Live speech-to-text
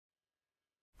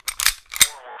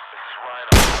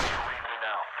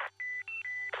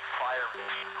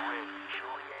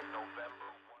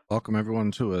Welcome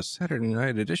everyone to a Saturday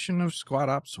night edition of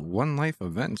SquadOps One Life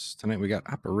events. Tonight we got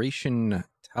Operation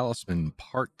Talisman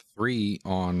Part 3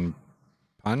 on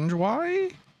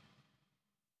Panjwai?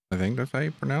 I think that's how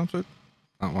you pronounce it.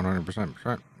 Not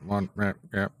 100%.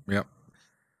 Yep.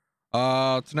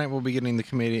 Tonight we'll be getting the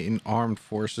Canadian Armed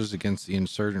Forces against the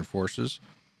insurgent forces.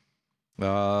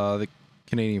 The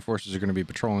Canadian forces are going to be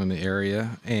patrolling the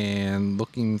area and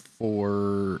looking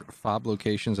for fob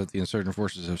locations that the insurgent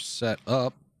forces have set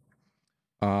up.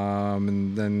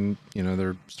 And then,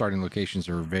 their starting locations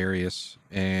are various,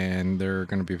 and they're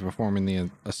going to be performing the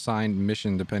assigned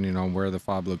mission depending on where the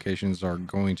fob locations are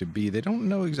going to be. They don't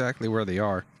know exactly where they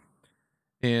are.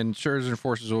 And insurgent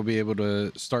forces will be able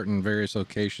to start in various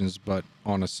locations, but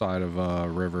on a side of a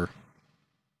river.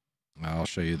 I'll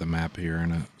show you the map here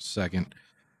in a second.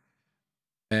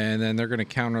 And then they're going to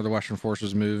counter the Western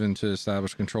forces' move into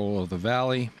establish control of the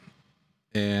valley.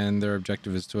 And their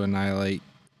objective is to annihilate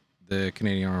the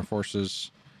Canadian Armed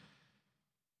Forces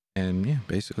and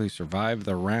basically survive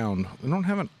the round. We don't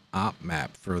have an op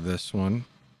map for this one,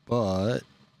 but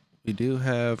we do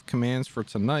have commands for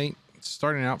tonight.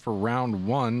 Starting out for round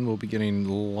 1, we'll be getting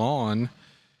Lon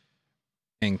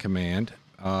in command.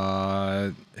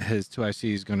 His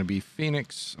 2IC is going to be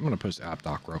Phoenix. I'm going to post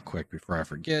AppDoc real quick before I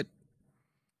forget.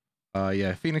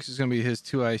 Phoenix is going to be his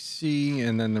 2IC,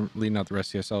 and then leading out the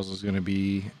rest of the SLs is going to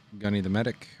be Gunny the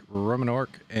Medic, Romanork,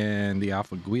 and the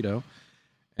Alpha Guido.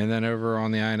 And then over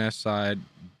on the INS side,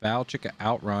 Valchika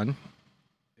Outrun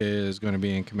is going to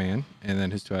be in command, and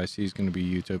then his 2IC is going to be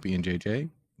Utopian JJ.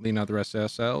 Leading out the rest of the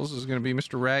SLs is going to be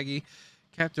Mr. Raggy,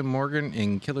 Captain Morgan,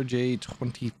 and Killer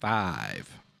J25.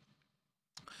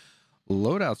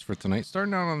 Loadouts for tonight.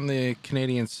 Starting out on the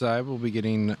Canadian side, we'll be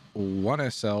getting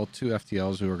 1 SL, 2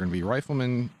 FTLs who are going to be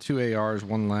riflemen, 2 ARs,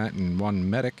 1 LAT, and 1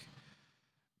 medic.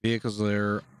 Vehicles that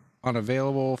are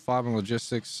unavailable. Fob and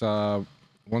logistics.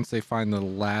 Once they find the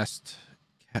last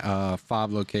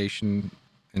fob location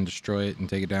and destroy it and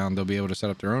take it down, they'll be able to set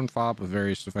up their own fob with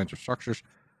various defensive structures.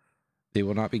 They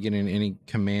will not be getting any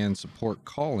command support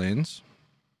call-ins.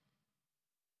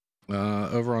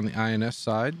 Over on the INS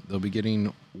side, they'll be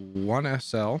getting 1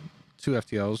 SL, 2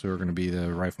 FTLs who are going to be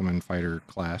the rifleman fighter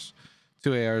class,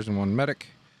 2 ARs, and 1 medic.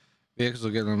 Vehicles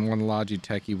will get 1 Logi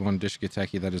Techie, 1 Dishka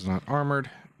Techie that is not armored,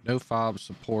 no fob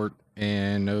support,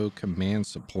 and no command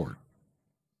support.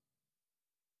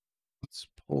 Let's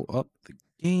pull up the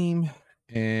game.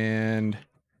 And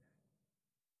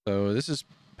so this is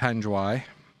Panjwai.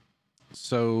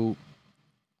 So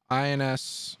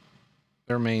INS,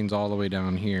 their main's all the way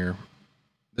down here.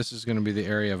 This is going to be the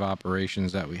area of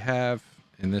operations that we have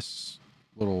in this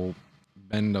little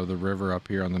bend of the river up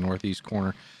here on the northeast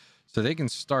corner. So they can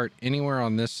start anywhere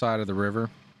on this side of the river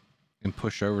and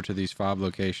push over to these fob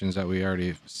locations that we already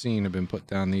have seen have been put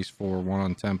down. These 4, 1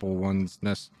 on Temple, 1's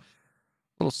Nest,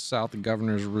 a little south of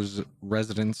Governor's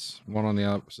residence, 1 on the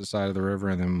opposite side of the river,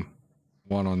 and then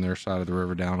 1 on their side of the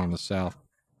river down on the south.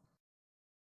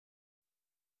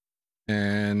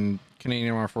 And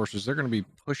Canadian Armed Forces, they're going to be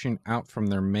pushing out from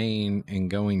their main and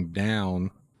going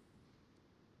down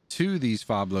to these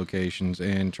fob locations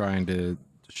and trying to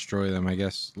destroy them. I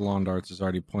guess Lawn Darts has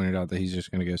already pointed out that he's just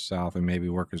going to go south and maybe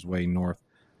work his way north.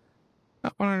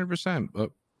 Not 100%, but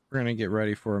we're going to get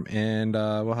ready for him. And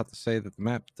we'll have to say that the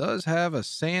map does have a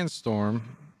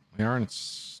sandstorm. We are in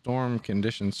stormy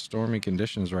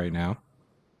conditions right now.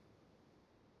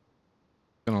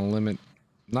 Going to limit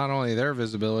not only their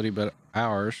visibility, but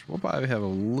ours. We'll probably have a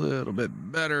little bit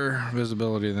better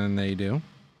visibility than they do.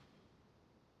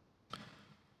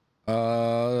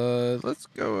 Let's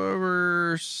go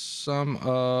over some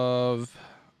of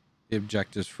the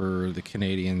objectives for the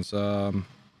Canadians. So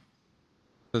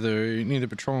they need to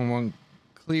patrol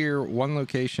clear 1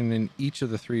 location in each of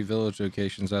the 3 village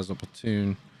locations as a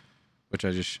platoon, which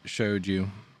I just showed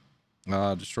you.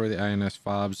 Destroy the INS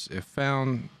fobs if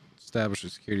found. Establish a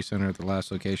security center at the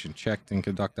last location checked and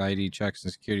conduct ID checks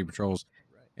and security patrols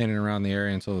in and around the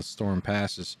area until the storm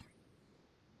passes.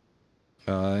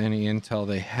 Any intel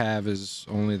they have is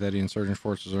only that the insurgent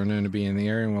forces are known to be in the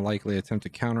area and will likely attempt to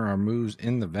counter our moves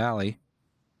in the valley.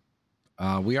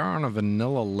 We are on a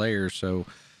vanilla layer, so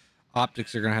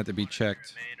optics are going to have to be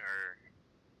checked.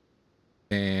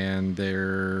 And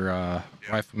their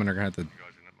riflemen are going to have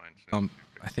to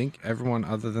I think everyone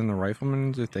other than the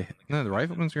riflemen, the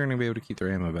riflemen are going to be able to keep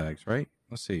their ammo bags, right?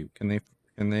 Let's see. Can they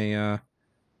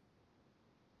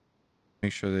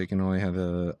make sure they can only have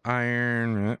the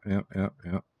iron?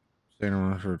 Yep.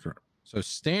 So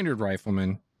standard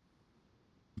riflemen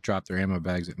drop their ammo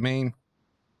bags at main.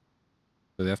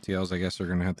 So the FTLs, I guess, are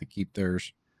going to have to keep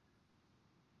theirs.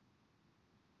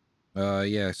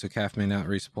 Yeah, so CAF may not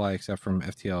resupply except from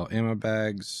FTL ammo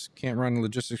bags. Can't run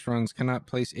logistics runs. Cannot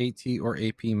place AT or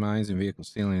AP mines, and vehicle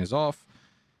stealing is off.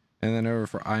 And then over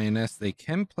for INS, they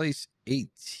can place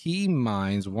AT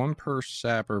mines, one per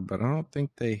sapper, but I don't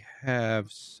think they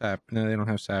have sap. No, they don't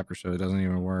have sapper, so it doesn't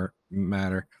even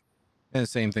matter. And the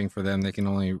same thing for them. They can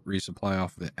only resupply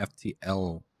off the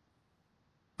FTL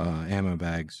ammo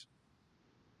bags.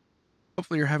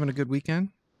 Hopefully you're having a good weekend.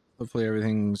 Hopefully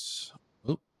everything's...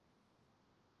 Oh,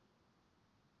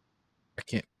 I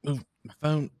can't move my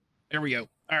phone. There we go.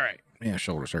 All right. Yeah,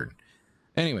 shoulder's hurting.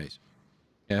 Anyways,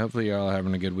 yeah, hopefully you're all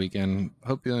having a good weekend.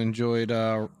 Hope you enjoyed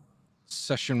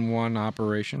session 1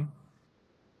 operation.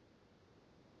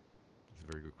 It's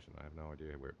a very good question. I have no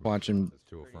idea where Watching it's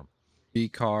to or from.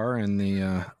 B-Car and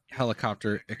the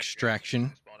helicopter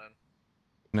extraction.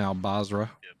 Now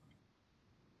Basra. Yep.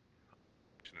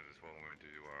 As well when we do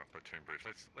platoon brief.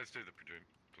 Let's do the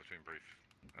platoon brief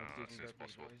as soon as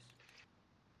possible.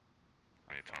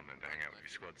 Any time then to hang out with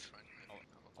your squads.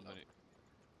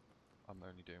 I'm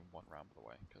only doing 1 round by the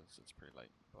way because it's pretty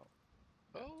late, but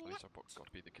yeah, at least I've got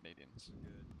to be the Canadians.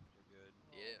 You're good.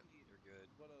 Yeah. You're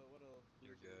good. What a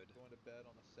You're good. going to bed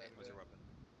on a Saturday. Where's your weapon?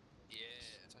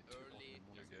 Yeah, It's like early.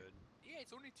 You're good. Yeah,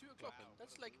 it's only 2 o'clock. Wow,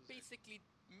 That's like basically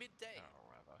midday. Oh,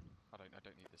 whatever. I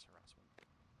don't need this harassment.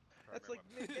 That's like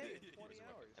midday in 20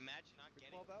 hours. Imagine not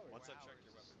getting 12 hours. Once I've checked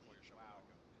your weapon, pull your shovel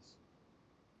back up, please.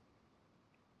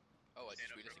 Oh, I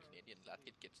just realized the Canadian lad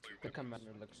kid gets 2 The weapons.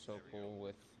 commander looks so cool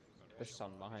with the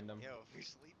sun behind him. Yo, you're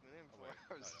sleeping in 4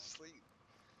 hours of sleep.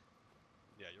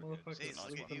 Yeah, you're good. Hey, Nice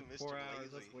look at one. you, Mr. 4 hours,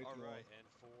 Lazy. that's way too Alright, and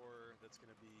 4, that's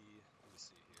gonna be, let me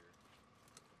see here.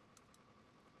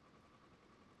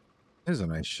 This is a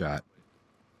nice shot.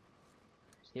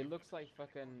 He looks like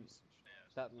fucking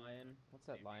that lion. What's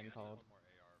that lion called? One more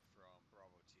AR from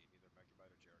Bravo team, either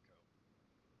Mechabite or Jericho.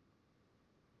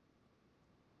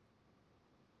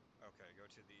 Okay, go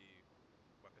to the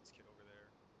weapons kit over there,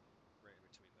 right in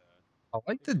between the... I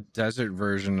like the desert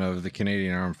version of the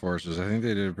Canadian Armed Forces. I think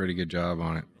they did a pretty good job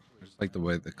on it. I just like the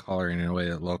way the coloring and the way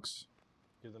it looks.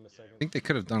 Give them a second. I think they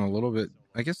could have done a little bit.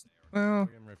 I guess, well,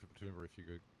 I'm ready for platoon brief. You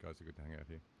guys are good to hang out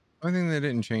here. the only thing they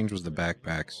didn't change was the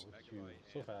backpacks.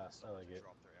 So fast, I like it.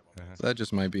 So that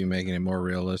just might be making it more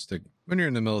realistic. When you're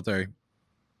in the military,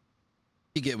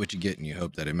 you get what you get and you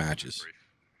hope that it matches.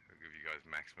 I'll give you guys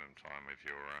maximum time with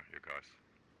your guys.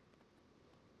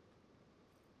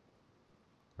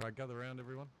 Alright, gather around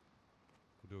everyone.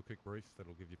 We'll do a quick brief.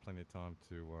 That'll give you plenty of time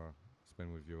to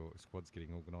spend with your squads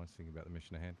getting organised, thinking about the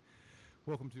mission at hand.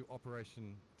 Welcome to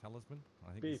Operation Talisman.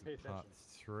 I think this is part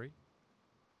 3.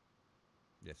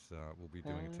 Yes, we'll be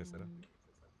doing a test later.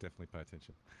 Definitely pay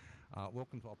attention.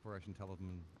 Welcome to Operation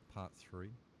Talisman Part 3.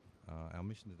 Our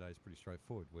mission today is pretty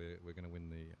straightforward. We're going to win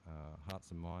the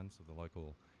hearts and minds of the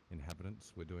local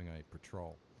inhabitants. We're doing a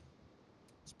patrol.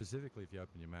 Specifically, if you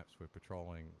open your maps, we're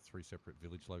patrolling 3 separate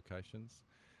village locations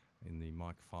in the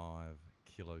Mike 5,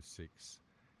 Kilo 6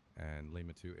 and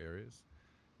Lima 2 areas.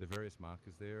 The various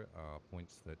markers there are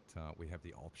points that we have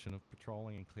the option of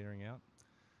patrolling and clearing out.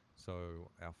 So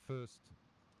our first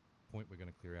point we're going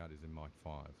to clear out is in Mike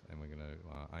 5, and we're going to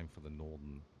aim for the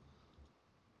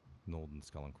northern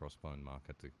skull and crossbone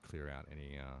marker to clear out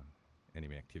any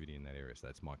enemy activity in that area. So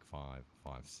that's Mike 5,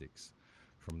 5, 6.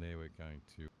 From there we're going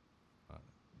to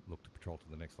look to patrol to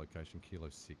the next location, Kilo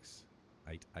 6,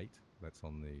 8, 8. That's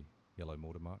on the yellow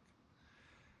mortar mark.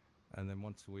 And then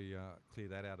once we clear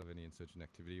that out of any insurgent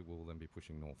activity, we'll then be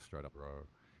pushing north straight up the road,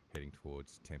 heading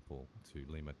towards Temple to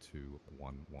Lima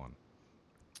 211.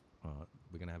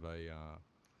 We're going to have a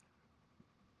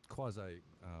quasi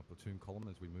platoon column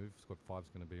as we move. Squad 5 is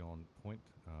going to be on point,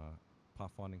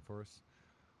 pathfinding for us.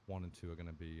 1 and 2 are going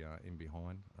to be in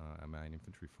behind our main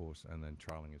infantry force, and then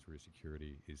trailing as rear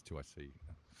security is 2IC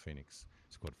Phoenix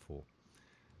Squad 4.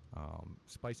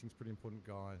 Spacing's pretty important,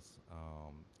 guys.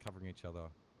 Covering each other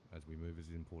as we move is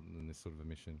important in this sort of a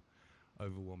mission.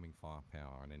 Overwhelming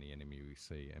firepower on any enemy we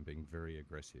see, and being very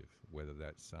aggressive, whether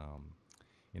that's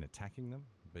in attacking them,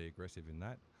 be aggressive in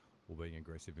that, or being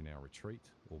aggressive in our retreat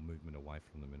or movement away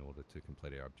from them in order to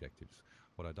complete our objectives.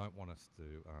 What I don't want us to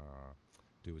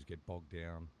do is get bogged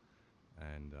down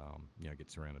and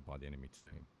get surrounded by the enemy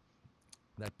team.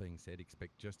 That being said,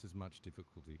 expect just as much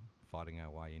difficulty fighting our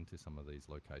way into some of these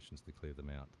locations to clear them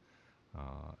out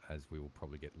as we will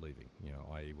probably get leaving.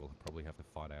 I.e. we'll probably have to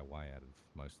fight our way out of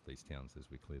most of these towns as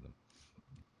we clear them.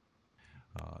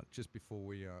 Just before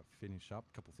we finish up,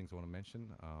 a couple of things I want to mention.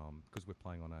 Because we're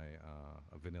playing on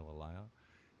a vanilla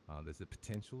layer, there's a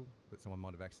potential that someone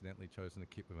might have accidentally chosen a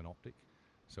kit with an optic.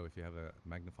 So if you have a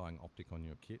magnifying optic on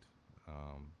your kit,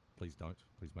 please don't.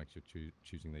 Please make sure you're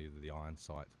choosing either the iron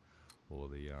sight or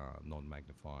the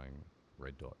non-magnifying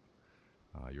red dot.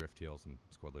 Your FTLs and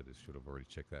squad leaders should have already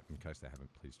checked that. In case they haven't,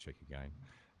 please check again.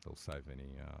 It'll save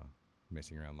any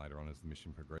messing around later on as the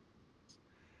mission progresses.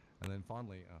 And then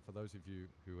finally, for those of you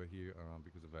who are here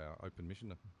because of our open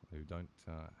mission, who don't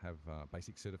have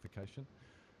basic certification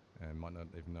and might not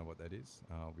even know what that is,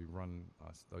 we run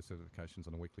those certifications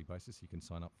on a weekly basis. You can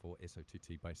sign up for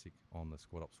SOTT Basic on the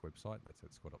SquadOps website. That's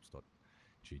at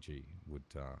squadops.gg. Would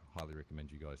highly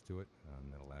recommend you guys do it,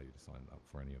 and that'll allow you to sign up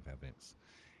for any of our events.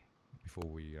 Before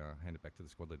we hand it back to the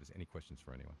squad leaders, any questions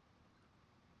for anyone?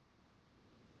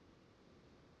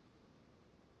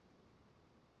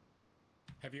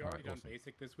 Have you already done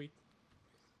basic this week?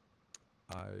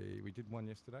 We did one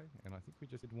yesterday, and I think we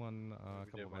just did one a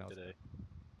couple of hours ago.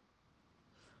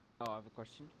 Oh, I have a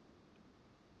question.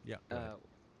 Yeah. Go ahead.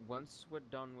 Once we're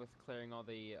done with clearing all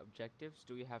the objectives,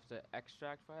 do we have to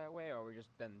extract right away, or are we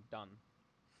just then done?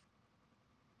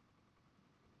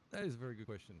 That is a very good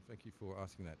question. Thank you for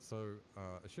asking that. So,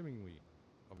 assuming we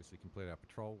obviously complete our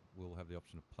patrol, we'll have the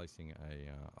option of placing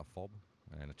a fob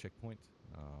and a checkpoint.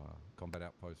 Combat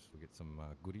outpost, we'll get some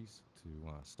goodies to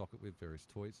stock it with, various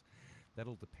toys.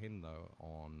 That'll depend, though,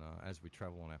 on, as we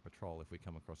travel on our patrol, if we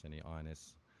come across any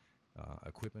INS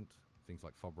equipment, things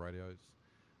like fob radios.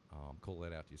 Call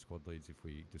that out to your squad leads. If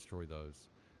we destroy those,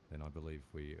 then I believe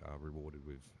we are rewarded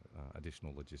with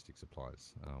additional logistic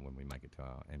supplies when we make it to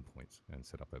our endpoints and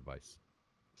set up our base.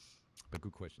 But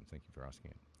good question. Thank you for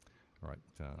asking it. All right,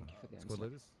 squad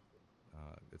leaders,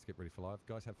 let's get ready for live.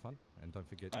 Guys, have fun, and don't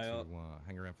forget to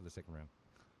hang around for the second round.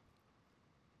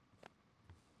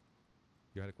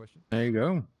 You had a question? There you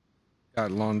go.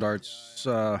 Got Lawn Dart's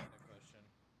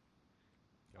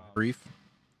brief.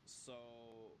 So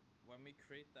when we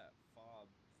create that fob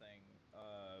thing,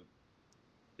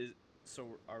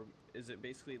 is it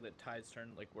basically the Tide's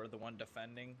turn? Like we're the one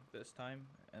defending this time,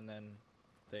 and then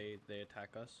they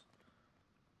attack us?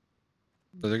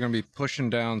 So they're going to be pushing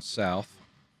down south.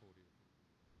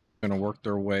 Going to work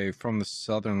their way from the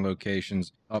southern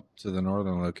locations up to the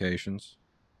northern locations.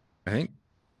 I think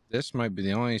this might be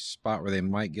the only spot where they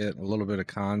might get a little bit of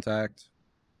contact.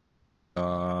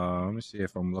 Let me see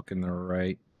if I'm looking the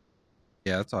right.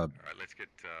 Yeah, that's all right, let's get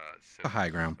a high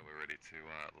ground. So we're ready to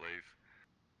leave.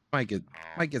 Might get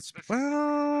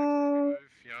well,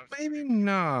 maybe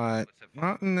not.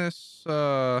 Not in this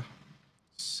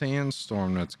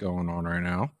sandstorm that's going on right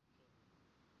now.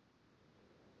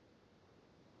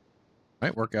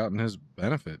 Might work out in his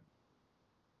benefit.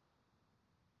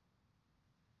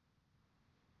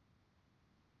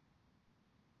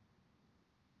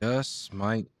 Just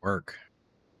might work.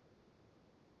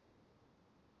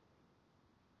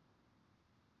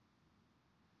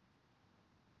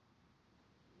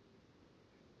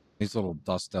 These little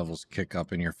dust devils kick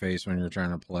up in your face when you're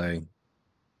trying to play.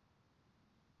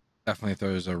 Definitely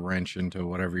throws a wrench into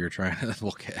whatever you're trying to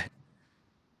look at.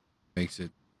 Makes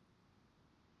it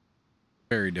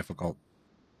very difficult.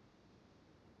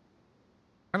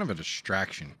 Kind of a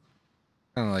distraction.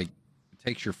 Kind of like it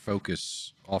takes your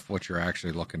focus off what you're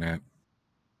actually looking at.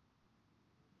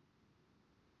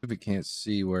 If we can't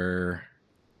see where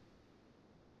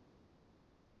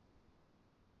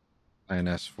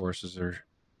INS forces are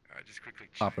just quickly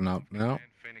popping up. No.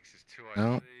 Phoenix is 2IC,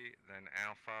 no. Then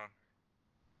Alpha,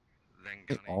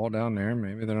 then all down there.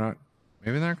 Maybe they're not.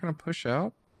 Maybe they're not going to push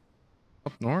out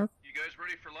up north. You guys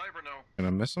ready for live or no?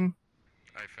 Gonna miss them.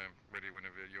 Hi fam, ready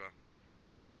whenever you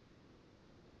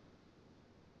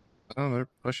are. Oh, they're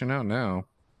pushing out now.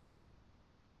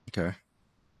 Okay.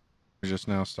 They're just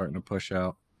now starting to push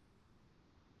out.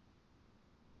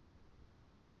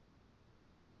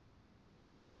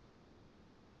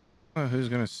 Oh, who's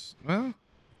gonna? Well,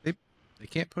 they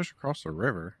can't push across the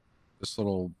river. This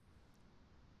little,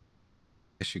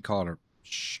 I guess you call it a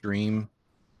stream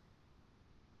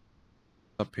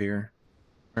up here.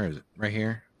 Where is it? Right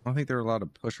here. I don't think they're allowed to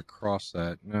push across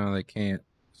that. No, they can't.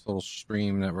 This little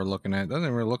stream that we're looking at doesn't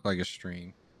really look like a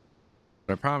stream,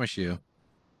 but I promise you,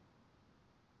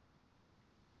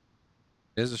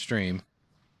 it is a stream.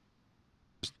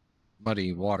 Just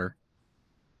muddy water.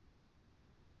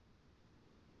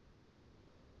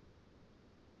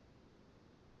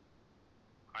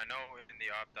 I know in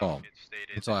the opt-out it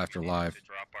stated it's all after we need live. to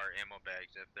drop our ammo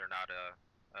bags if they're not a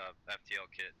FTL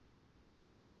kit.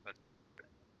 But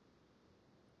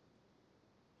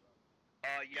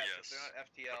yes, if they're not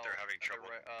FTL, but they're having trouble.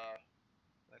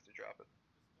 They have to drop it.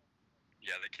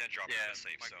 Yeah, they can't drop it in the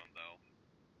safe zone though.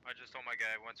 I just told my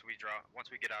guy once we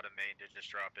get out of main to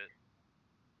just drop it.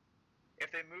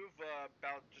 If they move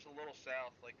about just a little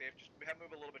south, like they have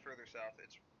moved a little bit further south,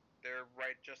 they're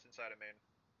right just inside of main.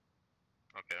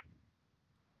 Okay.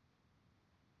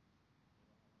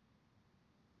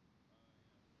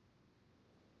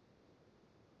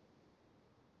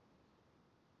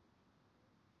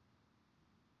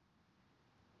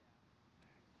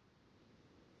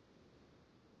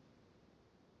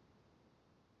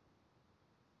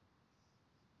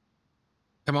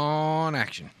 Come on,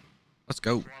 action. Let's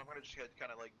go. I'm gonna just head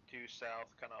kind of like due south,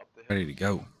 kind of up the hill. Ready to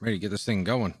go. Ready to get this thing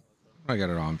going. I got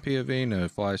it on POV, no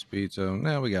fly speed, so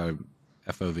now we got a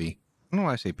FOV. I don't know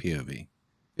why I say POV.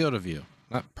 Field of view,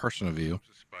 not personal view.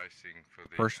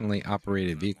 Personally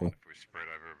operated vehicle. If we spread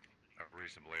over a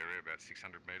reasonable area, about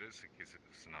 600 meters, it gives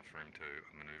us enough room to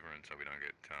maneuver, and so we don't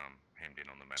get hemmed in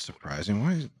on the map. Surprising.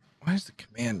 Why is the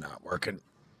command not working?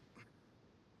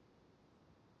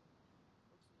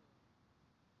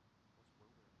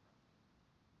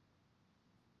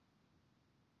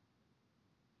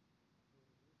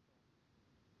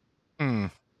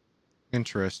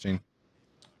 Interesting.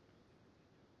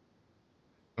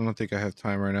 I don't think I have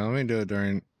time right now. Let me do it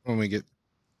during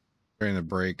the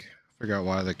break. Figure out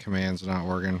why the command's not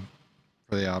working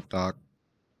for the op doc.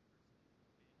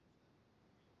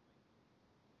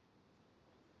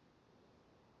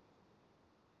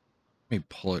 Let me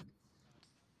pull it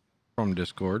from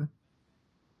Discord.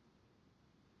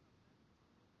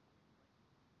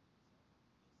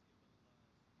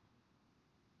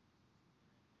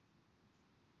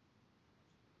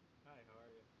 Hi, how are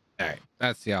you? All right,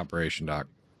 that's the operation doc.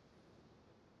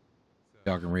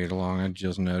 Y'all can read along. I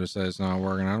just noticed that it's not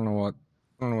working. I don't know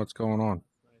what's going on.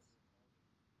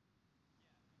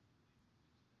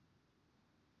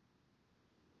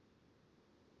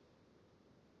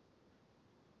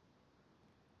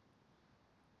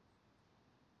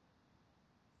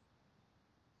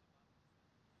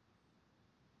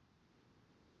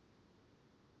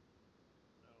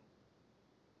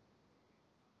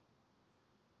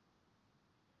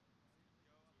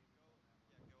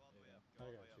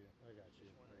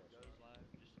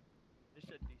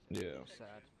 Yeah.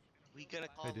 Sad. We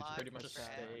gonna call Hey, did you live? Pretty much Just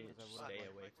stay Because I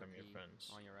away from your friends.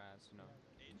 on your ass, you know.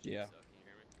 Yeah. Can you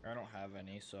hear me? I don't have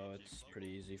any, so it's pretty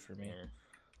easy for me.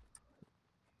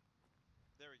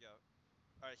 There we go.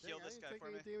 Alright, heal this guy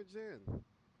for me. Damage in.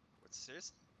 What,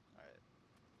 serious? Alright.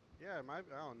 Yeah, I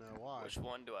don't know why. Which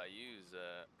one do I use?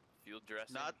 Field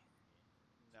dressing? Not.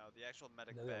 No, the actual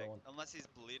medic bag. Unless he's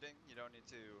bleeding, you don't need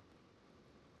to.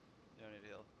 You don't need to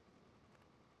heal.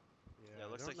 Yeah,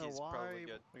 it looks like he's probably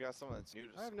good. We got someone that's new to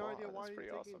I have no idea squad, why that's he's pretty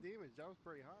taking awesome. damage. That was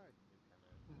pretty high.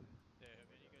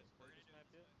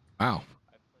 Wow.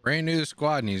 Brand new to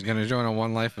squad, and he's going to join a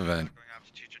One Life event. Going out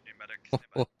to teach a new medic. Stand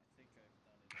by.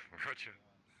 Roger.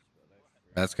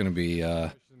 That's going to be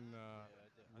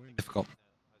difficult.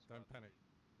 Don't panic.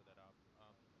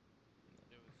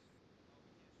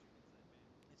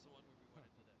 It's the one where we went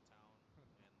into that town and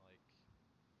like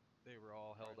they were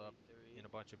all held up in a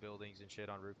bunch of buildings and shit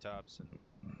on rooftops, and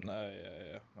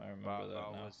Yeah. I remember that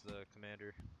Bao now. was the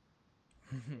commander.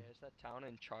 Yeah, it's that town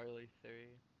in Charlie 3.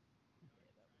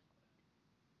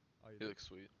 He looks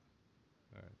sweet.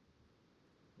 Alright.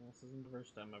 This isn't the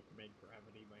first time I've made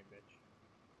gravity my bitch.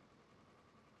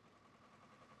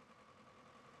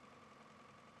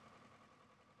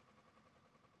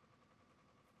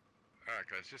 Alright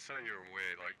guys, just so you're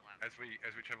aware, like as we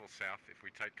travel south, if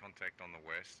we take contact on the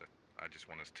west, I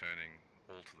just want us turning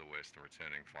all to the west and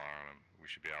returning fire on them. We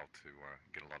should be able to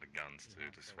get a lot of guns to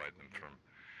dissuade them from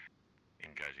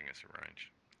engaging us at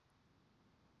range.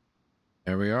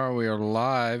 There we are. We are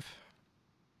live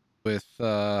with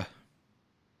round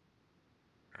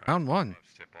one.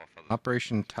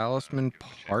 Operation Talisman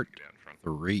Part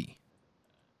 3.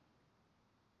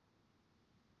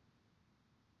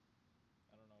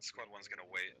 Squad 1's gonna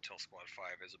wait until Squad 5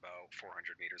 is about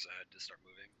 400 meters ahead to start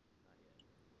moving.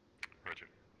 Roger.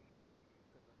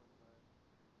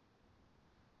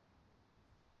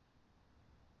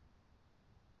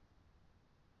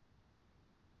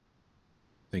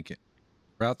 Think it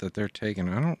route that they're taking.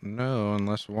 I don't know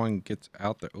unless one gets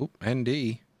out there. Oop,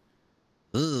 ND.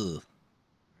 Ugh.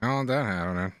 How'd that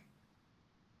happen?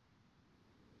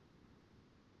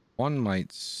 One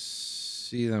might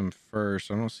see them first.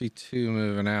 I don't see two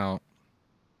moving out.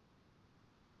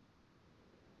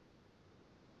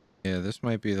 Yeah, this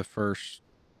might be the first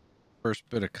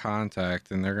bit of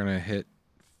contact, and they're gonna hit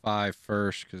 5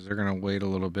 first because they're gonna wait a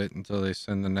little bit until they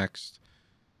send the next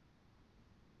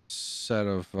set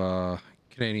of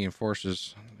Canadian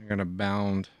forces. They're gonna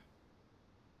bound.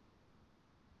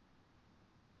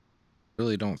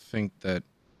 Really don't think that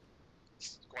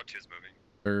Squad 2's moving.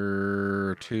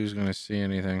 2's gonna see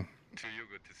anything. 2, you're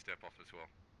good to step off as well.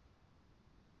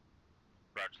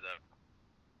 Roger that.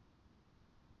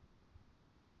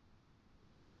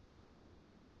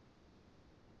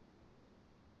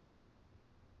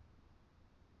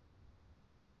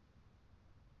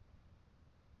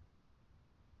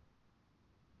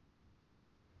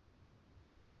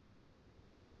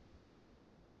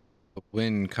 The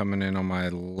wind coming in on my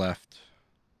left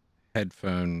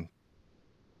headphone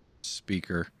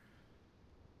speaker.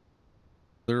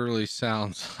 Literally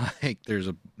sounds like there's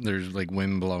like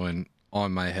wind blowing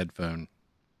on my headphone.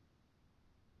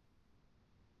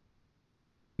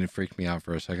 And it freaked me out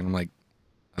for a second. I'm like,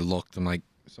 I looked, I'm like,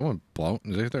 is someone blowing?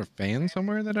 Is there a fan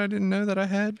somewhere that I didn't know that I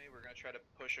had? We're gonna try to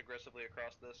push aggressively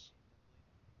across this.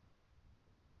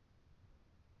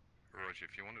 Roger,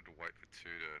 if you wanted to wait for 2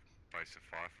 to base a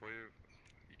fire for you,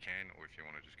 you can, or if you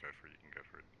want to just go for it, you can go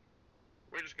for it.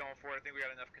 We're just going for it. I think we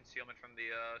got enough concealment from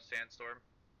the sandstorm.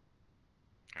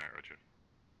 Alright, Roger.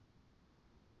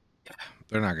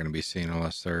 They're not going to be seen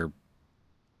unless they're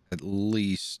at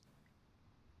least,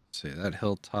 let's see, that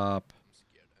hilltop. I'm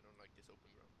scared. I don't like this open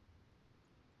ground.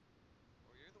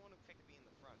 Well, you're the one who picked me in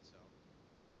the front, so.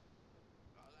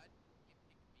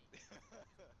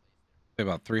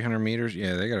 About 300 meters.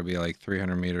 Yeah, they got to be like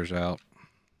 300 meters out.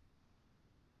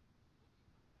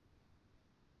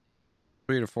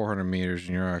 300 to 400 meters,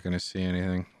 and you're not going to see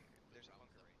anything.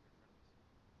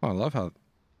 Oh, I love look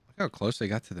how close they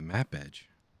got to the map edge.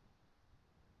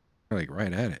 They're like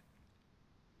right at it.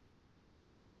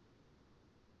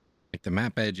 Like the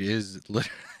map edge is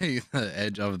literally the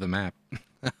edge of the map.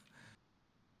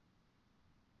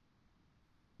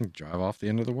 Drive off the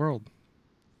end of the world.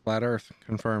 Flat Earth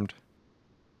confirmed.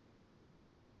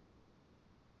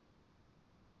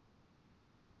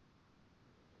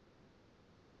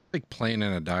 Like playing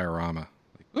in a diorama.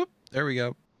 Like, whoop, there we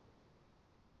go.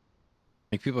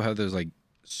 Like people have those like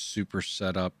super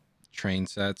set up train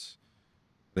sets.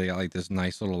 They got like this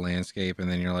nice little landscape, and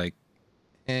then you're like,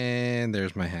 and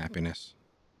there's my happiness.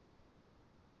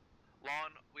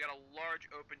 Lawn, we got a large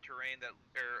open terrain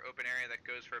open area that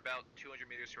goes for about 200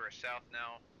 meters to our south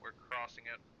now. We're crossing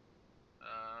it.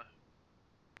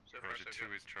 So far, Roger, so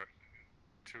good.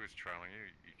 two is trailing you.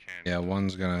 You can. Yeah,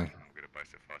 one's gonna. We'll get a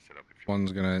base of fire set up if you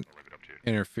One's gonna I'll leave it up to you.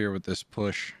 interfere with this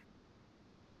push.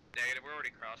 Negative, we're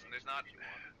already crossing. There's not,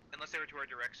 unless they were to our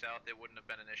direct south, it wouldn't have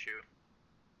been an issue.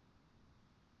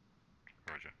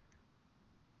 Roger.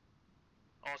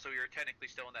 Also, you're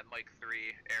technically still in that Mike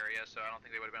 3 area, so I don't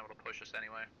think they would have been able to push us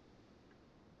anyway.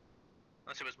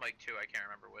 Unless it was Mike 2, I can't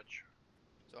remember which.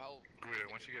 So how...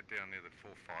 Guido, once you get down near the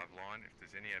 4-5 line, if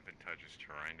there's any advantageous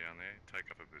terrain down there,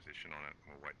 take up a position on it.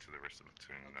 We'll wait till the rest of the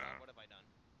platoon What have I done?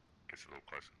 gets a little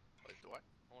closer. Wait, do I?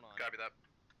 Hold on. Copy that.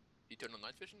 You turn on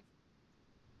night vision?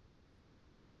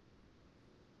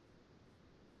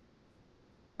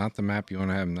 Not the map you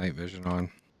want to have night vision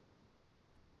on.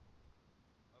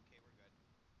 Okay, we're good.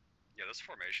 Yeah, this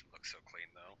formation looks so clean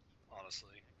though.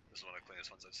 Honestly, this is one of the cleanest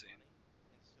ones I've seen.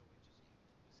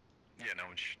 Yeah, no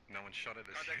one shot at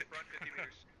us Contact yet. front 50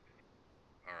 meters.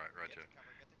 Alright, Roger.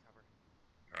 Get the cover.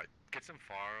 Alright, get some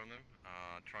fire on them.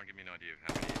 Try and give me an idea of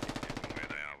how many you can and where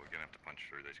they are. We're gonna have to punch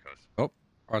through these guys. Oh,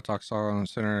 Artox saw on the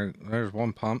center. There's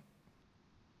one pump.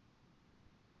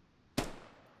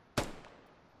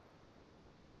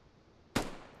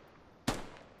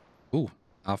 Ooh,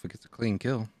 Alpha gets a clean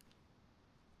kill.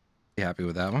 Be happy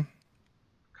with that one.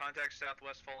 Contact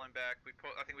southwest falling back.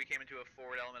 I think we came into a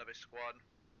forward element of a squad.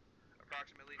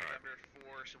 Approximately November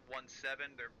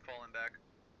 417, they're falling back.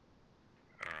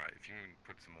 Alright, if you can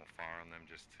put some more fire on them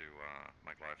just to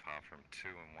make life hard from 2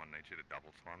 and 1 need you to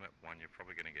double time it. 1, you're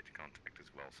probably going to get to contact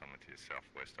as well, somewhere to your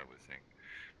southwest, I would think,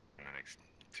 in the next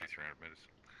 200-300 meters.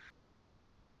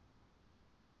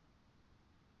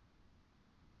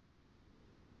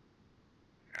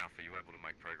 Alpha, are you able to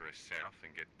make progress south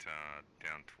and get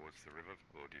down towards the river,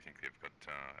 or do you think you've got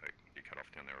you cut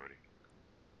off down there already?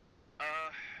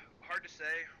 Hard to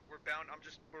say. We're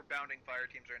bounding fire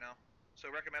teams right now. So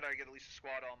recommend I get at least a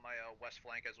squad on my west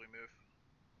flank as we move.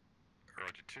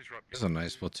 Roger, 2's right. This is a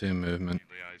nice platoon movement.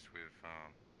 Liaise with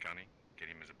Gunny, get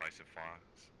him as a base of fire.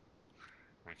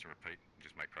 Rinse and repeat,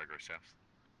 just make progress south.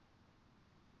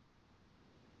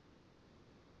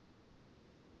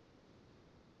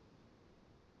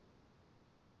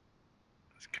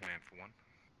 That's command for 1.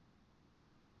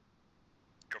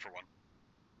 Go for 1.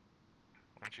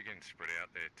 Once you're getting spread out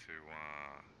there to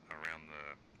around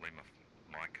the Lima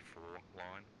Mike 4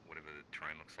 line, whatever the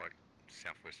terrain looks like,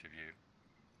 southwest of you,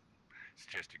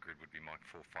 suggested grid would be Mike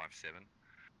 457.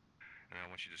 And I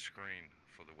want you to screen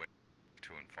for the west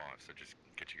 2 and 5, so just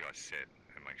get you guys set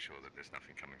and make sure that there's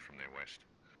nothing coming from their west.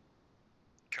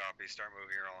 Copy. Start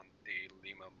moving on the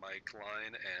Lima Mike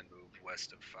line and move west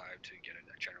of 5 to get a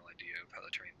general idea of how the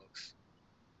terrain looks.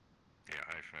 Yeah,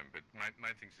 AFM, but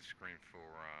main thing's to screen for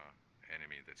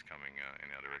enemy that's coming in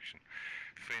our direction.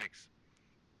 Phoenix.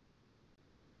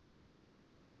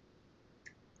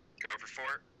 Go for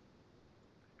 4.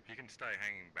 If you can stay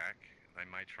hanging back they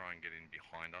may try and get in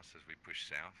behind us as we push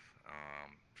south,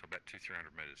 so about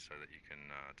 200-300 meters, so that you can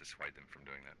dissuade them from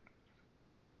doing that.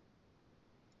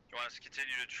 You want us to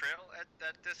continue to trail at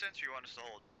that distance, or you want us to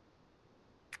hold?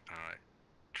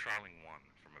 Trailing one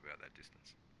from about that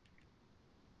distance.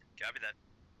 Copy that.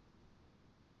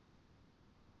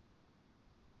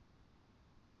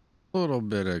 A little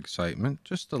bit of excitement,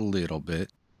 just a little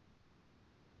bit.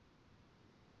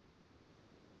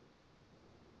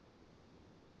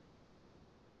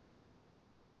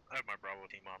 I have my Bravo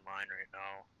team online right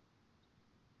now.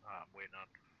 I'm waiting on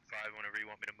 5. Whenever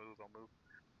you want me to move, I'll move.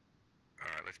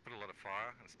 Alright, let's put a lot of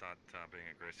fire and start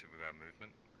being aggressive with our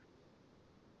movement.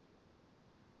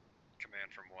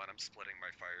 Command from 1, I'm splitting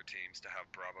my fire teams to have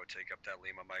Bravo take up that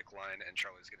Lima Mike line, and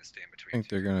Charlie's going to stay in I between. think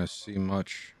they're going to see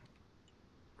much.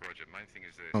 Roger, main thing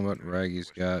is I don't know what Raggy's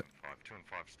got. 2 and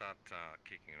 5, start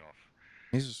kicking it off.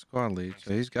 He's a squad lead, so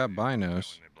he's got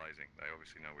binos. When they're blazing, they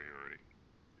obviously know we're here already.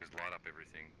 Just light up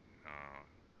everything,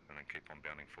 and then keep on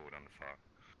bounding forward under fire.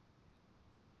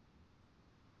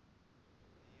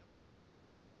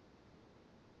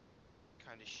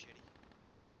 Kinda shitty.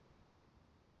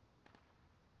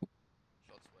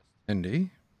 Shots west. Indy?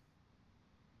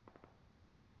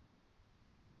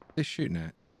 What are they shooting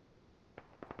at?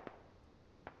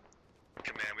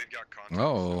 Command, we've got contact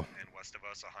Oh. and west of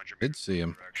us, 100 Did meters see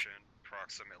him. direction,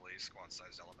 approximately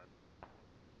squad-sized element.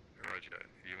 Roger,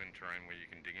 you in terrain where you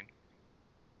can dig in?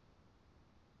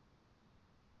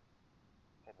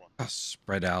 Hold one. How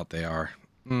spread out they are.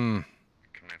 Command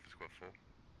for squad 4.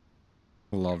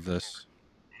 Love this.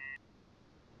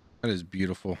 That is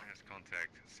beautiful. Has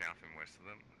contact south and west of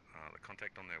them. The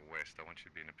contact on their west, I want you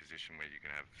to be in a position where you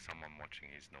can have someone watching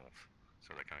his north,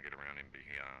 so they can't get around him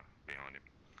behind him.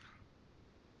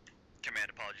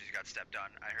 Command, apologies, you got stepped on.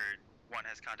 I heard 1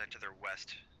 has contact to their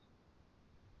west.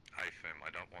 AFM, I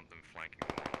don't want them flanking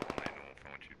the one on their north. I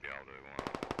want you to be able to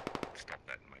stop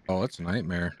that and maybe... Oh, it's a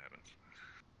nightmare.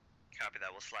 Copy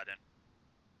that, we'll slide in.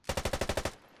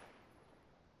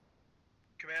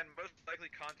 Command, most likely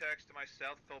contacts to my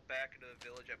south fell back into the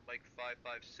village at Mike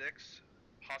 556,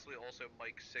 possibly also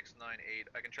Mike 698.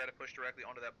 I can try to push directly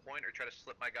onto that point or try to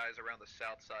slip my guys around the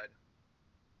south side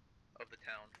of the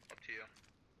town. Up to you.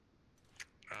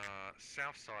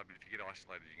 South side, but if you get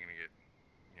isolated, you're going to get,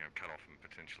 cut off and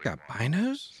potentially... Got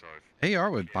binos? So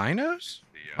AR with binos?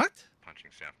 What?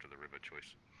 Punching south to the river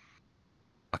choice.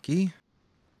 Lucky?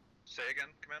 Say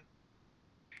again, Command?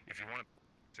 If you want to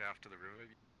south to the river,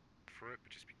 for it,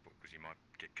 but just because you might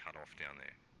get cut off down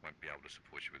there. Won't be able to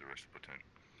support you with the rest of the platoon.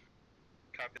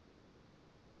 Copy.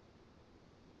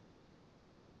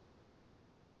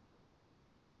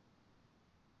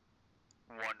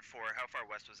 One 4. How far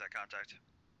west was that contact?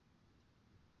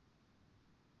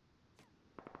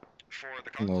 4,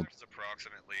 the Well, contact is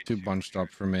approximately too bunched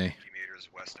up for me. 50 meters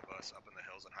west of us, up in the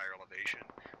hills and higher elevation.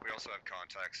 We also have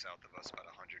contacts south of us, about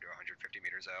 100 to 150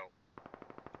 meters out.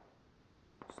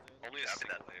 Only a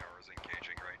single AR is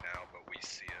engaging right now, but we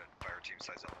see a fire team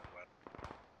size element west.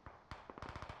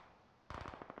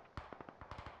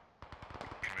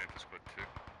 Command for squad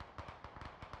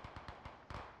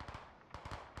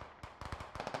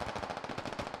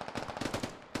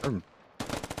 2.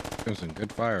 Doing some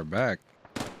good fire back.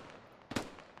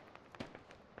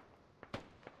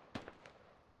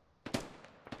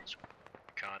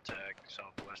 Contact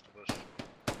southwest of us,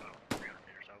 about 300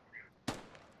 meters out.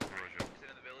 Roger. Is it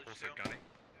in the village Also too? gunning.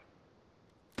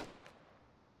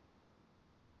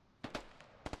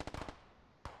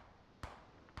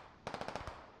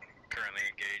 Currently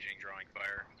engaging, drawing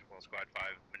fire, while squad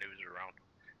 5 maneuvers around.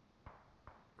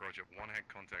 Roger, 1 had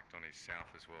contact on his south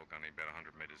as well, gunning about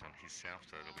 100 meters on his south,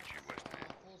 so it'll be due west of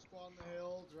here. Full squad on the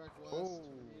hill, direct west. Oh,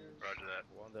 20 meters. Roger that.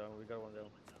 One down. We got one down.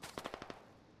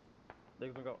 They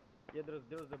can go. Yeah, there's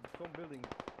some building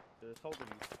south of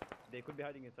you. They could be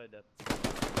hiding inside that.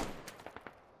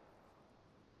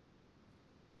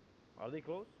 Are they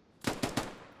close?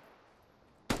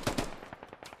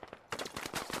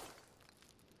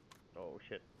 Oh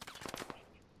shit.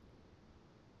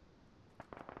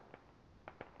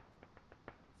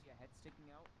 See a head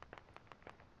sticking out?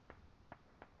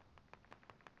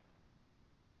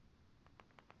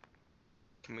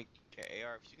 Can we get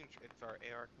AR? If our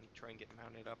AR can try and get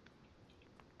mounted up.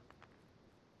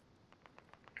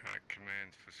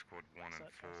 Commands for squad 1 and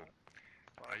 4.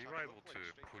 Are you able to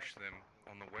push them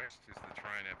on the west? Is the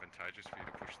terrain advantageous for you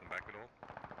to push them back at all?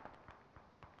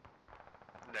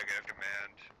 Negative,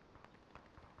 command.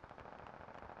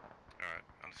 Alright,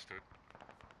 understood.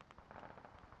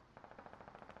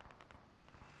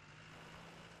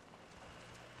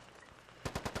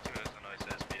 There's a nice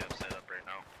SPF setup right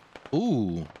now.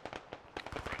 Ooh.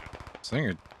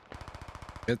 thing?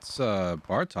 It's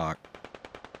Bartok.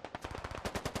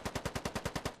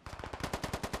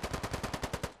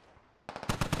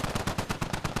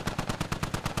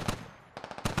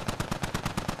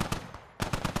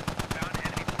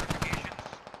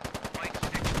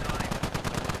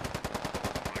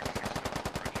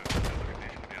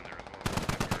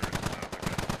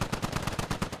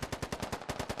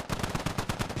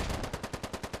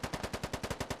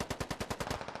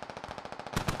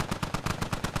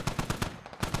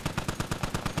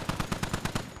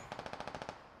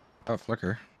 Oh,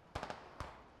 flicker.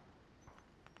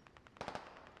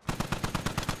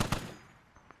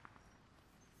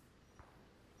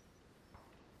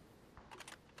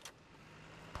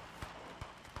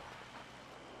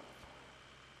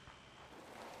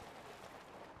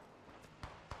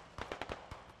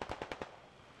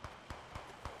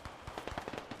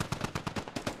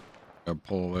 Go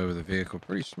pull away with the vehicle.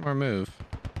 Pretty smart move.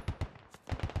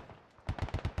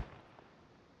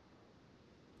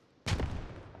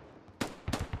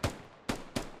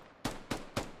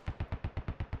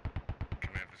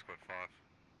 Command for Squad 5.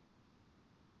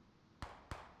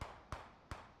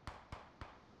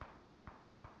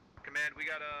 Command, we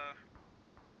got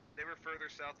they were further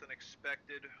south than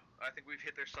expected. I think we've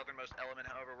hit their southernmost element,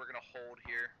 however, we're gonna hold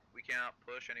here. We cannot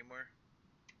push anymore.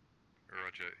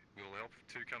 Roger. Will Alpha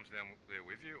 2 comes down there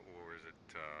with you, or is it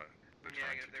the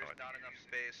train too There's tight? not enough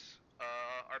space.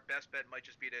 Our best bet might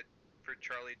just be for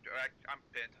Charlie. I'm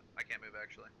pinned. I can't move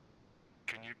actually.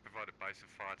 Can you provide a base of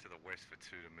fire to the west for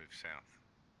 2 to move south?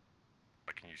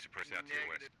 Like, can you suppress out to your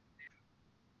west?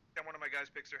 And one of my guys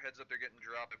picks their heads up, they're getting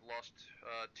dropped. I've lost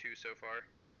 2 so far.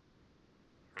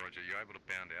 Roger, you able to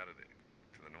bound out of there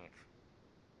to the north?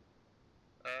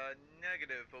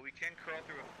 Negative, but we can crawl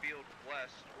through a field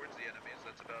west towards the enemies.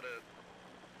 That's about it.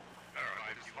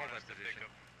 Alright, just hold that position.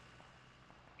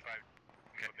 Try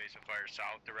a base of fire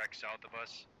south, direct south of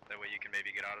us. That way you can maybe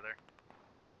get out of there.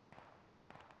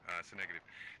 It's a negative.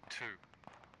 2.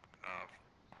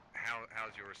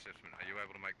 How's your assessment? Are you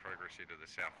able to make progress here to the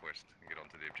southwest and get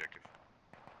onto the objective?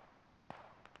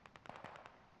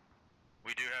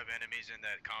 We do have enemies in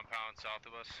that compound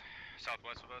southwest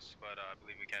of us, but I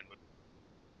believe we can move.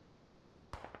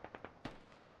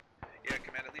 Yeah,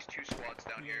 Command, at least 2 squads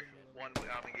down here. One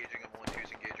I'm engaging and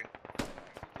 1-2's engaging.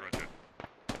 Roger.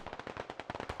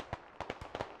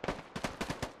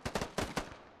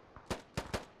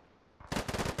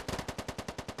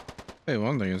 Hey,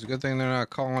 one thing, it's a good thing they're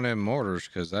not calling in mortars,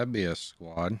 because that'd be a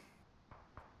squad.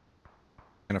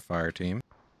 And a fire team.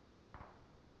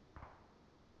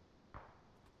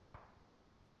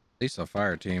 At least a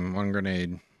fire team, 1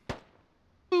 grenade.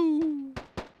 Ooh.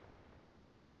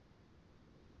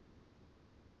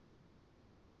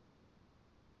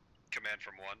 Command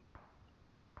from 1.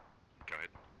 Go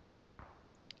ahead.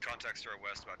 Contacts to our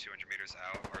west, about 200 meters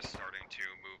out, are starting to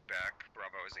move back.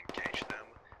 Bravo has engaged them.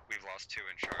 We've lost 2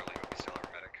 in Charlie, but we still have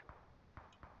our medic.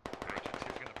 Roger,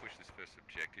 2's going to push this first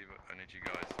objective. I need you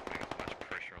guys putting as much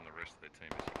pressure on the rest of the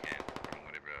team as you can from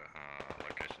whatever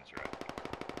locations you're at.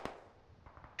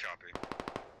 Copy.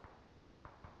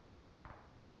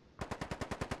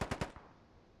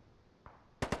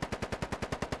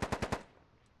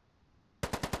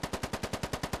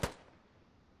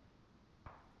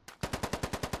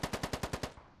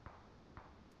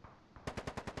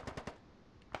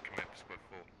 Command for Squad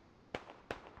 4.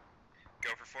 Go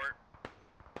for fort.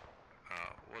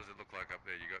 What does it look like up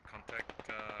there? You got contact,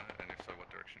 and if so,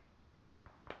 what direction?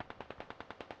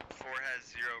 4 has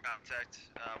 0 contact.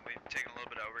 We've taken a little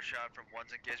bit of overshot from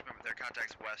 1's engagement, but their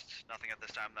contact's west. Nothing at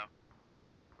this time, though.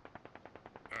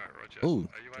 Alright, Roger. Ooh,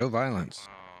 Are you no able violence.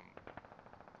 to,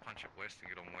 punch it west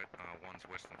and get on 1's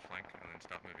western flank and then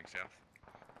start moving south?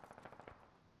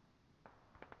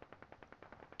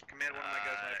 Command, one of my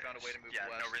guys might have found a way to move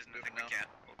west. No reason to think we can't.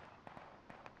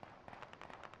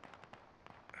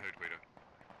 Heard, Guido.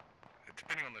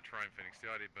 Depending on the terrain, Phoenix, the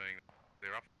idea being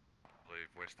they're up, I believe,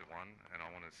 west of 1, and I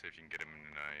want to see if you can get them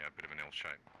in a bit of an L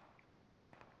shape.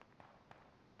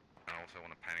 And I also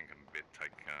want to panic them a bit,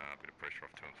 take a bit of pressure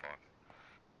off 2 and 5.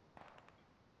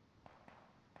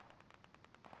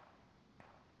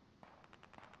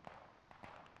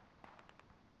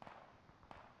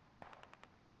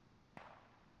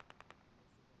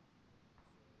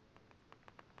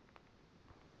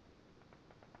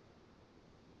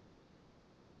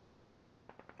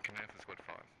 Command for Squad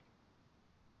 5.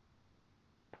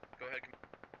 Go ahead.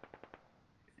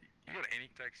 You got any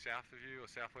take south of you or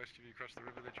southwest of you across the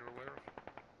river that you're aware of?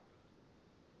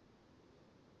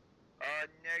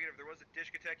 Negative. There was a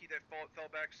Dishkateki that fell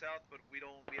back south, but we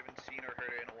haven't seen or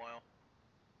heard it in a while.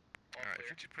 Alright, if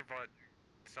you could provide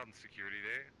southern security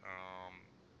there.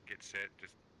 Get set,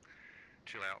 just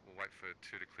chill out. We'll wait for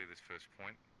 2 to clear this first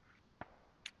point.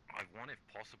 I want, if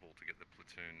possible, to get the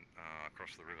platoon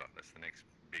across the river. That's the next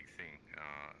big thing.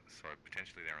 So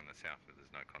potentially they're on the south, but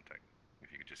there's no contact.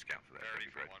 If you could just scout for that, that'd be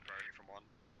great. Priority from 1.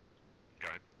 Go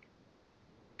ahead.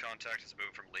 Contact has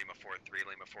moved from Lima 4-3,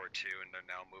 Lima 4-2, and they're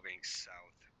now moving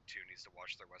south. 2 needs to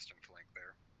watch their western flank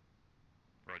there.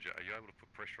 Roger. Are you able to put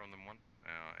pressure on them, 1?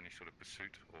 Any sort of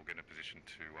pursuit, or get in a position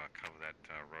to cover that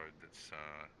road that's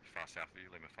far south of you,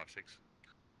 Lima 5-6?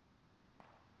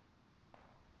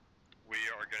 We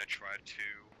are going to try to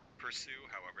pursue,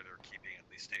 however, they're keeping at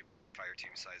least a fire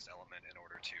team sized element in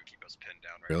order to keep us pinned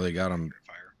down. Really got them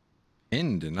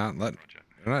pinned and not let.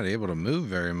 They're not able to move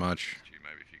very much.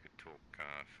 Maybe if you could talk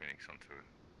Phoenix onto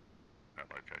that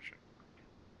location.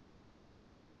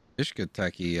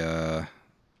 Ishkateki,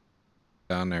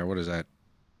 down there, what is that?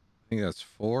 I think that's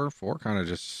 4. 4 kind of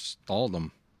just stalled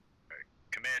them. Okay.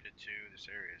 Commanded 2, this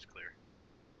area is clear.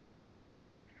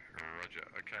 Roger.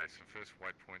 Okay, so first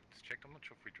waypoint is checked. I'm not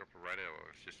sure if we drop a radio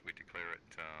or if it's just we declare it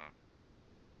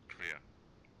clear.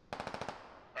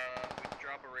 We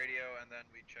drop a radio and then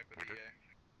we check with EA.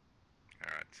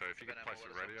 Alright, so if you could place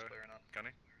a radio,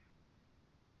 Gunny?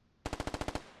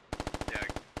 Yeah.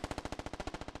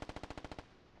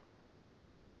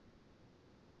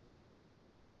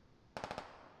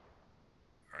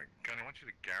 Alright, Gunny, I want you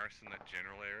to garrison that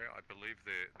general area. I believe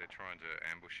they're trying to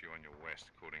ambush you on your west,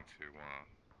 according to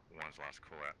One's last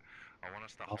call out. I want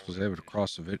us to hold was able to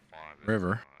cross the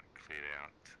river. Cleared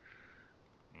out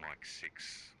Mike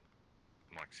 6.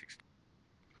 Mike 6.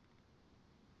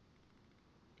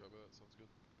 Go about it, sounds good.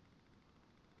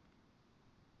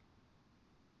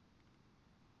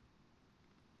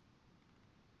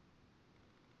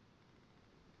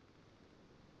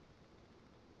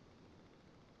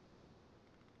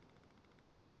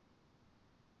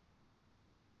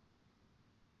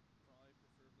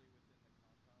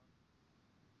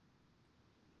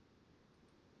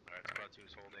 Alright, Squad 2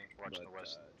 is holding, watching the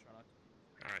west.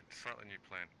 Alright, slightly new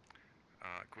plan.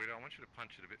 Guido, I want you to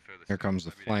punch it a bit further. Here comes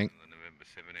the flank. In the November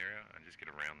 7 area and just get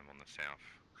around them on the south.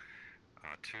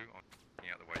 2, on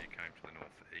out the way you came to the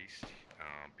northeast.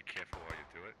 Be careful while you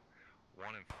do it. 1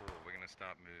 and 4, we're going to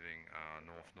start moving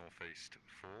northeast.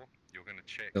 4, you're going to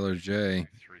check. Killer J,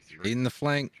 leading the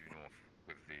flank. Due north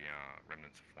with the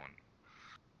remnants of 1.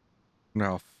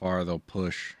 Wonder how far they'll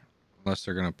push. Unless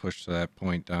they're going to push to that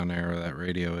point down there where that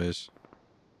radio is.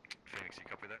 Phoenix, you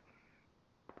copy that?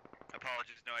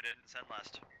 Apologies, no, I didn't send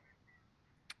last.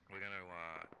 We're going to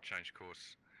change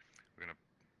course. We're going to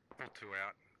pull 2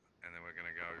 out, and then we're going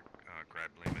to go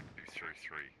grab Lima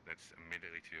 233. That's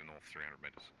immediately to your north 300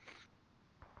 meters.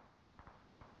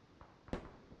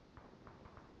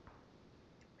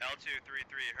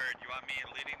 L233 heard. You want me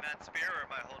leading that spear, or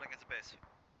am I holding as a base?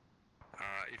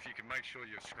 If you can make sure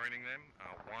you're screening them,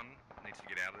 1 needs to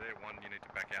get out of there. 1, you need to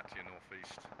back out to your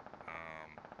northeast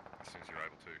as soon as you're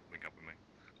able to link up with me.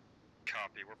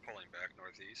 Copy, we're pulling back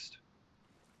northeast.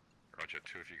 Roger,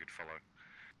 2 if you could follow.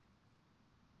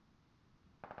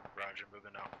 Roger,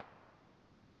 moving now.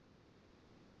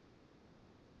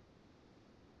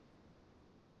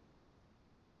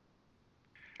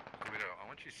 Guido, I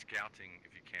want you scouting,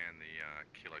 if you can, the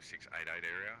Kilo 688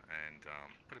 area and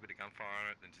put a bit of gunfire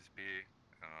on it, then just spear,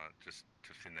 just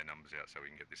to thin their numbers out so we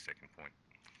can get this second point.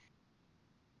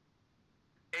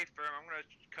 Hey, firm, I'm going to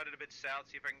cut it a bit south,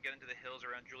 see if I can get into the hills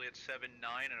around Juliet 7-9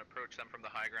 and approach them from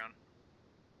the high ground.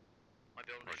 Might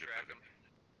be able to distract them.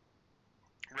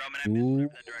 Roman, I'm in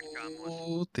that direct comm list.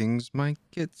 Oh, things might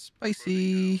get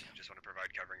spicy. Just want to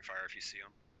provide covering fire if you see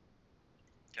them.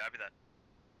 Copy that.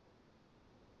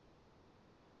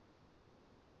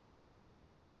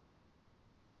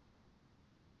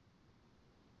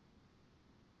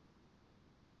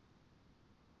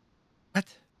 What?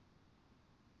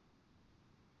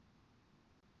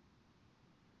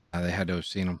 They had to have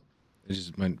seen them. They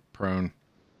just went prone.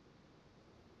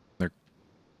 They're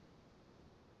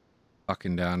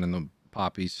fucking down in the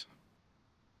poppies.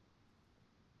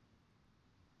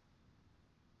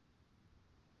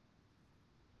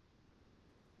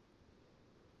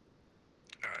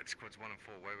 Alright, squads 1 and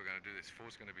 4, way we're going to do this.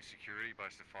 4's going to be security,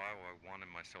 base of fire, while 1 and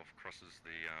myself crosses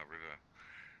the river.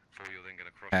 4, you're then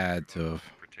going to cross Had the river, to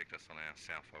have. protect us on our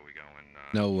south while we go and...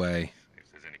 No way.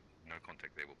 If there's no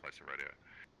contact there, we'll place a radio.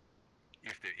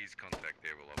 If there is contact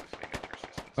there, we'll obviously need your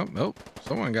assistance. Oh, nope.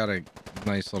 Someone got a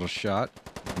nice little shot.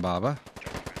 Baba.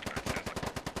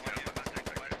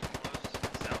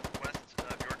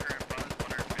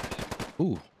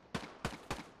 Ooh.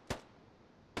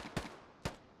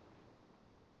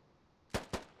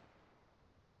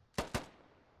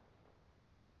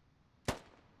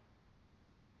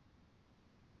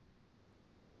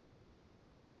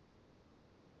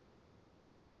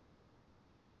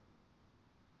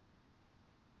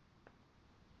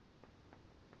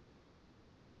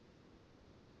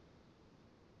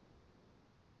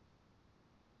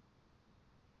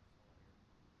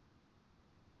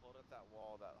 that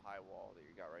wall, that high wall that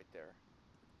you got right there.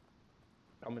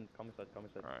 Come inside.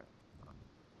 Alright.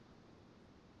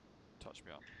 Touch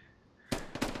me up.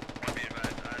 One be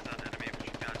advised, eyes on enemy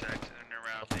pushing contact in and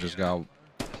around the, Just got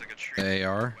there's like a tree the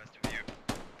AR. west of you.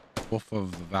 Wolf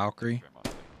of the Valkyrie.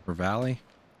 Or Valley?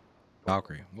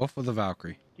 Valkyrie. Wolf of the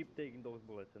Valkyrie. Keep taking those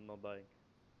bullets and not dying.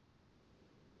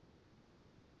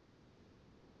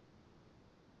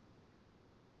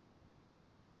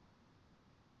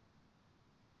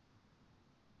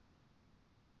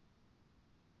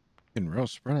 Getting real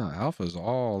spread out. Alpha's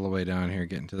all the way down here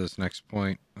getting to this next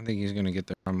point. I think he's going to get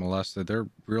there unmolested. They're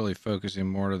really focusing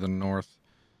more to the north.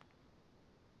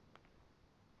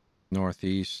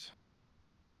 Northeast.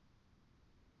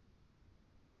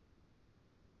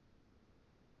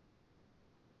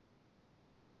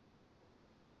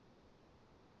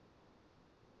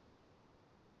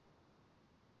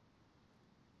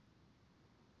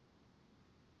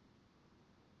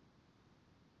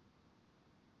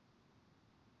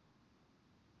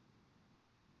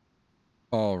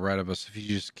 All right of us, if you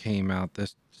just came out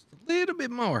this just a little bit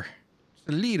more, just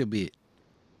a little bit.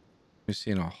 We've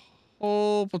seen a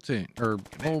whole platoon, or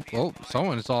oh,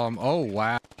 someone saw him. Oh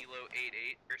wow! Kilo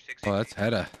 88 or 6. Oh, that's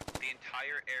Hedda. The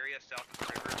entire area south of the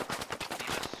river.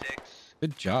 Lima 6.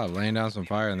 Good job laying down some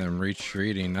fire and then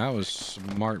retreating. That was a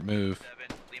smart move.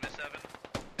 7. Lima 7.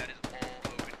 That is all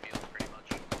open field, pretty much.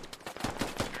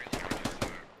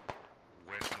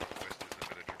 West northwest is a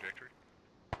better trajectory.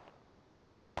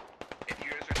 If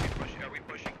you guys are we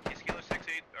pushing East Kilo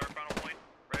 68, our final point,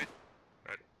 right?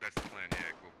 That's the plan.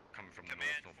 Yeah, we're coming from the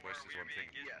northwest is what I'm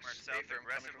thinking. Yes. More south If they're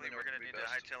coming from aggressively, the we're north gonna would need be to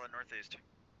best. hightail it northeast.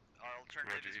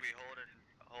 Alternative is we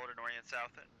hold an orient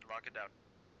south and lock it down.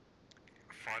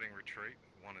 Fighting retreat,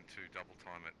 1 and 2 double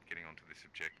time it getting onto this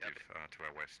objective to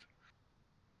our west.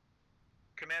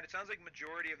 Command, it sounds like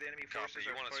majority of the enemy forces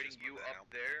are fighting you up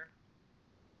there.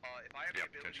 If I have the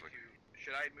ability to,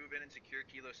 should I move in and secure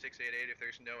Kilo 688 if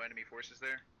there's no enemy forces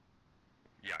there?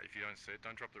 Yeah, if you don't see it,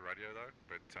 don't drop the radio though,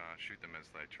 but shoot them as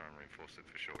they try and reinforce it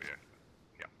for sure, yeah.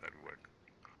 Yeah, that would work.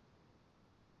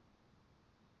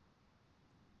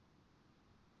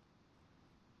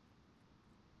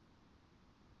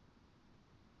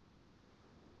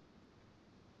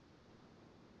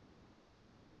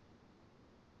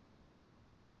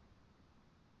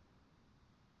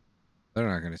 They're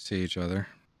not going to see each other.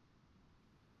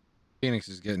 Phoenix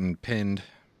is getting pinned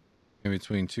in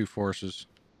between two forces.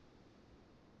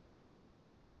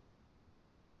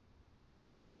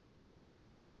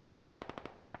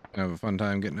 Have a fun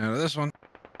time getting out of this one.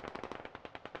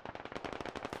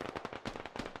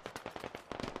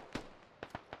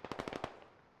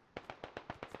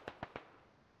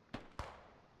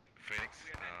 Phoenix,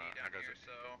 how goes it?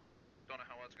 So, don't know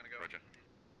how well it's gonna go. Roger.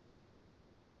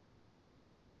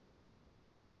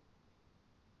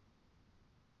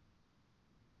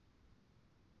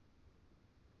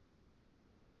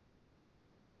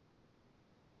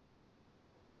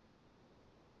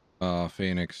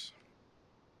 Phoenix.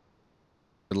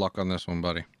 Good luck on this one,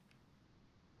 buddy.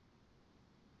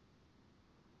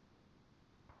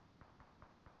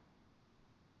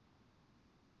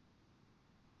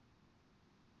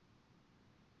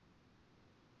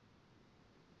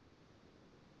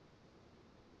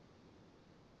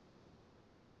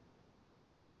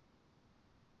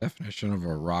 Definition of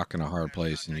a rock in a hard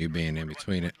place and you being in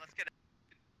between it. Let's get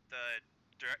the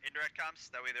indirect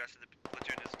comms. That way the rest of the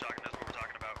platoon is talking knows what we're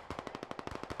talking about.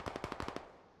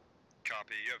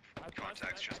 Copy. You have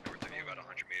contacts just north of you, about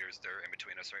 100 meters. They're in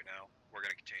between us right now. We're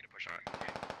going to continue to push on.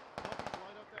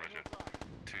 Roger.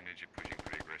 2 Ninja pushing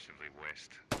pretty aggressively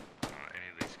west. Any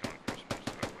of these kind of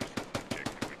crossbows go west of the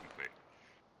objective, we can clear.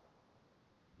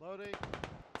 Loading.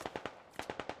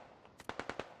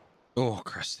 Oh,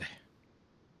 crusty.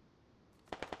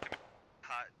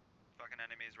 Hot fucking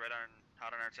enemies right on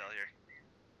hot on our tail here.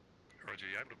 Roger,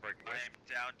 you able to break I west? am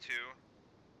down 2.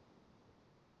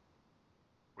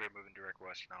 We're moving direct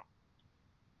west now.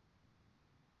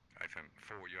 AFM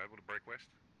 4, you able to break west?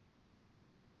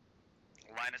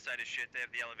 Line of sight is shit. They have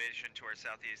the elevation to our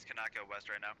southeast. Cannot go west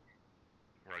right now.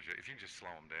 Roger, if you can just slow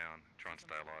them down, try and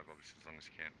stay alive, obviously, as long as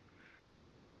you can.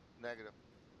 Negative.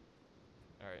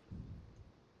 Alright.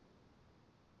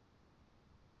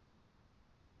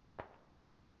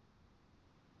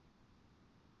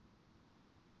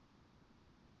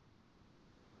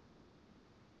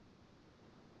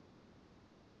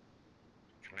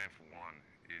 Command for 1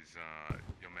 is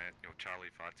your Charlie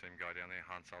fire team guy down there,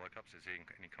 Han Solo Cups. Is he in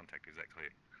any contact? Is that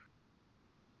clear?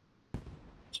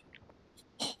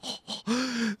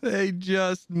 They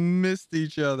just missed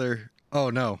each other. Oh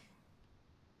no.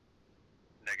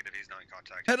 Negative, he's not in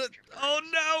contact. Oh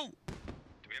no!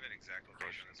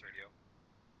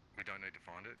 need to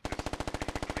find it. Just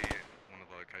clear one of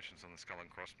the locations on the skull and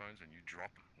crossbones, and you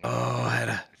drop. Oh,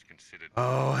 header. It's considered.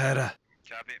 Oh, header.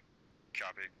 Copy.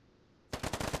 Copy.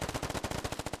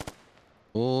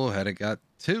 Oh, header got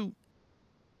 2.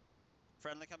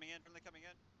 Friendly coming in. Friendly coming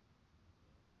in.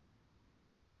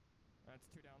 That's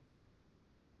 2 down.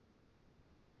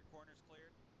 Your corner's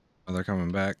cleared. Oh, they're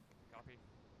coming back. Copy.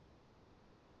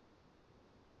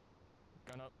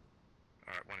 Gun up.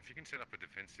 Alright, one, if you can set up a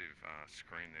defensive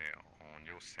screen there on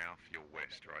your south, your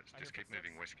west, right? Just keep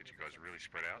moving west, get you guys really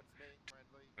spread out.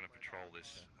 I'm going to patrol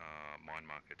this mine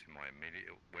marker to my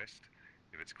immediate west.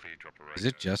 If it's clear, drop a radio. Is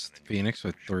it just Phoenix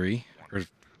with 3? Or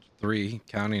 3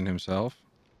 counting himself?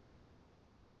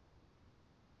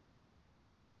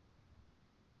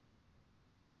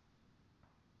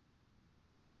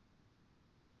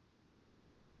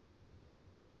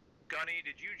 Gunny,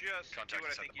 did you just do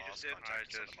what I think you just did? I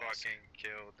just fucking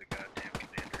killed the goddamn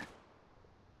commander.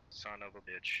 Son of a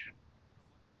bitch.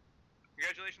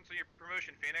 Congratulations on your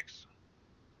promotion, Phoenix.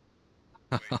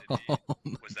 Was that what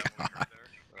we heard there?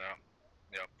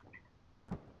 Yeah. Yep.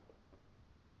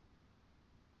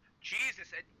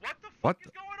 Jesus, what the What fuck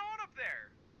is going on up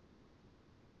there?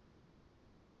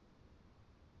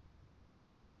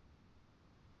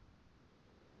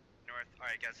 North.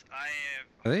 Alright, guys. I have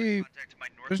Are they? contact to my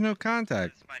north. There's no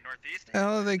contact. This is my northeast. The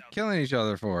hell are they killing each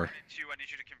other for? 1 and 2, I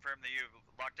need you to confirm that you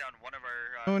locked down one of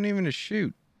our. No one even to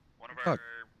shoot. One of Fuck. our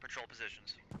patrol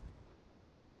positions.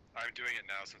 I'm doing it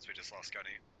now since we just lost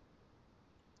Gunny.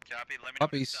 Copy. Let me know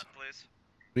when it's Puppies. done, please.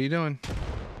 What are you doing?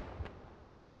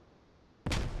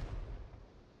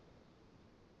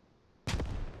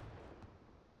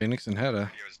 Phoenix and Hedda.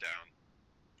 Radio's down.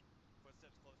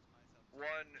 Footsteps close to myself.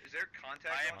 One, is there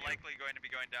contact? I am on you? likely going to be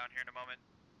going down here in a moment.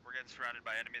 We're getting surrounded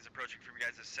by enemies approaching from you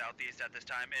guys' southeast at this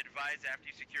time. Advise after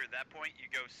you secure that point, you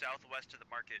go southwest to the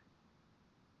market.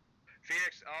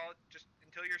 Phoenix, I'll just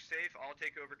until you're safe, I'll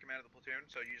take over command of the platoon.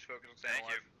 So you just focus on staying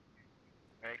alive.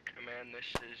 Alright, command, this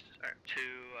is to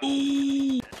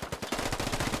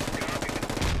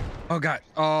Oh god.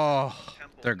 Oh,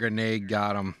 their grenade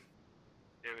got him.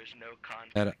 there was no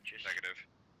contact, Hedda. just Negative.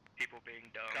 people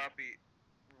being dumb. Copy.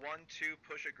 1-2,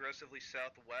 push aggressively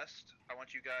southwest. I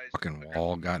want you guys. Fucking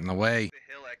wall got in the way.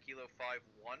 The hill at Kilo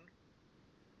 5-1,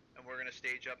 and we're gonna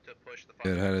stage up to push the.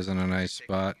 Good, Hedda's in a nice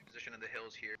spot. Position in the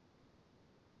hills here.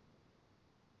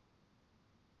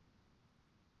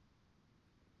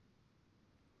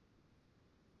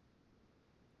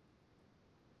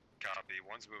 Copy.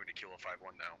 One's moving to Kilo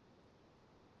 5-1 now.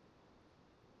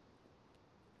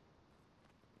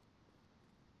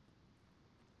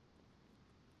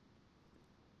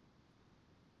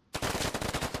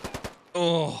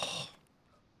 Oh.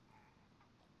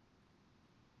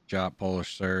 Job,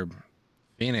 Polish Serb.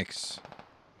 Phoenix.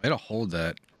 Way to hold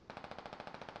that.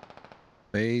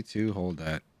 Way to hold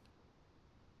that.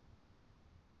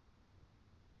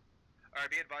 Alright,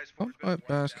 be advised. Oh, what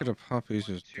basket of puppies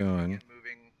is doing?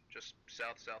 Moving just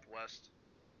southwest.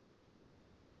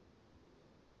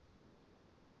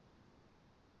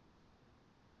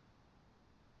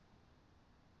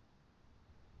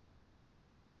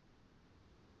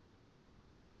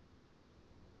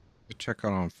 Check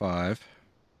out on 5.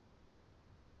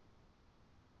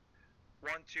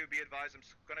 1-2, be advised. I'm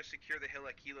gonna secure the hill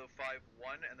at Kilo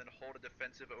 5-1 and then hold a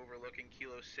defensive overlooking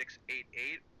Kilo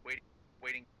 688.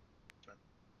 Waiting.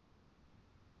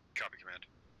 Copy, command.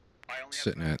 I only have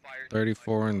Sitting at fire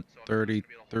 34 and so I'm not gonna be able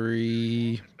to hold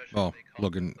 33. especially if Oh, they come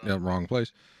looking with, in the wrong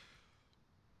place.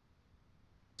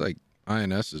 It's like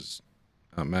INS is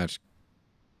not matched.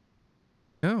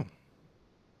 No.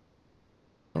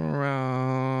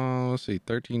 Around, let's see,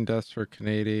 13 deaths for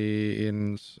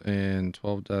Canadians and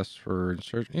 12 deaths for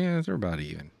insurgents. Yeah, they're about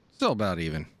even. Still about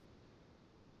even.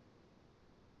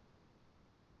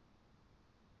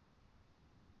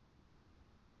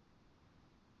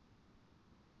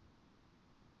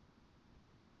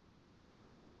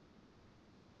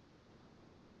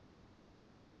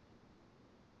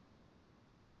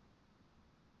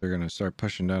 They're going to start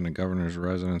pushing down the governor's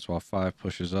residence while 5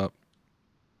 pushes up.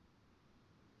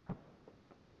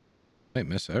 Might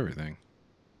miss everything.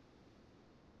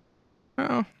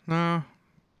 Oh, no.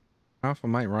 Alpha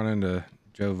might run into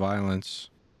Joe Violence.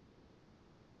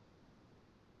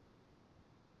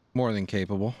 More than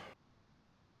capable.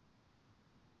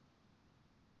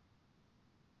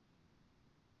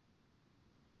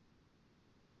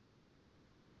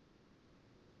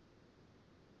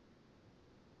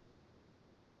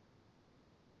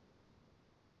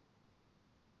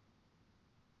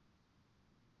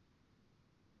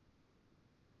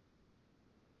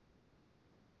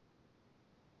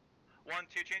 1,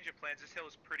 2, change of plans. This hill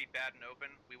is pretty bad and open.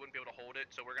 We wouldn't be able to hold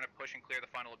it, so we're going to push and clear the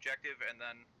final objective and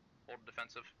then hold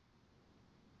defensive.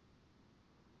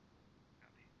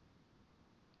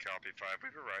 Copy 5.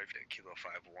 We've arrived at Kilo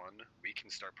 5-1. We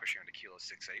can start pushing onto Kilo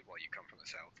 6-8 while you come from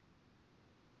the south.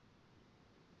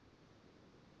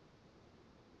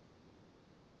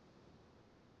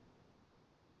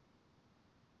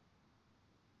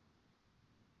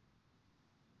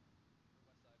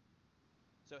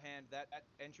 So, Hand, that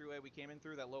entryway we came in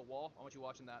through, that low wall, I want you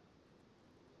watching that.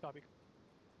 Copy.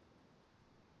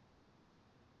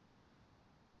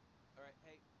 Alright,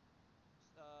 hey,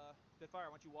 Spitfire,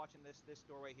 I want you watching this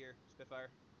doorway here,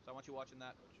 Spitfire. So I want you watching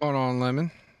that. Hold on,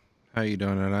 Lemon. How you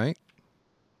doing tonight?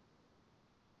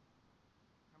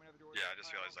 How many other doors? Yeah, I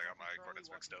just realized I got my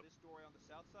coordinates mixed up. This doorway on the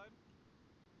south side.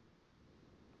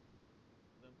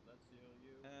 That's you.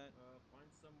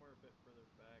 Find somewhere a bit further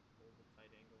back. Hold a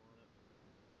tight angle on it.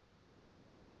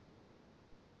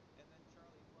 And then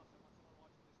Charlie, plus I want someone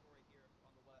watching this door right here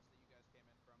on the west that you guys came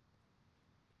in from.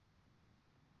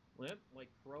 Limp,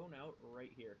 like thrown out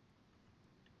right here.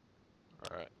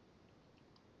 Alright.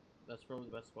 That's probably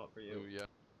the best spot for you. Ooh, yeah.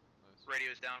 Nice.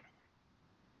 Radio's down.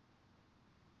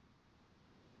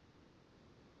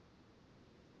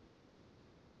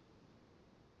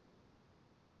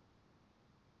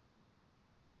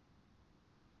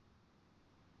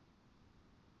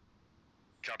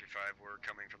 Copy 5, we're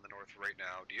coming from the north right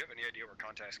now. Do you have any idea where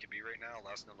contacts could be right now?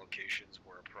 Last known locations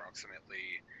were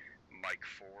approximately Mike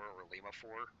 4 or Lima 4.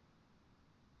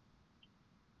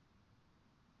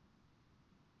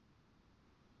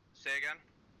 Say again?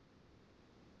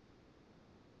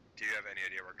 Do you have any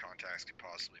idea where contacts could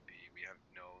possibly be?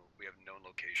 We have known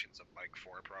locations of Mike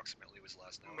 4 approximately was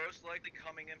last known. Most likely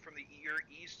coming in from your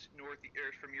east, north,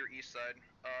 or from your east side.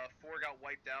 4 got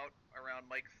wiped out around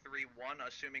Mike 3-1,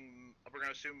 assuming, we're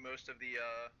gonna assume most of the,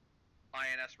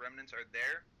 INS remnants are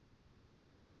there.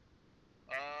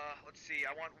 Let's see,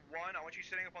 I want you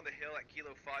sitting up on the hill at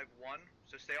Kilo 5-1,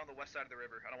 so stay on the west side of the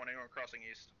river. I don't want anyone crossing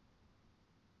east.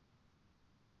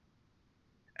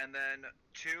 And then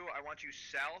 2, I want you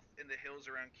south in the hills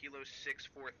around Kilo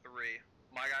 643.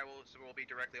 My guy will be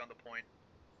directly on the point.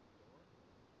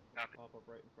 Pop up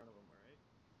right in front of him, alright?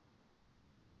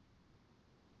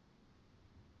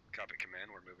 Copy command,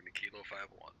 we're moving to Kilo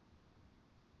 5-1.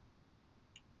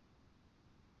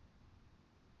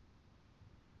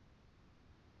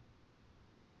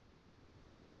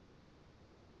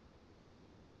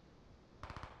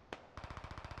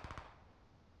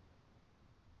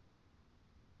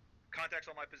 Contacts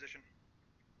on my position.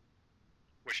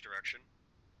 Which direction?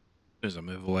 There's a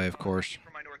move away, of course.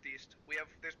 From my northeast.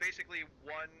 There's basically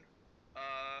one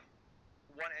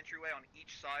entryway on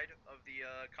each side of the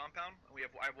compound.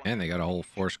 I have one. And they got a whole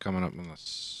force coming up on the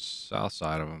south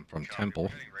side of them from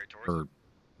Temple, or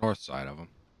north side of them.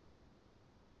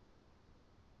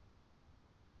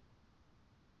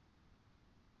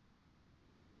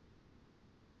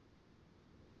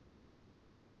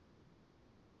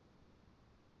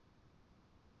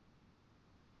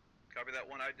 Copy that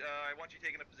one. I want you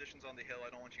taking up positions on the hill.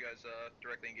 I don't want you guys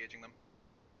directly engaging them.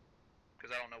 Because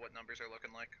I don't know what numbers are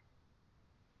looking like.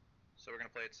 So we're going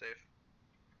to play it safe.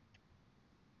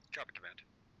 Copy command.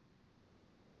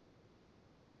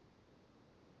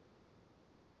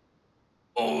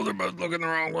 Oh, they're both looking the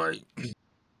wrong way.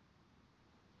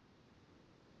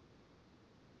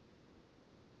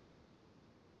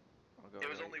 There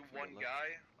was only one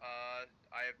guy.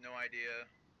 I have no idea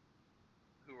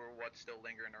who or what's still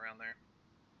lingering around there.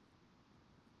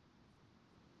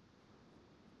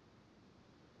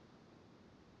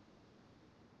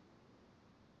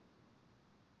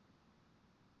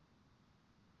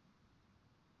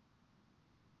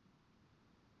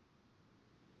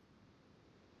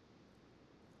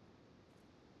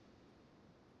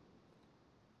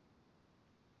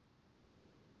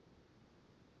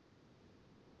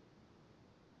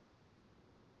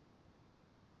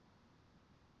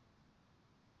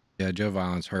 Yeah, Joe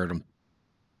Violence heard him.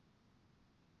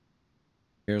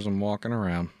 Here's him walking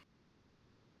around.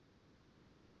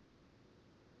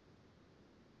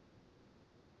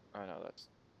 I know that's...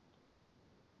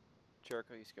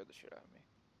 Jericho, you scared the shit out of me.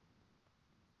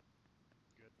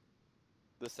 Good.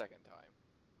 The second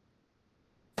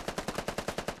time.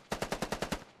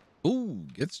 Ooh,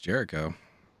 gets Jericho.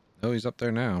 Oh, he's up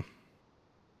there now.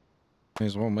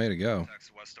 There's one way to go.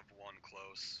 Contacts west of 1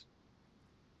 close.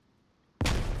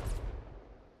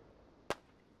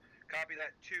 Copy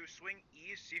that. 2, swing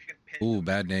east, see if you can pin. Ooh,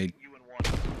 bad nade. You and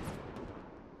 1.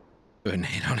 Good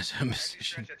nade on his own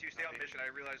position. Stretch that 2, stay on mission. I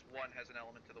realize 1 has an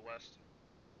element to the west.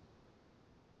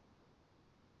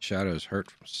 Shadow's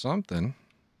hurt from something.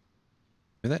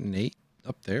 Did that Nate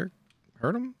up there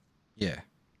hurt him? Yeah.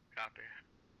 Copy.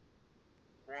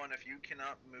 One, if you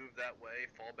cannot move that way,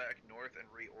 fall back north and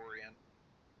reorient.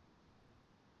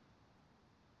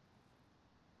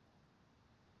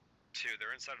 Two,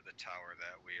 they're inside of the tower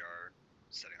that we are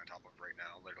sitting on top of right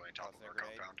now, literally on top of our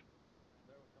compound.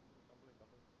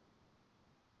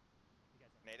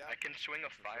 I can swing a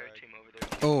fire team over there.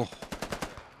 Oh,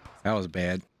 that was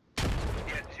bad. Yeah,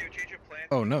 two, change your plan.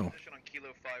 Oh no. Position on Kilo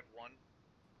 5-1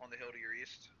 on the hill to your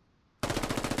east.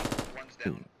 One's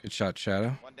down. Ooh, good shot,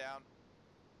 Shadow. One down.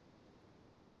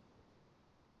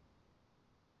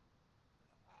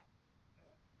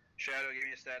 Shadow, give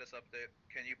me a status update.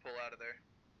 Can you pull out of there?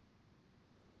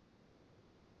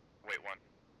 Wait, one.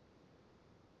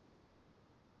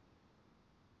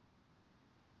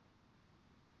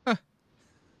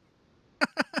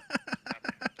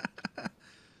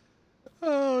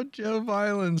 Oh, Joe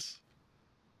Violence.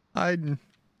 Hiding.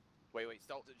 Wait,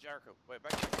 stop to Jericho. Wait,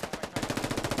 back.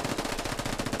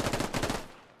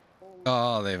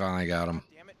 Oh, they finally got him.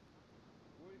 Damn it.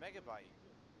 Megabyte.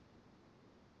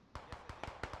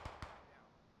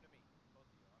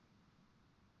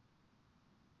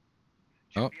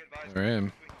 Oh, they're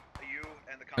in.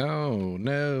 Oh,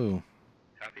 no.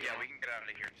 Yeah, we can get out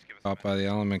of here. Just give us Caught by the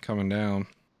element coming down.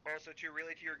 Also, to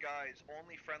relay to your guys,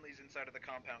 only friendlies inside of the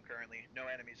compound currently. No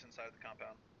enemies inside of the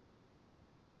compound.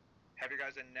 Have your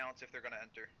guys announce if they're going to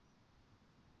enter.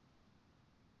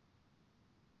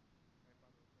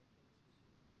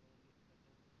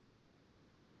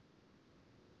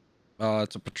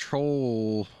 It's a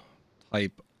patrol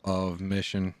type of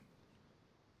mission.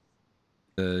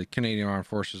 The Canadian Armed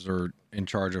Forces are in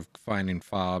charge of finding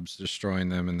fobs, destroying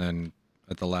them, and then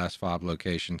at the last fob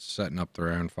location, setting up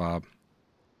their own fob.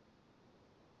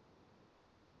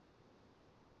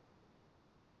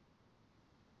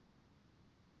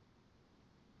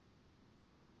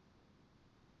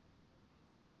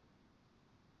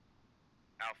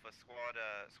 Alpha squad.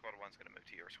 Squad 1's gonna move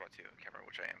to you, or squad 2. I can't remember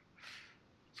which I am.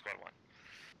 Squad 1.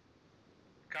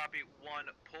 Copy.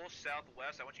 1, pull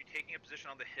southwest. I want you taking a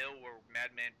position on the hill where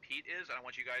Madman Pete is. I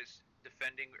want you guys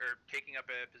defending or taking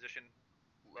up a position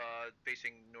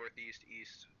facing northeast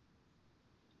east.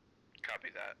 Copy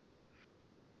that.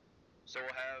 So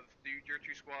we'll have your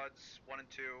two squads, 1 and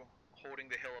 2,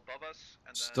 holding the hill above us,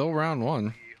 and then Still round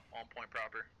 1. on point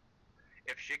proper.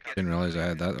 If shit gets Didn't realize I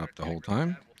had that up the whole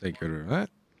time. Take care of that.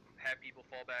 Have people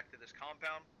fall back to this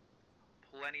compound.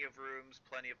 Plenty of rooms,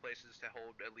 plenty of places to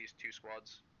hold at least 2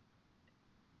 squads.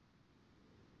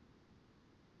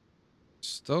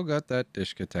 Still got that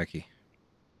discotheque.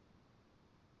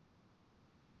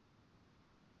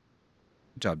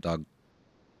 Good job, dog.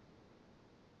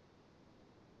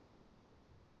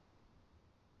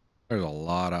 There's a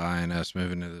lot of INS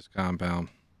moving to this compound.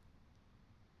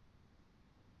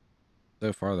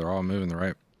 So far, they're all moving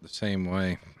the same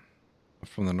way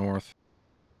from the north.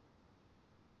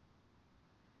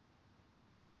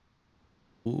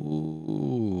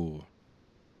 Ooh.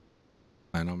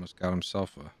 Ryan almost got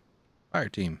himself a fire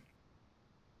team.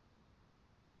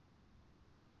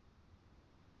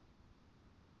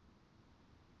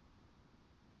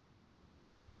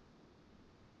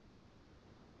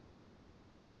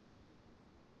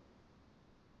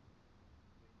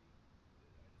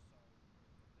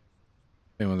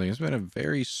 One thing, it's been a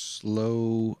very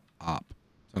slow op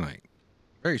tonight.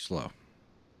 Very slow.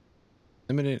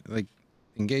 Limited, like,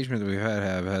 engagement that we've had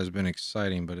has been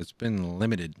exciting, but it's been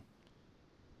limited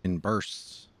in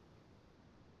bursts.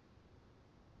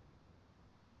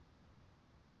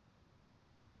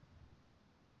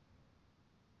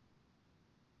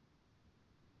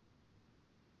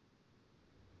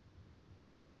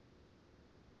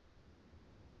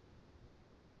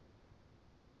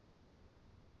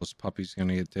 Those puppies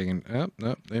gonna get taken. Oh,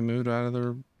 no, they moved out of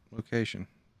their location.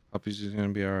 Puppies is gonna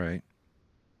be all right.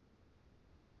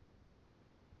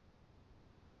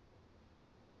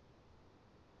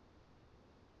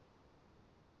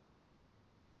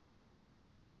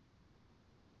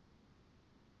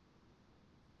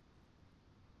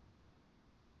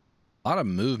 A lot of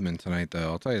movement tonight, though.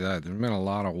 I'll tell you that. There's been a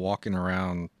lot of walking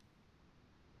around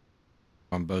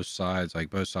on both sides.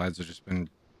 Like, both sides have just been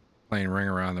playing ring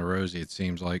around the rosy, it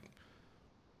seems like.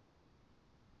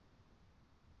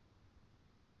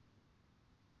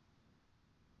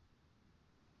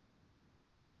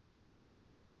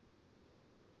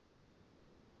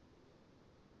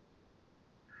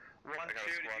 One, two,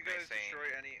 did you guys destroy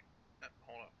any...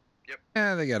 hold on. Yep.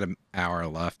 Yeah, they got an hour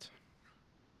left.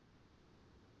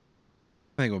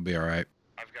 I think we'll be all right.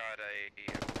 I've got a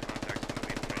contact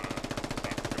moving from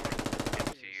south to north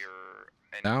up to your...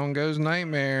 Down goes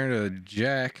Nightmare to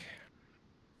Jack.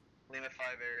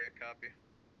 area, copy.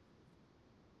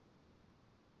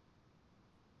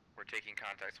 We're taking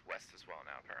contacts west as well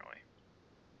now, apparently.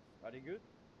 Are they good?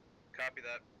 Copy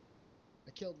that.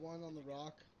 I killed one on the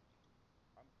rock.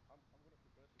 I'm gonna progress.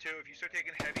 2, if you start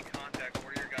taking heavy contacts,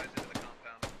 order your guys into the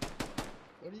compound.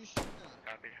 What are you shooting at?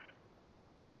 Copy.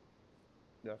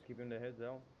 Just keeping the heads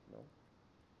down. No.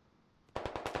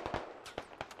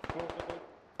 Close.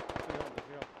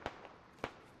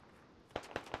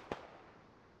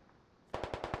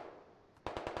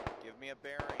 Give me a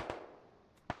bearing.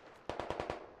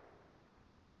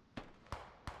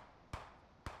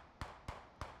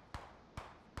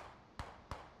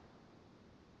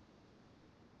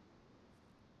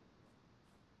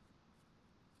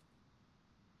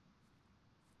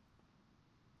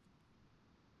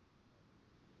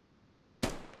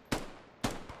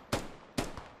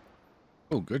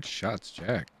 Oh, good shots,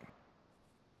 Jack.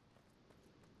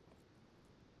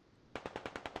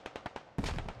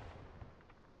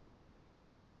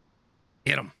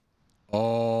 Hit him.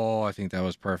 Oh, I think that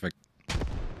was perfect.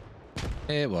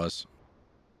 It was.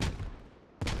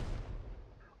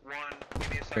 1, give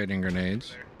me a second. Trading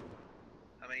grenades.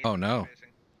 Oh, no.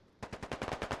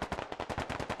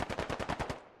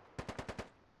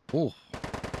 Oh.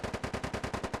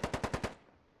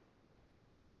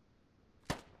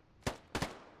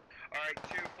 Alright,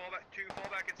 2, fall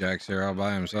back inside. Jack's here all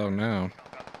by himself now.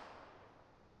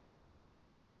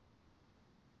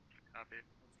 Copy.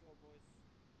 Let's go, boys.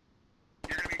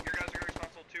 You guys are gonna be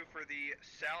responsible too for the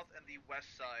south and the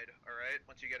west side, alright?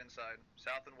 Once you get inside.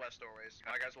 South and west doorways.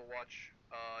 My guys will watch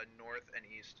north and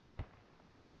east.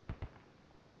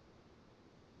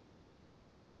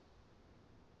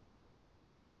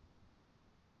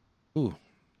 Ooh.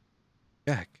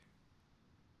 Jack.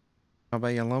 How about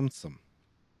you lonesome?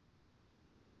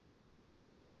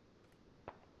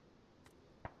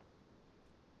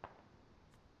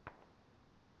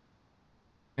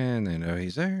 And they know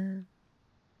he's there.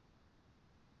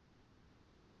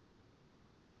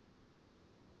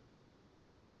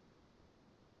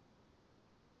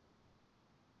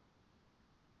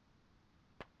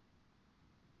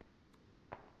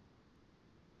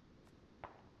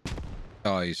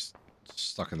 Oh, he's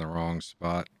stuck in the wrong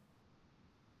spot.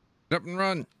 Get up and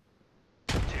run.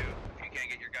 2, if you can't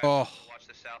get your guys to watch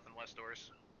the south and west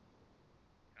doors.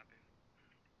 Copy.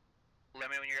 Let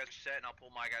me know when you guys are set and I'll pull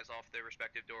my guys off their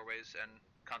respective doorways and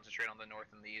concentrate on the north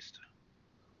and the east.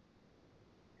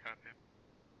 Copy.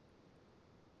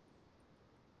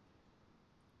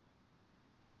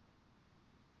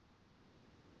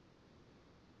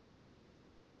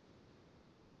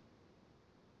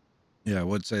 Yeah, I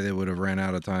would say they would have ran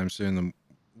out of time soon the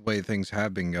way things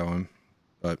have been going.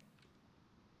 But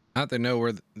now that they know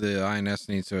where the INS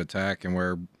needs to attack and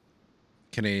where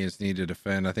Canadians need to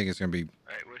defend, I think it's going to be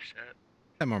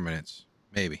 10 more minutes.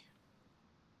 Maybe.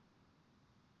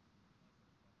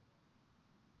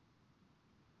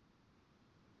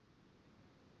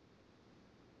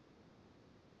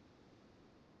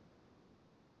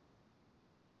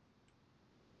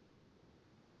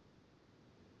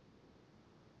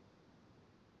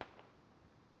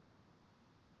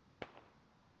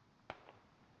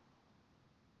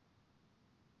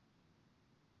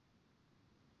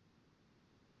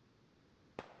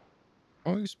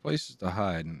 All these places to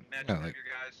hide. And, yeah, like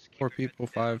 4 people,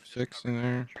 5, 6 in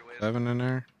there, 7 in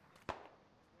there.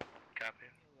 Copy.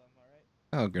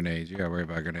 Oh, grenades. You gotta worry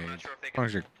about grenades. As long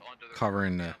as you're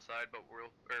covering the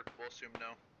we'll assume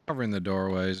no. covering the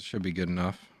doorways, it should be good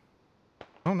enough. I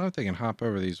don't know if they can hop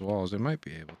over these walls. They might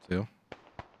be able to.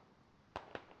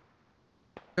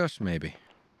 Just maybe.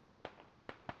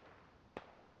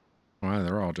 Well,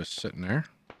 they're all just sitting there.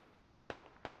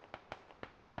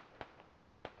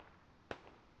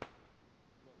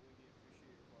 Well, we appreciate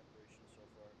your cooperation so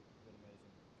far. You've been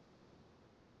amazing.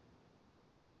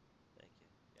 Thank you.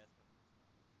 Yes.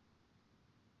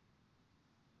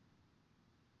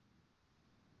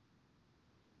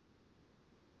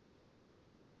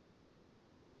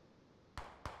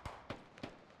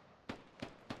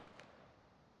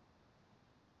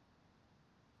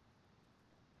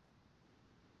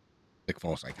 Big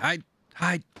Falls like, hide,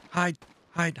 hide, hide,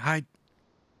 hide, hide.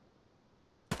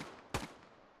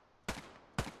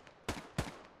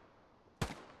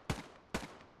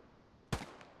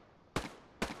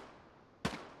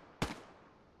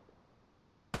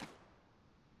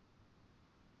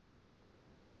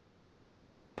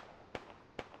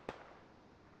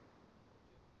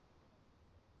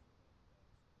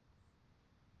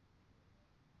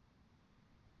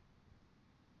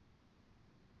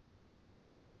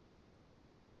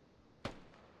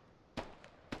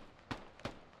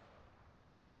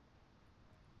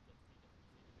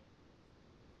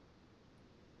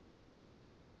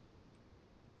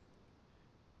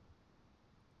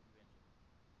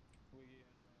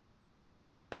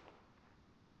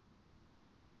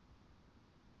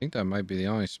 think that might be the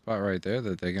only spot right there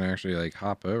that they can actually like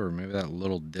hop over. Maybe that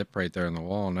little dip right there in the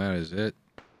wall, and that is it.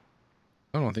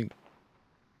 I don't think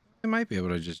they might be able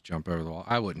to just jump over the wall.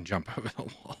 I wouldn't jump over the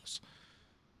walls.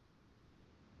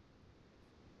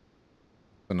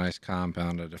 A nice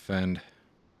compound to defend.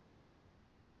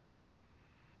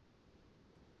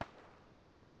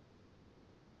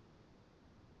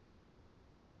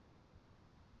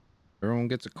 Everyone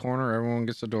gets a corner, everyone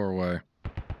gets a doorway.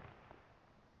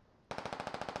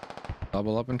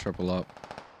 Double up and triple up.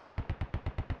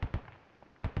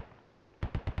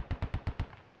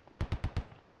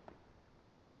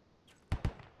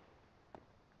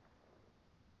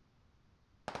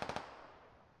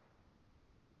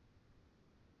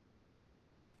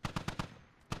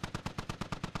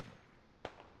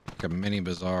 Like a mini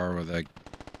bazaar with like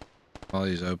all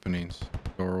these openings,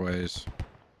 doorways,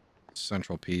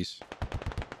 central piece.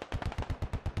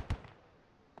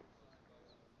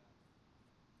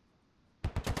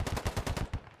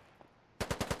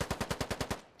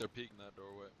 They're peeking that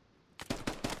doorway.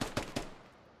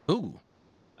 Ooh,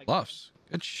 bluffs.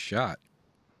 Good shot.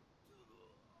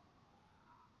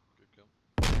 Good kill.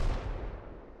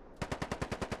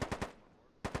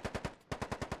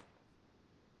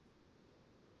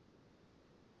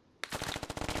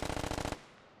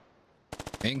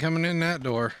 Ain't coming in that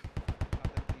door.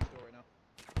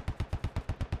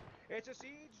 It's a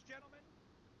siege, gentlemen.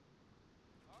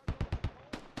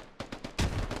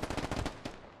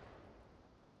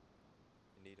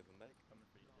 In need of a mech? Coming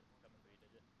for you,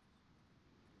 Digit.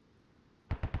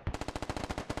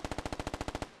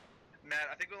 Matt,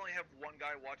 I think we only have one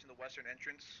guy watching the western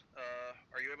entrance.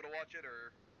 Are you able to watch it,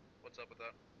 or what's up with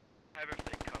that? I have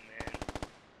everything come in.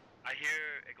 I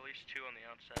hear at least 2 on the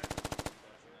outside.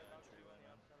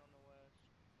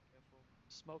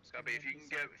 Smoke's Copy. If you can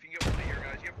get one of your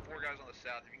guys, you have 4 guys on the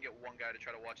south. If you can get one guy to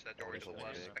try to watch that doorway to the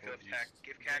west. I feel if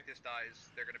Cactus dies,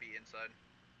 they're gonna be inside.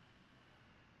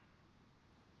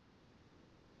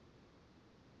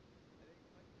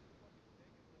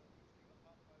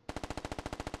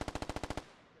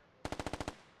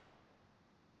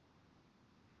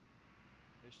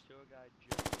 There's still a guy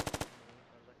just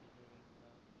sounds like he's moving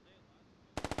out.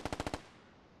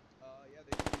 Yeah,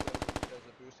 they can use that as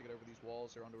a boost to get over these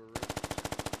walls or onto a roof.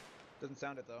 Doesn't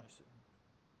sound it though.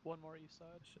 One more east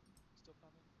side. Still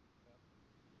coming.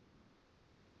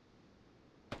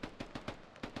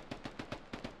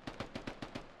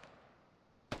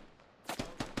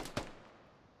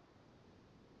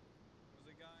 There's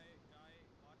a guy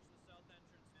watch the south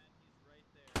entrance, man. He's right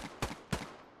there.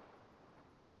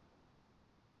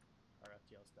 Our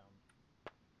FTL's down.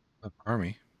 Up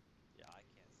army. Yeah, I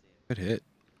can't see it. Good hit.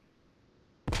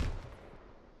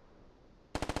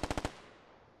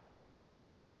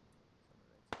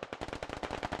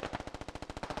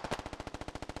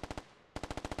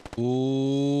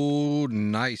 Ooh,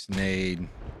 nice nade.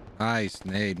 Nice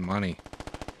nade money.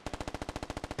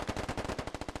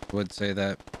 Would say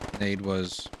that nade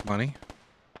was money.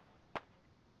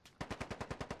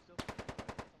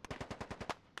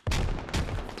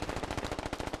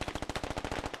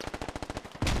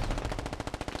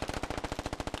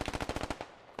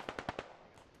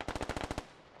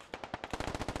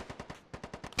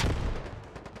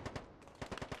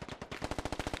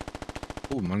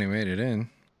 Ooh, money made it in.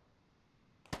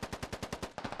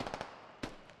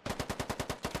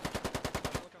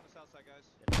 Look on the south side, guys.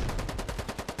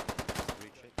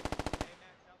 Reach it.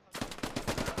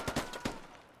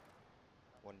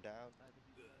 One down.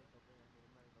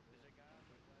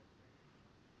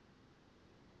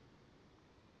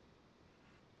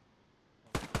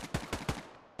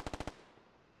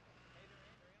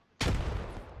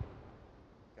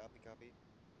 Copy.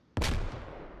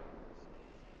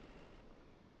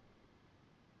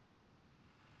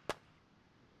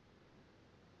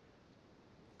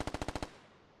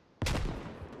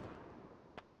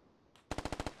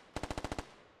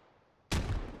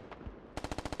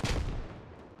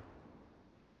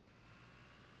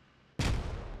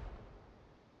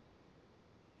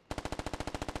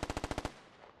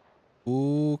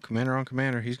 Ooh, commander on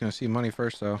commander. He's gonna see money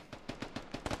first though.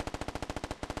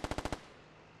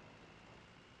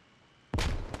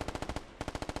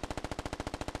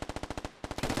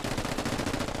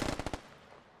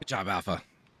 Good job, Alpha.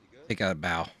 Take out a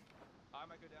bow. I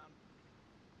might go down.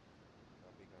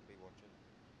 Copy, watching.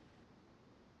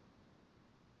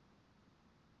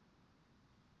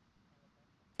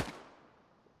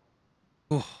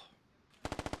 Ooh.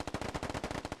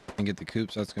 And get the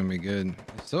coops, that's gonna be good.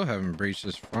 They still haven't breached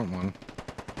this front one.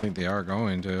 I think they are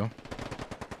going to.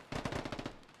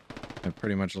 They're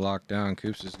pretty much locked down.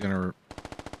 Coops is gonna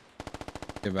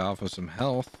give Alpha some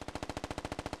health.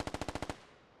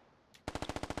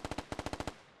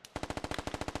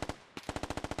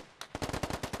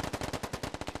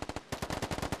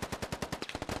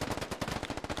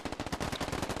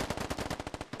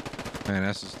 Man,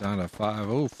 S is down to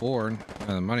 504.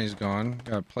 The money's gone.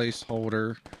 Got a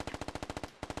placeholder.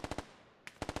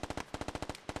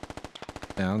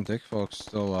 Down. Dick Folk's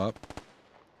still up.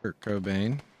 Kurt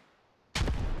Cobain.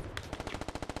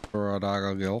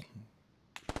 Rodonagil.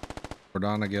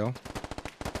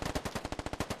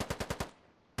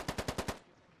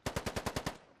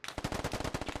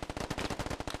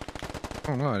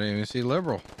 Oh no, I didn't even see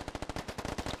Liberal.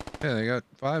 Yeah, they got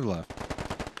 5 left.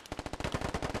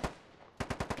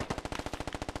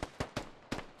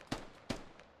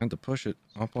 Had to push it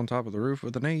up on top of the roof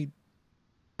with an aid.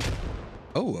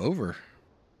 Oh, over.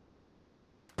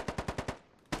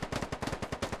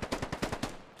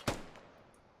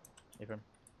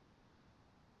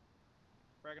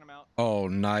 Fragging him out. Oh,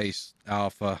 nice,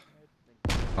 Alpha.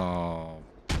 Oh,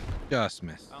 just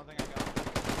missed. I don't think I got him.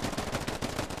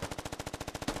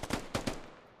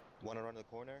 One around the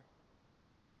corner.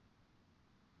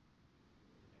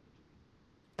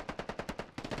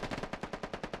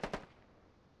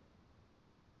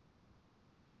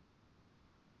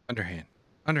 Underhand.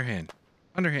 Underhand.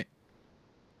 Underhand.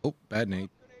 Oh, bad nade.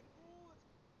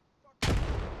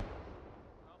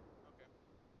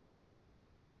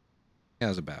 Yeah, that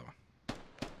was a bad one.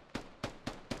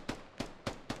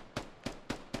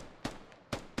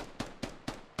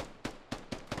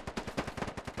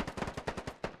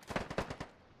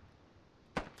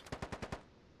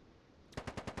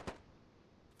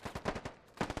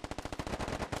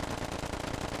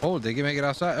 Oh, they can make it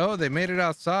outside. Oh, they made it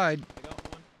outside.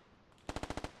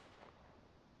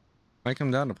 Might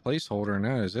come down to placeholder, and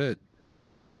that is it.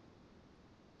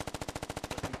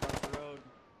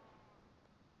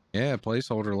 Yeah,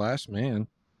 placeholder, last man.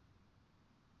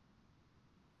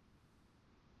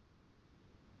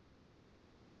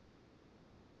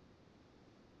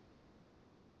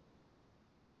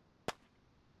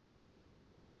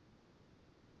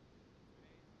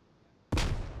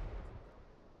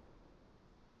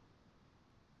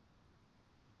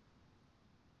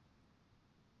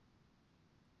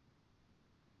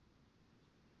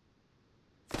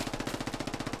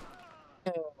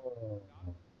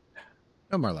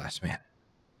 No more last man.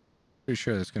 Pretty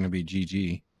sure that's going to be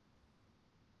GG.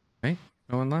 Right?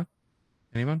 No one left?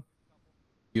 Anyone?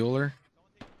 Bueller?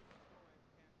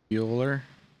 Bueller?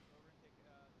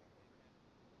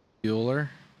 Bueller?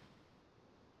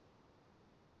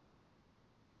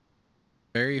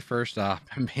 Very first op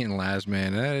and being last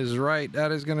man. That is right.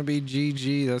 That is going to be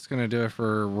GG. That's going to do it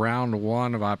for round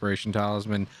 1 of Operation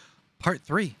Talisman Part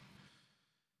 3.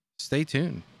 Stay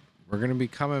tuned. We're going to be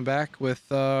coming back with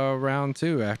round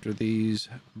 2 after these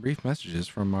brief messages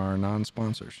from our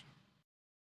non-sponsors.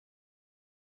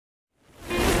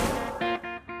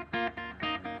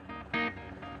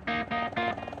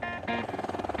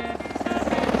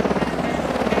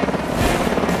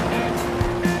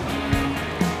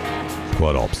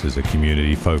 SquadOps is a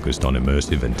community focused on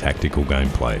immersive and tactical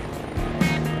gameplay.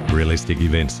 Realistic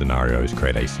event scenarios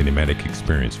create a cinematic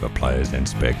experience for players and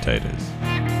spectators.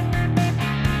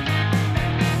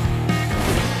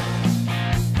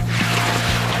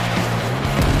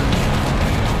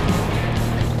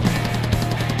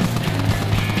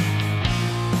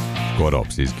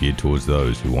 SquadOps is geared towards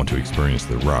those who want to experience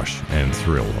the rush and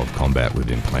thrill of combat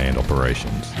within planned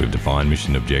operations, with defined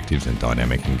mission objectives and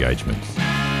dynamic engagements.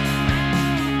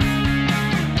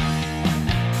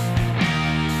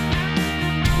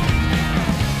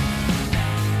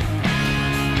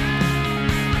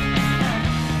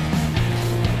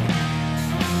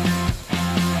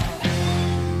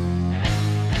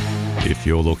 If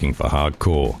you're looking for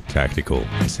hardcore, tactical,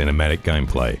 and cinematic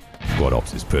gameplay,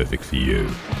 SquadOps is perfect for you.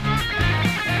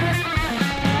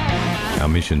 Our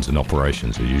missions and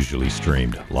operations are usually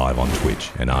streamed live on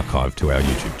Twitch and archived to our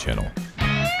YouTube channel.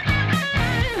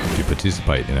 To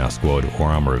participate in our squad or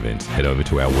armor events, head over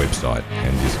to our website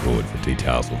and Discord for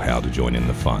details of how to join in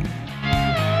the fun.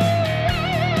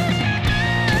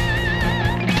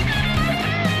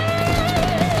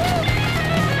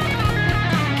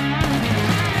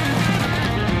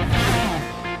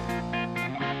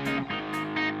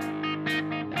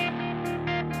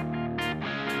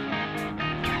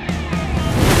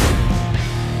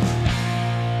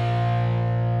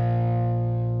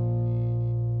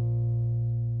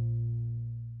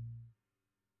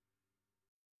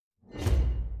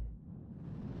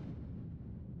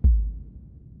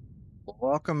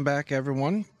 Welcome back,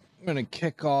 everyone. I'm going to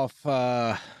kick off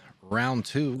round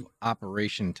 2,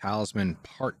 Operation Talisman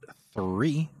Part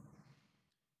 3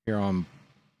 here on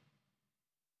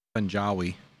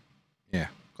Punjawi. Yeah,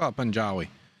 call it Punjawi.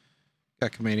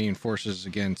 Got Canadian forces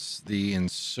against the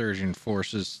insurgent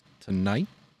forces tonight.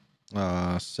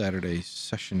 Saturday,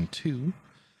 session 2.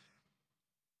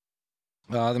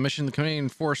 The mission, the Canadian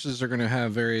forces are going to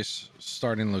have various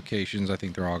starting locations. I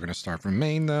think they're all going to start from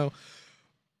Maine, though.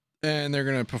 And they're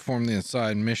going to perform the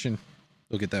inside mission.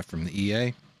 We'll get that from the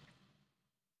EA.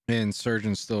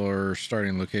 Insurgents still are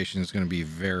starting location is going to be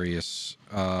various.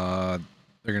 They're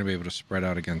going to be able to spread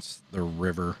out against the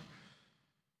river.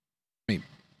 Let me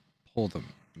pull the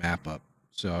map up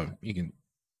so you can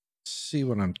see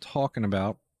what I'm talking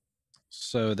about.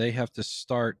 So they have to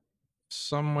start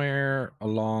somewhere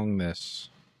along this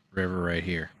river right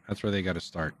here. That's where they got to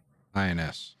start.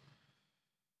 INS.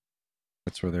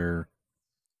 That's where their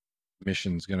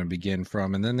mission's going to begin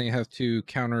from. And then they have to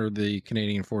counter the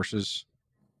Canadian forces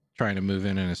trying to move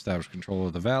in and establish control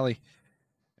of the valley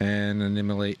and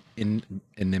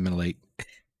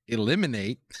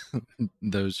eliminate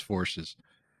those forces.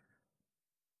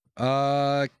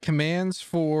 Commands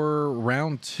for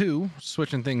round 2,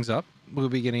 switching things up. We'll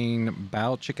be getting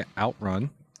Bao Chicka Outrun,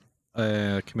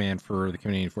 command for the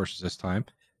Canadian forces this time.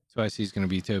 So I see is going to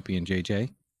be Topi and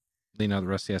JJ. Leading out the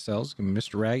rest of the SLs,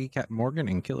 Mr. Raggy, Captain Morgan,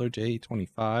 and Killer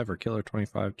J25 or Killer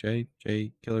 25J,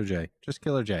 Killer J. Just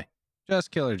Killer J. Just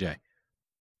Killer J.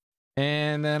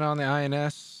 And then on the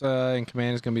INS, in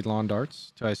command is going to be Lawn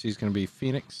Darts. 2IC is going to be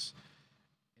Phoenix.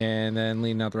 And then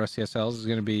leading out the rest of the SLs is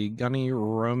going to be Gunny,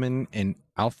 Roman, and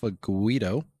Alpha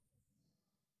Guido.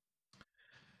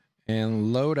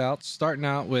 And loadouts, starting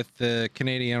out with the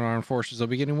Canadian Armed Forces. They'll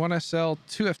be getting 1 SL,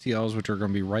 2 FTLs, which are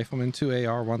going to be Riflemen, 2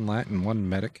 AR, 1 LAT, and 1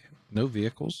 Medic. No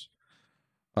vehicles.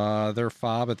 Their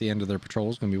FOB at the end of their patrol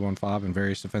is going to be 1 FOB and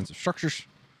various defensive structures.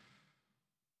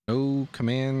 No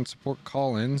command support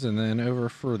call-ins. And then over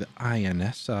for the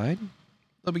INS side,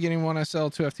 they'll be getting 1 SL,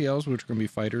 2 FTLs, which are going to be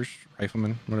fighters,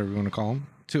 riflemen, whatever you want to call them.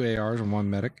 2 ARs and 1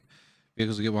 medic.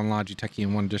 Vehicles will get 1 Logitechie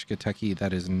and 1 Dishka Techie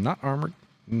that is not armored.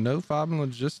 No FOB and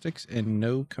logistics and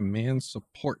no command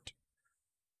support.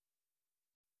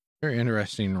 Very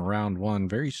interesting round 1.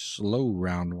 Very slow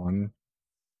round 1.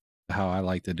 How I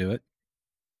like to do it.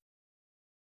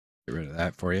 Get rid of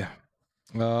that for you.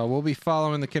 We'll be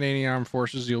following the Canadian Armed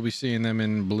Forces. You'll be seeing them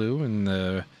in blue and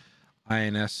the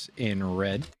INS in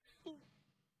red.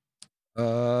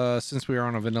 Since we are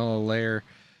on a vanilla layer,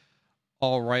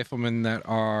 all riflemen that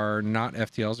are not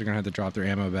FTLs are going to have to drop their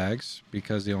ammo bags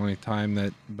because the only time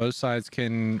that both sides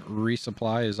can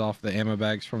resupply is off the ammo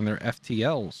bags from their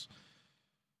FTLs.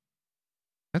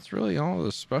 That's really all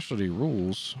the specialty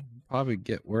rules. Probably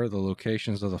get where the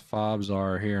locations of the FOBs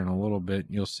are here in a little bit.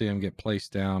 You'll see them get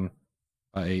placed down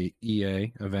by a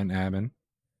EA, event admin.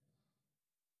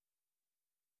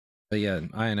 But yeah,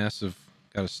 INS have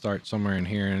got to start somewhere in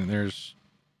here, and there's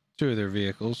 2 of their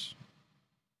vehicles.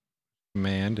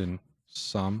 Command and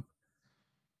some.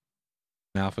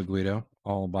 Alpha Guido,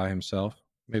 all by himself.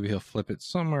 Maybe he'll flip it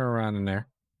somewhere around in there.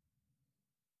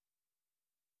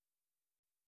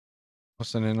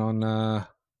 Listening on,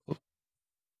 let's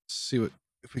see what,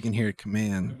 if we can hear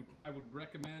command. I would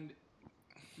recommend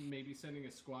maybe sending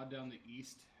a squad down the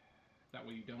east. That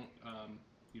way you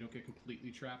don't get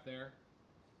completely trapped there.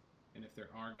 And if there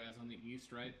are guys on the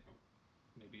east, right?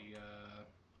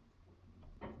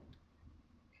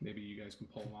 Maybe you guys can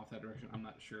pull them off that direction. I'm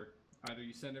not sure. Either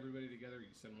you send everybody together, or you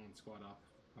send 1 squad off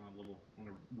on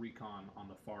a recon on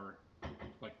the far,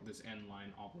 like this end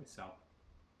line all the way south,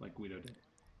 like Guido did.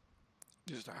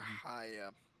 Just a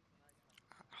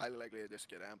highly likely to just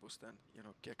get ambushed and,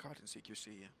 get caught in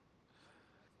CQC.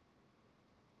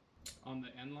 On the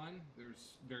end line,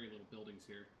 there's very little buildings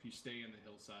here. If you stay in the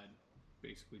hillside,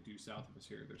 basically due south of us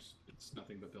here, it's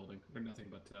nothing but building, or nothing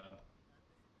but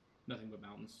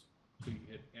mountains. So you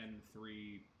hit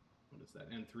N3, what is that?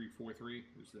 N343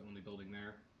 is the only building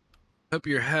there. Hope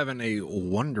you're having a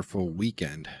wonderful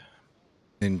weekend.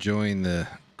 Enjoying the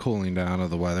cooling down of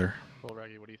the weather. Cool,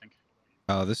 Raggy, what do you think?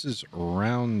 This is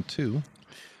round 2.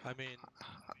 I mean,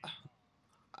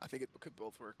 I think it could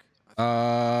both work.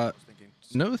 No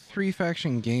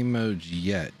 3-faction game modes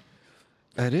yet.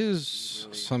 That is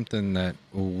something that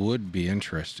would be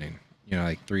interesting.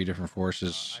 Like 3 different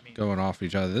forces going off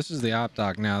each other. This is the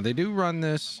OpDoc now. They do run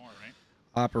this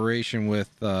operation with,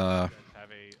 I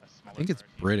think it's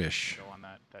British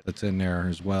that's in there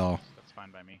as well. That's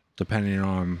fine by me. Depending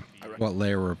on what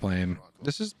layer we're playing.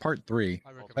 This is part 3.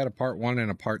 I've had a part 1 and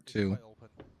a part 2.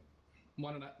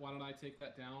 Why don't I take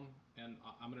that down, and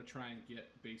I'm gonna try and get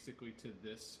basically to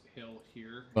this hill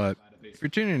here. But if you're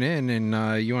tuning in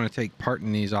and you want to take part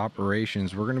in these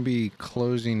operations, we're going to be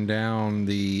closing down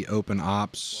the open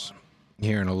ops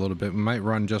here in a little bit. We might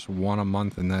run just one a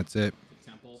month, and that's it.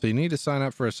 So you need to sign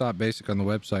up for a SOP Basic on the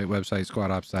website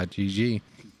squadops.gg.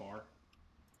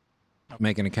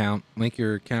 Make an account, link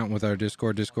your account with our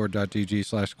Discord,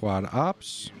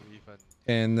 discord.gg/squadops,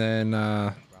 and then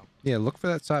yeah, look for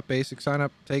that SOP Basic, sign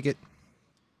up, take it.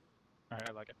 All right,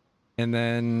 I like it. And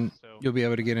then you'll be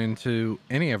able to get into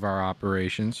any of our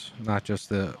operations, not just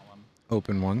the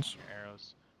open ones.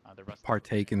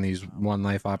 Partake in these one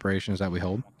life operations that we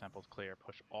hold.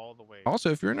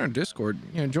 Also, if you're in our Discord,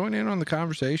 join in on the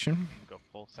conversation.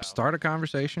 Start a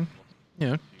conversation.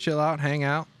 Chill out, hang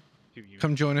out.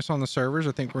 Come join us on the servers.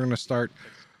 I think we're going to start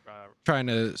trying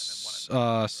to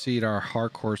seed our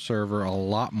hardcore server a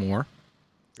lot more.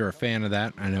 If you're a fan of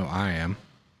that, I know I am.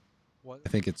 I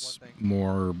think it's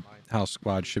more how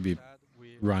squad should be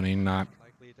running, not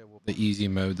the easy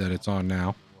mode that it's on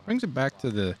now. Brings it back to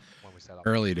the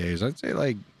early days. I'd say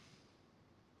like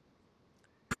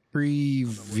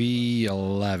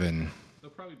pre-V11.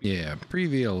 Yeah,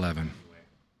 pre-V11.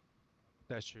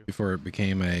 That's true. Before it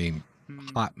became a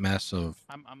hot mess of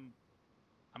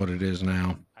what it is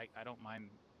now. I don't mind,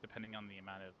 depending on the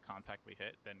amount of contact we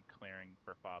hit, then clearing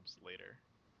for fobs later.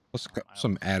 Let's got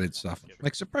some added stuff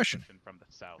like suppression.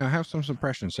 I have some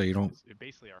suppression so you don't,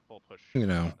 basically our full push from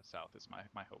the south is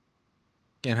my hope.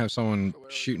 Can't have someone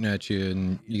shooting at you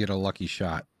and you get a lucky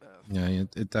shot. Yeah,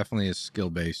 it definitely is skill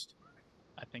based.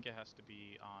 I think it has to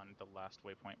be on the last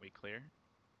waypoint we clear.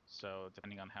 So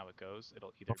depending on how it goes,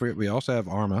 it'll either Don't forget, we also have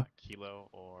ARMA. Kilo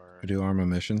or We do ARMA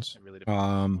missions. It really depends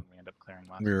on when we end up clearing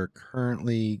last. We're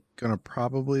currently gonna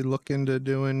probably look into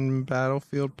doing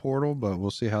Battlefield Portal, but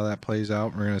we'll see how that plays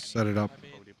out. We're gonna set it up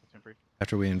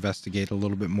after we investigate a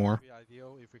little bit more.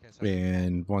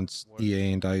 And once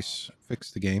EA and DICE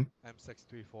fix the game. I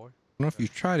don't know if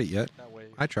you've tried it yet.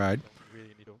 I tried.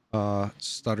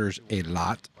 Stutters a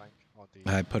lot.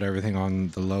 I put everything on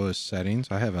the lowest settings.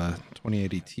 I have a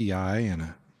 2080 Ti and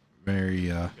a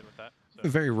very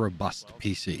robust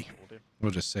PC.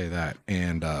 We'll just say that.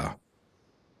 And all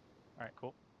right,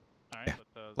 cool. All right, yeah,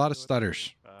 a lot of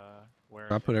stutters.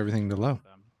 I put everything to low.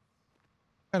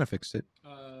 Kind of fixed it.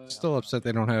 Still upset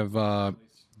they don't have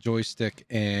joystick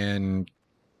and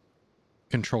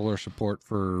controller support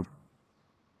for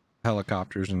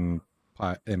helicopters and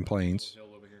planes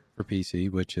for PC,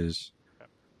 which is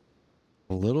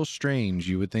a little strange.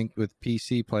 You would think with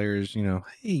PC players, hey,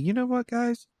 you know what,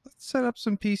 guys? Let's set up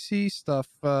some PC stuff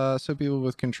so people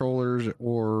with controllers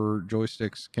or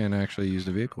joysticks can actually use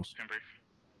the vehicles.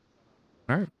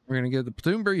 All right, we're going to give the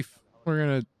platoon brief. We're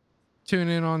going to tune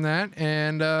in on that,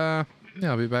 and yeah,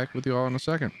 I'll be back with you all in a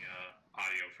second.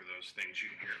 Audio for those things, you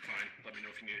can hear it fine. Let me know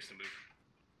if you need us to move.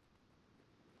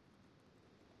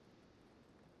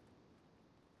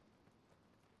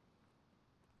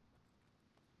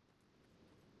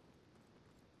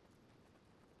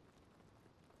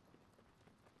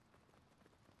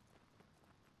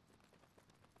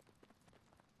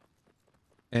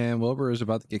 And Wilbur is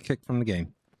about to get kicked from the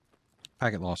game.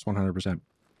 Packet loss, 100%.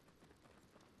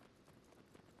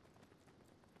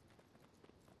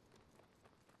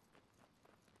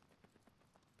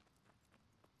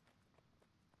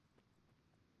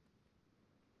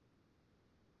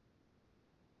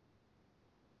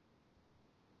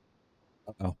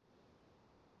 Uh-oh.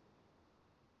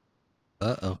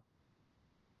 Uh-oh.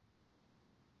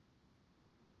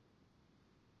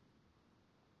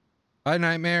 Bye,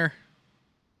 Nightmare.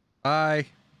 Bye.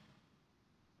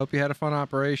 Hope you had a fun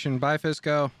operation. Bye,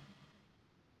 Fisco.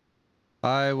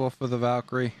 Bye, Wolf of the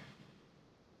Valkyrie.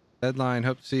 Deadline.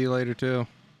 Hope to see you later, too.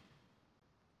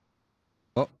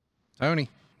 Oh, Tony.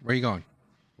 Where are you going?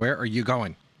 Where are you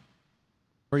going?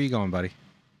 Where are you going, buddy?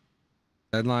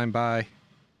 Deadline. Bye.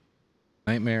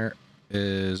 Nightmare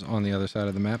is on the other side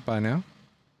of the map by now.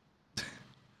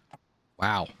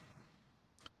 Wow.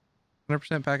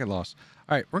 100% packet loss.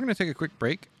 All right, we're going to take a quick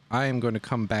break. I am going to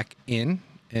come back in,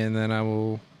 and then I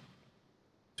will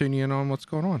tune you in on what's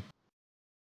going on.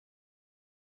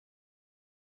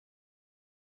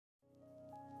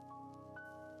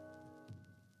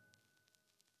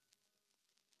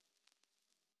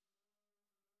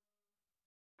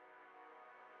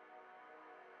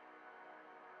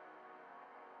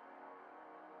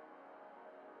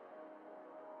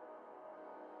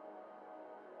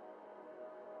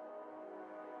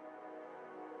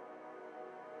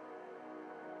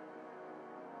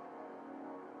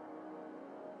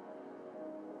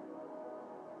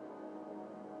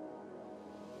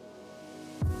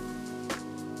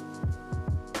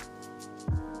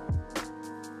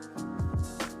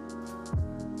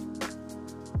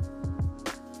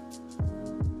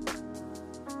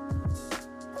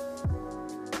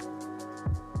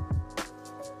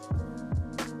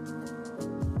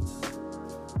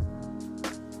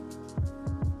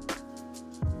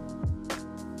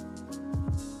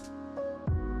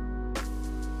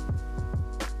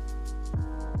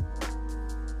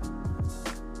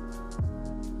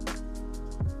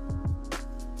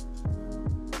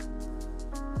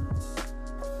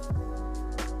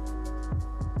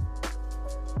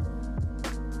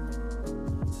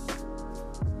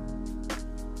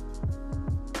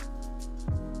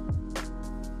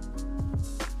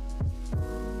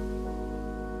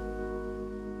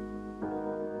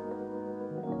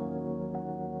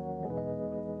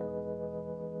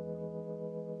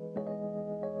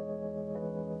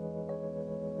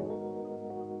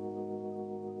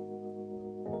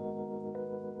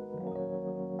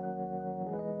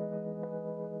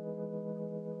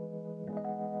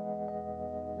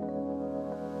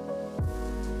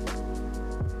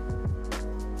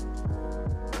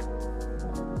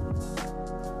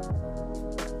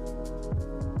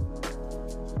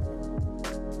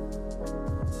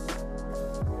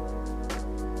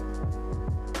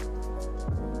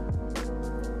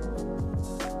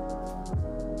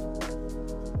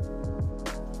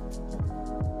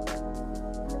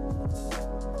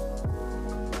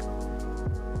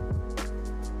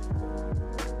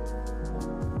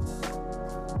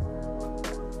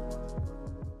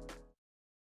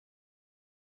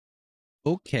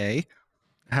 Okay.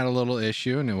 Had a little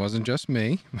issue, and it wasn't just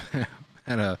me.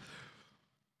 Had a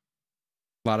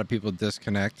lot of people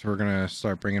disconnect. We're gonna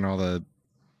start bringing all the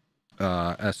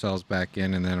SLs back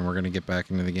in, and then we're gonna get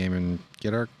back into the game and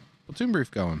get our platoon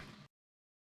brief going.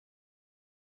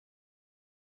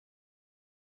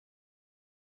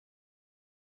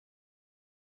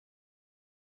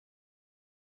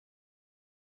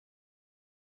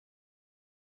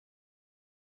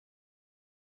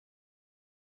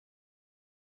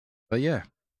 But yeah,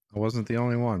 I wasn't the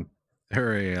only one. There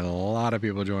were a lot of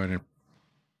people joining.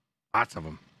 Lots of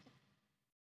them.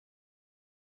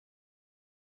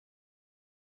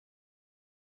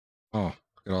 Oh, look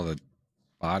at all the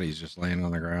bodies just laying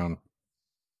on the ground.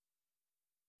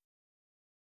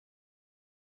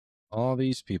 All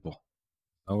these people.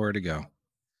 Nowhere to go.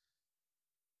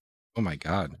 Oh my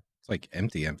God. It's like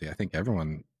empty. I think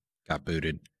everyone got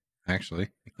booted, actually.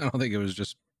 I don't think it was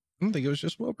just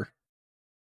Wilbur.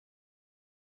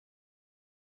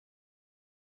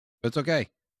 But it's okay.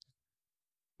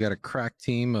 We got a crack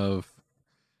team of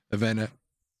event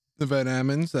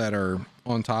admins that are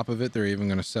on top of it. They're even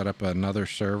going to set up another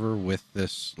server with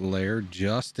this layer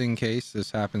just in case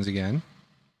this happens again.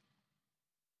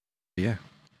 Yeah.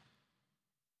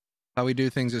 How we do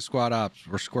things at SquadOps.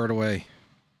 We're squared away.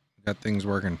 Got things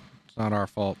working. It's not our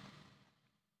fault.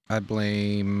 I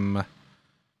blame...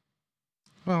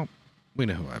 Well, we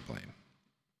know who I blame.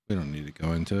 We don't need to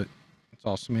go into it. It's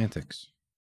all semantics.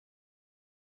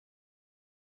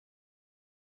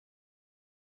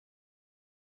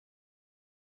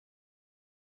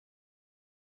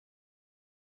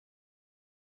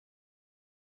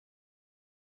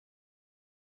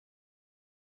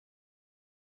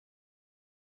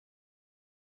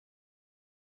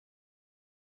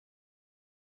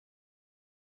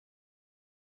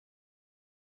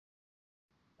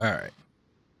 All right.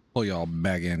 Pull y'all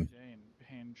back in.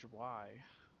 Page Y.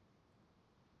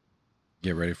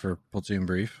 Get ready for platoon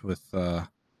brief with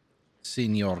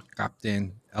Senor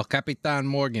Captain El Capitan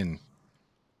Morgan.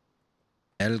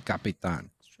 El Capitan.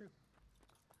 It's true.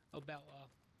 About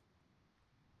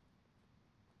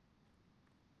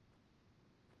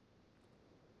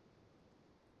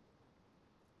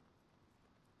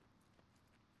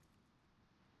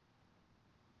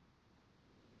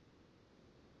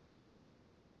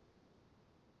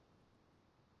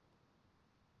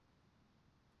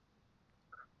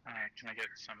Alright, can I get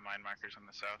some mine markers on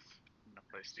the south? I'm gonna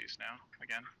place these now,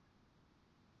 again.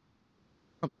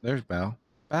 Oh, there's Bow.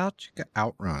 Bow Chicka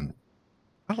Outrun.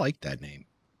 I like that name.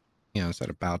 You know, instead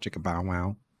of Bow Chicka Bow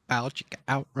Wow. Bow Chicka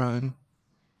Outrun.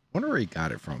 Wonder where he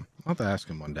got it from. I'll have to ask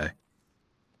him one day.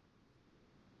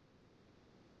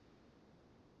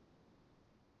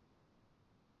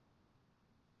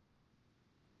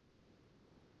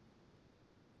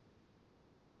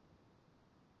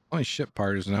 Only shit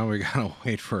part is now we gotta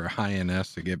wait for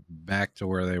INS to get back to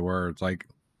where they were. It's like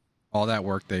all that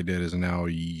work they did is now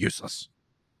useless.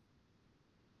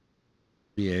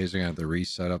 BAs are gonna have to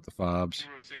reset up the fobs.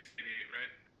 688,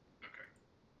 right? Okay.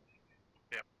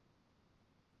 Yep.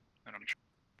 And I'm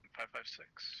 556.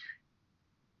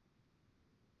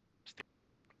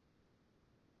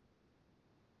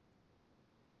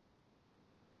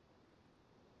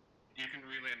 You can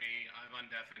relay me. I'm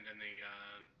undeafened in the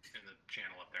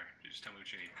channel up there. You just tell me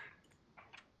what you need.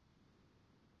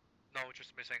 No,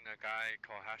 just missing a guy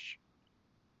called Hash.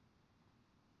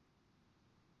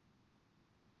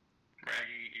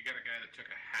 Raggy, you got a guy that took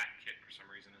a hat kit for some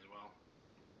reason as well.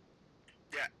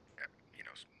 Yeah, he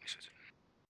knows. He says it.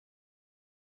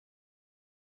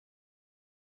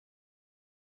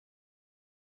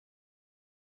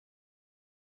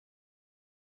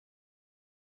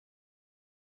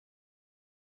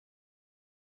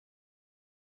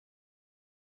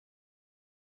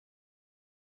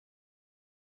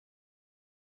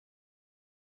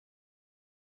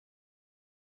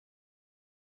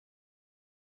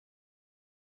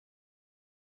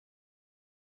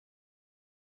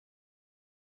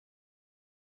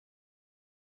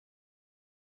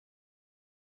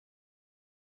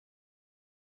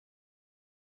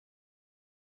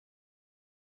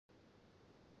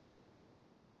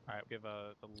 Alright, we have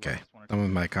the Okay, last one or done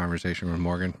with my conversation with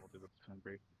Morgan. We'll do the platoon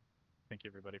brief. Thank you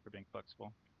everybody for being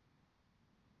flexible.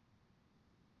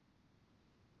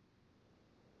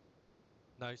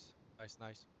 Nice.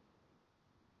 Nice.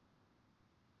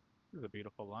 This is a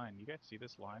beautiful line. You guys see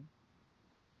this line?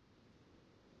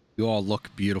 You all look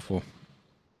beautiful.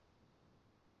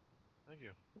 Thank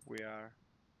you. We are.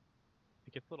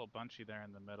 It gets a little bunchy there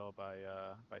in the middle by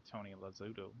Tony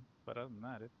Lazzuto, but other than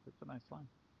that, it's a nice line.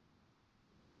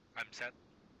 I'm set.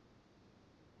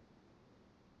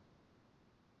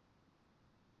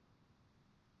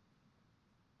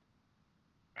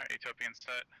 Alright, Utopian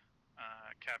set.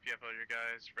 Cap, you have all your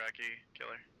guys. Raki,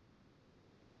 Killer.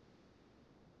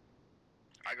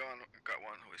 I got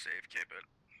one who is AFK, but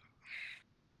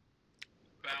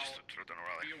Val, I just threw down a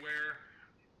rally.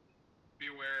 Be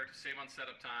aware to save on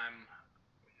setup time.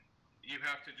 You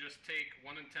have to just take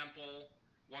one in Temple,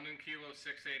 one in Kilo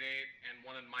 688, and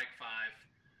one in Mike 5.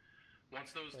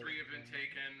 Once those 3 have been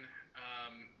taken,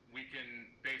 we can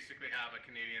basically have a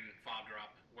Canadian fob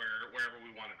drop wherever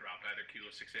we want to drop, either Kilo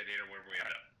 688 or wherever we end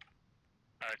up.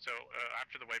 Alright, so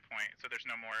after the waypoint, so there's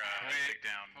no more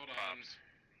takedown fobs.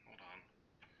 Hold on.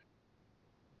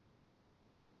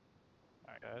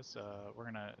 Alright guys, we're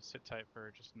gonna sit tight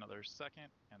for just another second,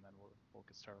 and then we'll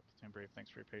get started with Platoon Brief. Thanks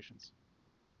for your patience.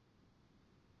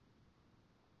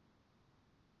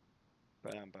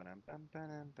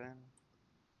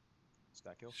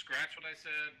 Stack kill. Scratch what I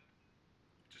said.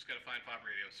 Just gotta find fob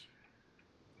radios.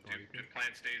 Dude,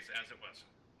 plan stays as it was.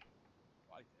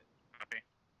 Body pit. Copy.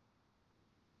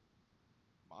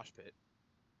 Mosh pit.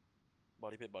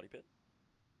 Body pit, body pit.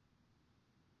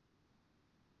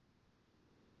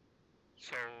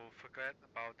 So, forget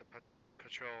about the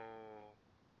patrol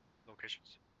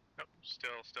locations. Nope,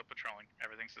 still patrolling.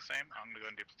 Everything's the same. I'm gonna go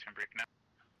and do Platoon Brief now.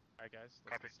 Alright guys,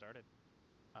 let's get started.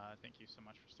 Thank you so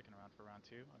much for sticking around for round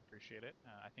 2. I appreciate it.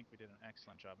 I think we did an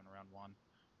excellent job in round 1.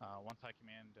 Once High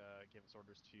Command gave us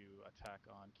orders to attack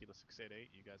on Kilo 688,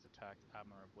 you guys attacked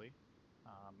admirably,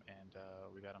 and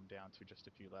we got them down to just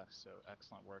a few left, so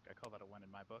excellent work. I call that a win in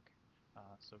my book,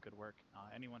 so good work.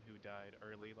 Anyone who died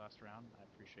early last round, I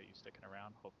appreciate you sticking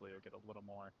around. Hopefully you'll get a little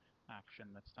more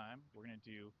action this time. We're going to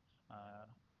do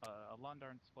a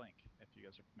Londarn's Flank, if you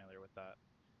guys are familiar with that.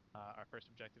 Our first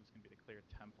objective is going to be to clear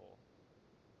Temple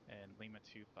and Lima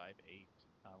 258.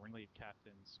 We're going to leave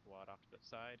Captain's squad off to the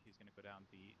side. He's going to go down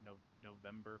the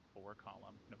November 4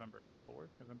 column. November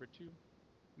 4? November 2?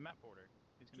 Map border.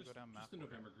 He's going to go down map Just the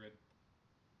border. November grid.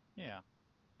 Yeah.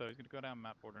 So he's going to go down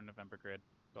map border, November grid,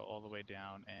 go all the way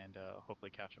down, and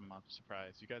hopefully catch him on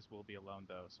surprise. You guys will be alone,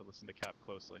 though, so listen to Cap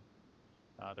closely.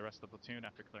 The rest of the platoon,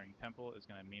 after clearing Temple, is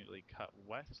going to immediately cut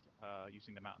west,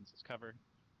 using the mountains as cover,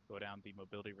 go down the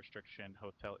mobility restriction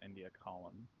Hotel India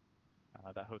column.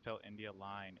 That Hotel India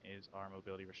line is our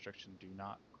mobility restriction. Do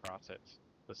not cross it.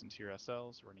 Listen to your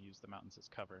SLs. We're going to use the mountains as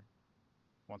cover.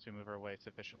 Once we move our way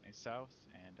sufficiently south,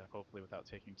 and hopefully without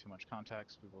taking too much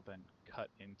contacts, we will then cut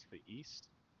into the east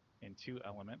in 2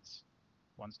 elements,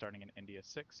 one starting in India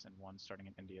 6 and one starting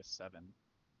in India 7.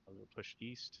 We will push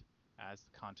east. As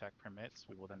the contact permits,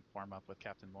 we will then form up with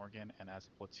Captain Morgan, and as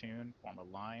a platoon, form a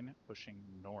line pushing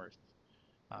north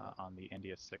on the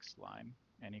India 6 line.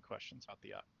 Any questions about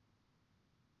the up?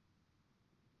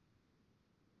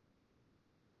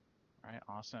 Alright,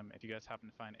 awesome. If you guys happen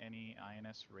to find any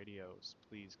INS radios,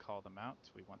 please call them out.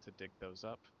 We want to dig those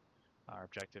up. Our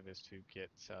objective is to get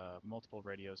multiple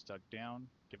radios dug down,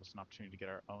 give us an opportunity to get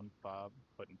our own fob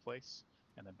put in place,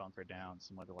 and then bunker down,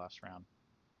 similar to last round.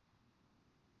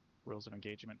 Rules of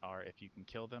engagement are if you can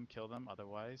kill them, kill them.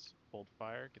 Otherwise, hold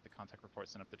fire, get the contact report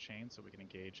sent up the chain so we can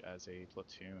engage as a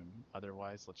platoon.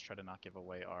 Otherwise, let's try to not give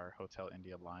away our Hotel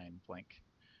India line flank.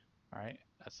 Alright,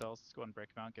 SLs, let's go ahead and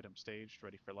break them out, get them staged,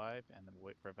 ready for live, and then we'll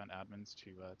wait for event admins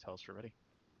to tell us we're ready.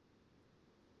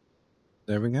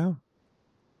 There we go.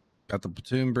 Got the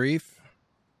platoon brief.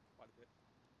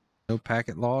 No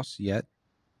packet loss yet.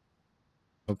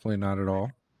 Hopefully not at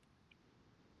all.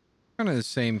 Kind of the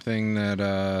same thing that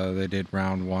they did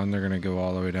round 1. They're going to go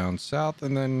all the way down south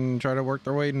and then try to work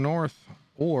their way north,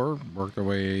 or work their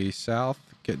way south,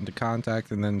 get into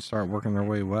contact, and then start working their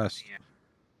way west.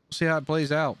 We'll see how it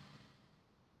plays out.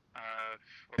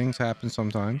 Things happen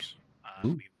sometimes.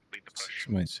 Ooh,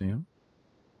 might see him.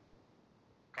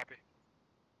 Copy.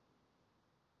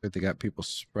 But they got people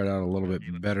spread out a little bit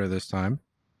better this time.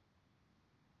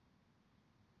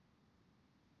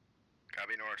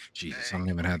 Copy north. Jesus, I don't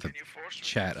even have the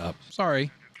chat up.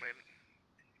 Sorry.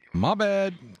 My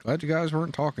bad. Glad you guys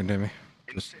weren't talking to me.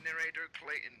 Incinerator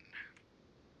Clayton.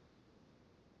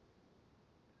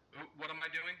 What am I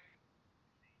doing?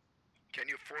 Can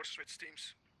you force switch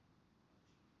teams?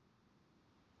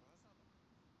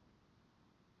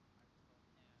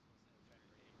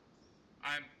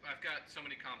 I've got so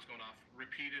many comms going off.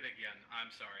 Repeat it again.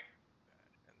 I'm sorry.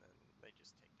 And then they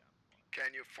just take down one. Can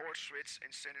you force switch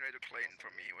Incinerator Clayton for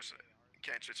me?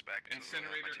 Can't switch back to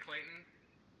Incinerator Clayton?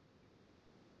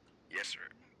 Yes, sir.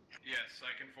 Yes, I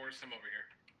can force him over here.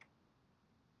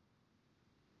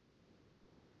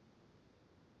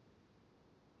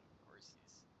 Of course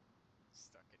he's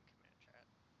stuck in command chat.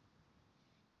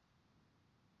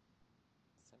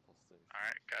 Simple solution.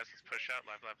 Alright, guys, let's push out.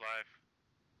 Live.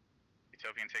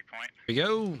 Utopian take point. Here we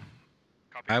go.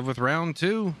 Have with round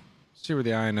 2. See where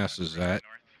the INS is at. Alright,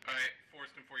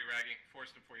 forced him for you, Raggy.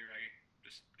 Forced him for you, Raggy.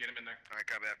 Just get him in there. Alright,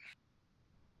 copy that.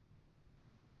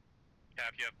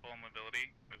 Cap, you have full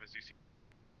mobility with a ZC.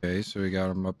 Okay, so we got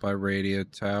him up by radio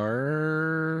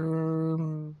tower.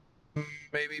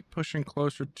 Maybe pushing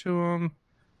closer to him.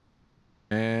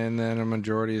 And then a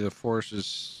majority of the force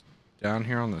is down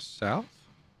here on the south.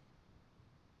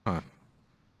 Huh. I'm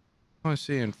only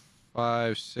seeing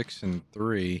 5, 6, and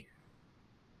 3.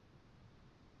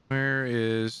 Where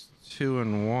is 2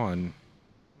 and 1?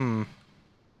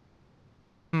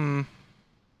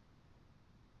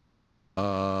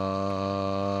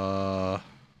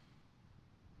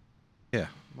 Yeah,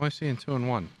 I'm only seeing 2 and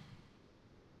 1.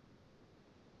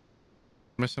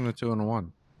 Missing a 2 and a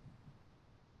 1.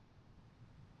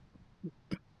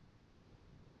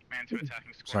 Man to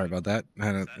attacking squad. Sorry about that. I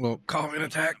had a little calling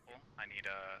attack. I need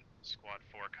squad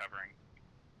 4 covering.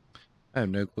 I have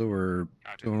no clue where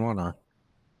 2 and 1 are.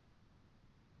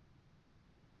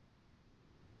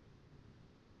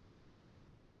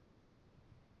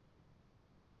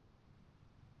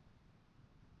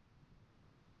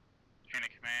 Chain of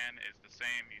command is the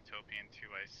same, Utopian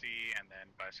 2IC, and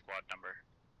then by squad number.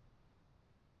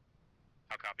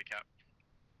 I'll copy, Cap.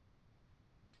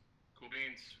 Cool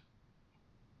beans.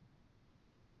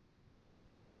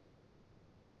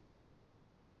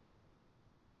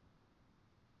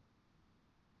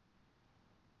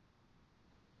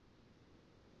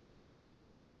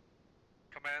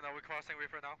 Command, are we crossing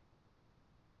river now?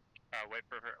 Wait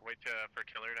for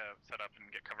Killer to set up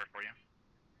and get cover for you.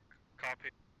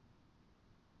 Copy.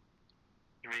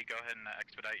 3, go ahead and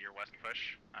expedite your west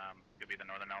push. You'll be the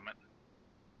northern element.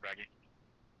 Raggy.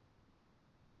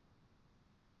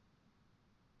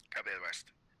 Copy the west.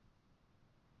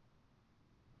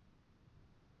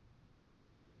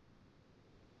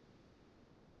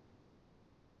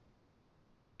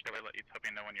 Can we let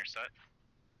Utopian know when you're set?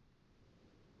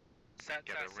 Set.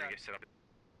 We're gonna get set up.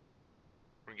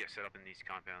 We're gonna get set up in these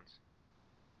compounds.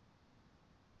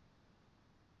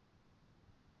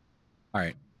 All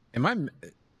right.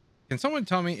 Can someone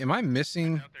tell me, am I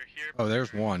missing? Oh,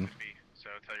 there's 1. So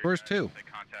tell your Where's guys 2? to take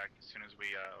contact as soon as we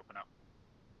open up.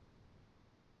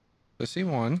 I see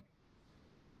 1.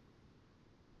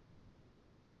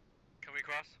 Can we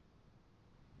cross?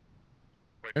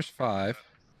 There's 5.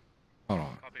 Hold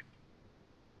on. Copy.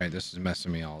 All right, this is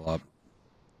messing me all up.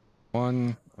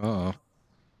 1. Uh-oh.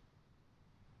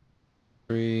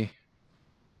 3.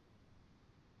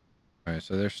 All right,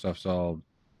 so their stuff's all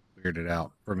weirded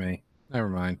out for me. Never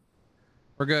mind.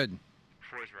 We're good.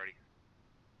 4 is ready.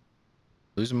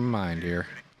 Losing my mind here.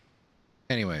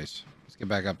 Anyways, let's get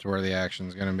back up to where the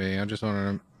action's gonna be. I just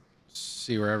wanted to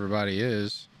see where everybody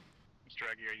is. Mr.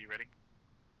 Raggy, are you ready?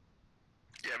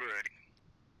 Yeah, we're ready.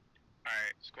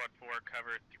 Alright, squad 4,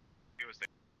 cover 3 was there.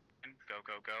 Go,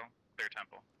 go, go. Clear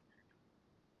temple.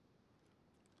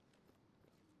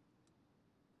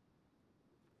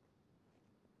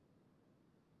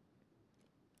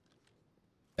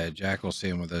 Yeah, Jack will see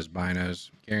him with those binos.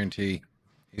 Guarantee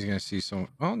he's gonna see some.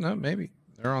 Oh no, maybe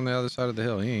they're on the other side of the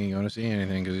hill. He ain't gonna see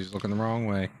anything because he's looking the wrong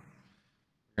way.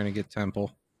 We're gonna get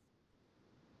temple,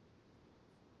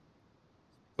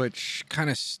 which kind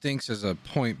of stinks as a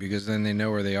point because then they know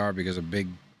where they are because a big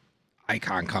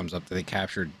icon comes up that they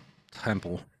captured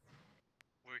temple.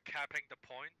 We're capping the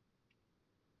point?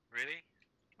 Really?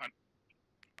 Yeah,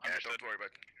 don't worry about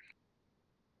it.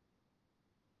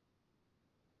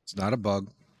 It's not a bug.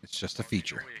 It's just a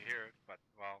feature. We're here, but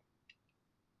well.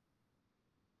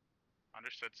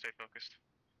 Understood, stay focused.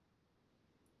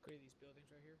 Clear these buildings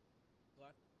right here.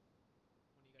 Black.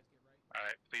 When you guys get right.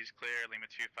 Alright, please clear Lima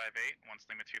 258. Once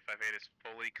Lima 258 is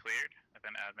fully cleared,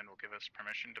 then admin will give us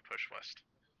permission to push west.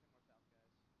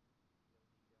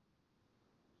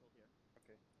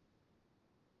 Okay.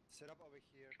 Set up over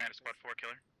here. Command squad 4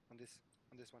 killer. On this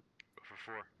one.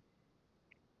 For 4.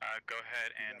 Go ahead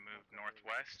and move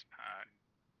northwest,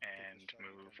 and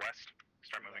move west.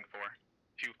 Start moving 4.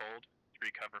 2 hold,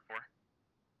 3 cover 4.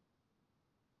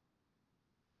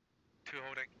 2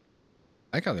 holding.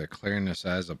 I like how they're clearing this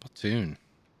as a platoon.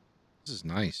 This is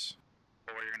nice.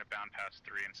 4, you're gonna bound past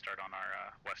 3 and start on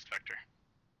our west vector.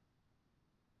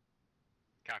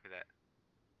 Copy that.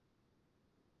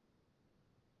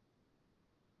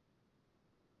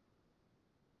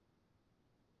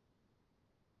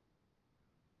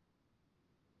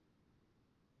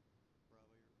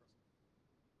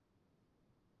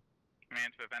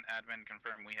 Command to event admin,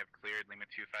 confirm we have cleared Lima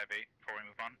 258 before we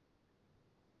move on.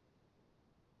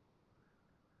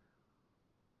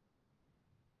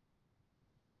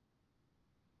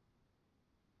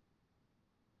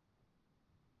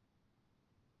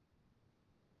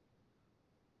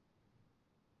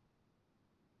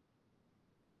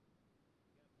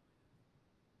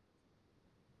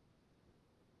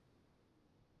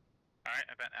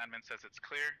 Alright, event admin says it's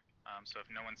clear. So if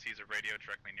no one sees a radio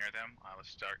directly near them,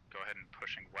 let's go ahead and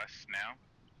pushing west now.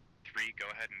 3, go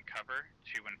ahead and cover.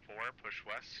 2 and 4, push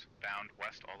west. Bound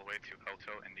west all the way to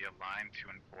Hotel India line. 2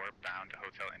 and 4, bound to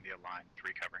Hotel India line. 3,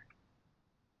 cover.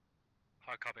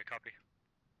 Hard copy, copy.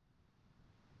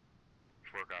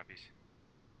 4 copies.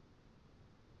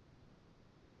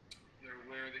 They're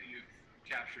aware that you've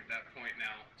captured that point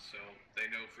now, so they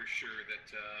know for sure that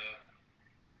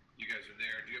you guys are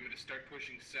there. Do you want me to start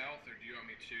pushing south, or do you want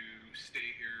me to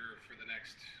stay here for the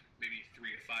next maybe 3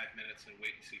 to 5 minutes and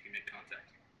wait and see if you make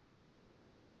contact?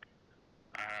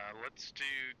 Let's do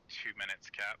 2 minutes,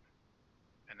 Cap,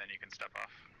 and then you can step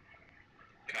off.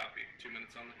 Copy. 2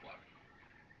 minutes on the clock.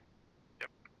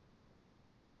 Yep.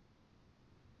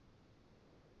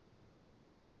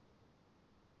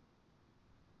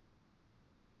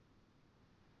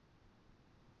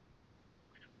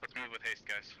 Let's move with haste,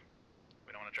 guys.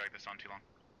 We don't want to drag this on too long.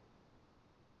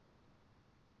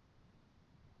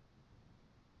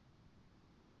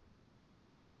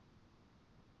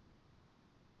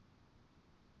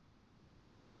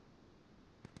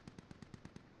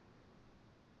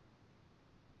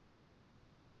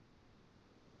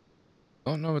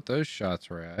 Don't know what those shots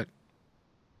were at.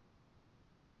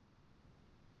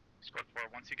 Squad 4,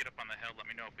 once you get up on the hill, let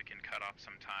me know if we can cut off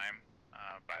some time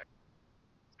by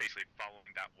basically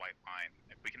following that white line.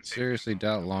 If we can Seriously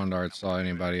doubt Londard saw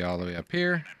anybody all the way up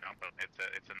here.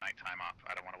 It's a nighttime off.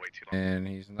 I don't want to wait too long. And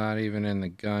he's not even in the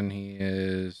gun. He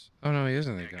is... Oh, no, he is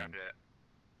in the gun.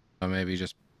 Oh, maybe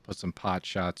just put some pot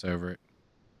shots over it.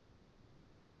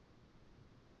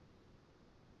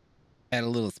 Add a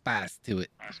little spice to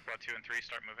it. Squad 2 and 3,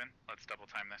 start moving. Let's double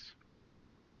time this.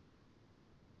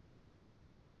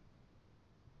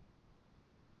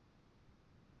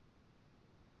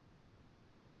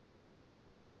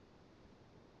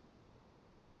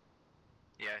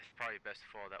 Yeah, it's probably best to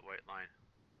follow that white line.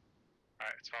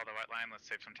 Alright, let's follow the white line.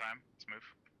 Let's save some time. Let's move.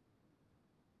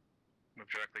 Move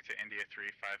directly to India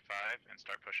 355 and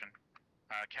start pushing.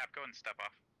 Cap, go and step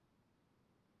off.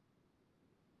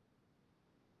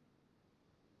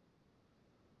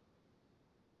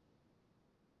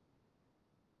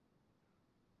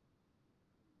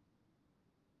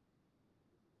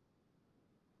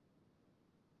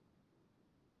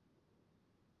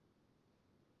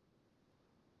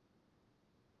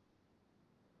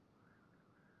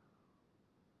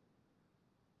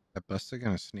 That Buster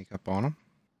gonna sneak up on him?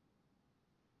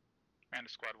 And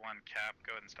to Squad 1, Cap,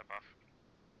 go ahead and step off.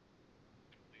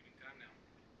 Leaving time now.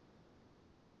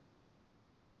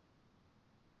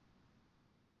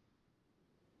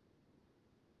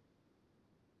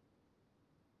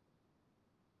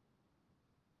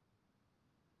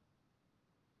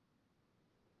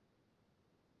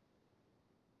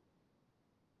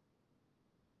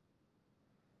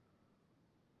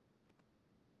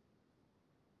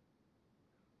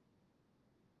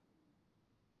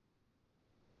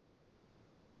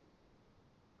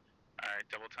 Alright,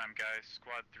 double time, guys.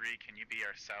 Squad 3, can you be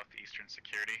our southeastern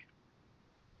security?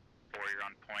 4, you're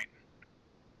on point.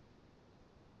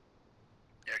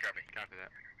 Yeah, copy. Copy that.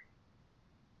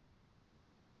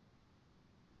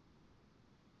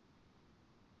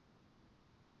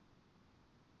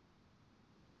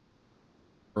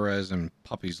 Perez and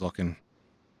Puppy's looking.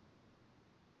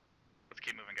 Let's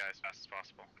keep moving, guys, as fast as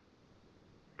possible.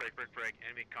 Break, break, break.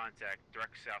 Enemy contact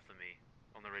direct south of me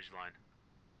on the ridge line.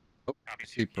 Oh, Copy, I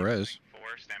see Perez. 4,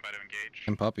 stand by to engage.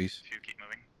 And Puppies. 2, keep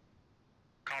moving.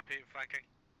 Copy, flanking.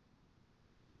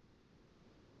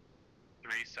 3,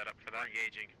 set up for that. We're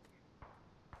engaging.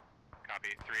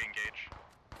 Copy, 3, engage.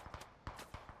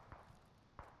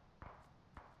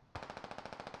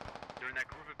 They're in that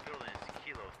group of buildings,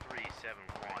 Kilo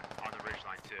 371 on the ridge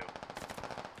line too.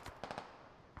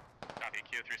 Copy,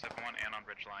 Kilo 371 and on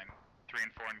ridge line. 3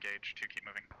 and 4 engage, 2 keep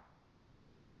moving.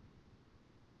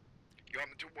 You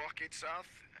want me to walk it south?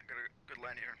 I got a good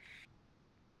line here.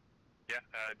 Yeah,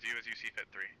 do as you see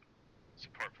fit, 3.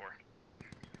 Support 4.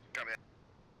 Copy.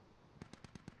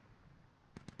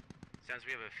 Sounds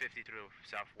we have a 50 through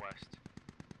southwest.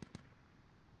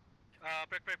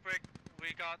 Break, break, break.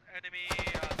 We got enemy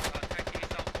techie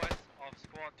southwest of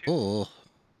squad 2. Oh,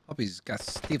 Puppy's got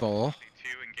Steve-O. 2,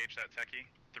 engage that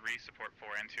techie. 3, support 4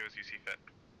 and 2 as you see fit.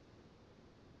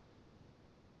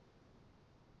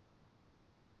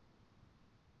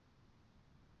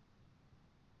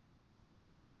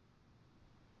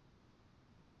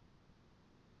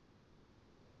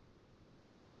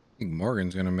 I think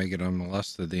Morgan's gonna make it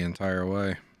unmolested the entire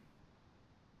way.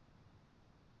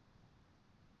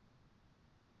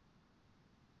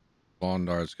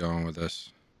 Londard's going with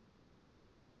this.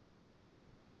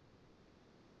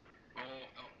 Oh,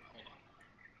 hold on.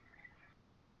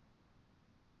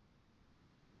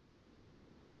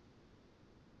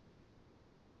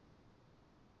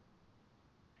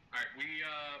 Alright,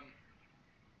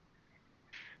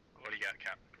 What do you got,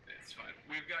 Cap? It's fine.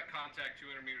 We've got contact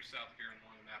 200 meters south here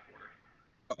along the map order.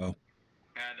 Uh-oh.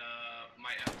 And,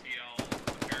 my FTL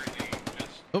apparently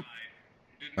just Oh.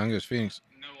 died. Fungus Phoenix.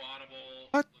 No audible.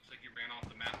 What? Looks like you ran off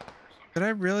the map order or something. Did I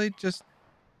really just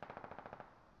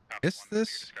miss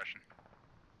this?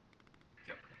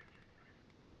 Yep.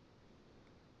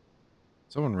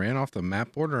 Someone ran off the map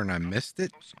order and I missed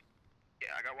it? Yeah,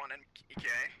 I got one in EK.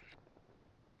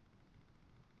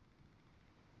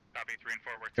 Copy 3 and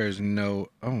 4. There's no...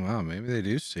 Oh, wow. Maybe they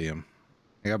do see him.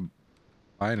 They got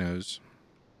binos.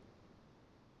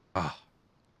 Ah.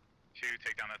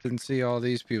 Take down that. Didn't see all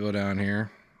these people down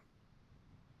here.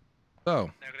 So,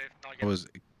 I was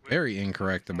very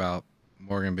incorrect about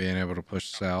Morgan being able to push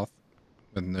south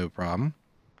with no problem.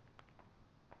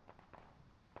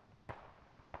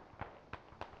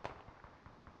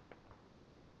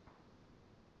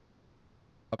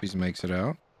 Puppies makes it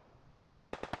out.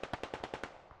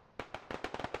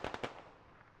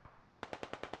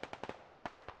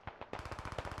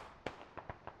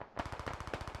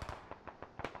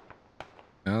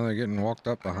 Now they're getting walked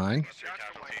up behind.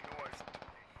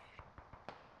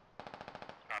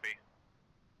 Copy.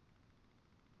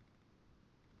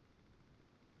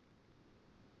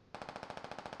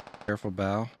 Careful,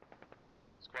 bow.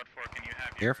 Squad 4, can you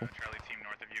have Careful. your Charlie team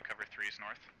north of you cover 3's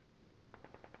north?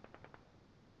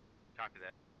 Copy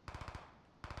that.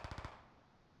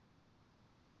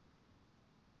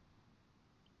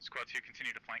 Squad 2,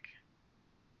 continue to flank.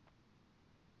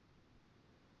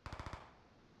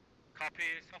 Copy.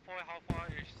 So far, how far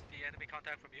is the enemy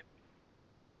contact from you?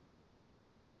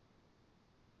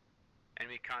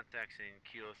 Enemy contacts in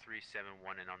Kilo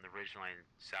 371 and on the ridgeline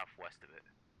southwest of it.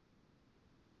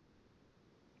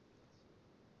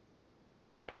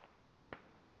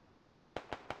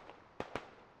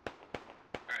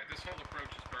 Alright, this whole approach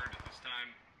is burned at this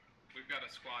time. We've got a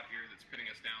squad here that's pinning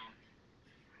us down.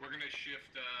 We're gonna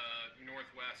shift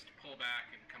northwest, pull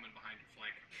back, and come in behind your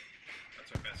flank.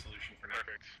 That's our best solution for now.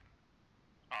 Perfect.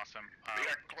 Awesome. We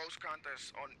got close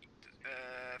contacts on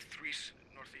 3's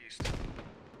northeast.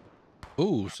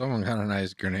 Ooh, someone got a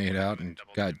nice grenade out and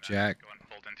got Jack. Go and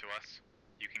pulled into us.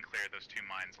 You can clear those 2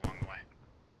 mines along the way.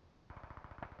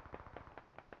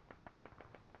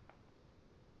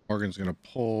 Morgan's gonna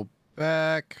pull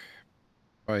back.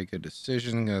 Probably a good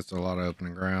decision. That's a lot of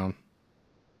open ground.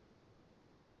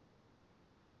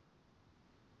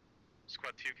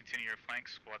 Squad 2, continue your flank.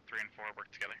 Squad 3 and 4 work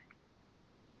together.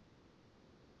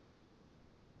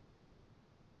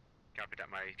 Copy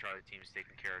that. My Charlie team is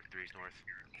taking care of 3's north.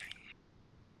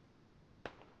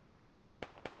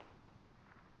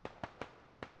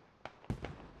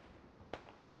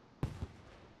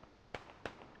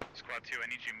 Squad 2, I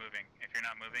need you moving. If you're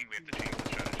not moving, we have to change the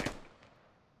strategy.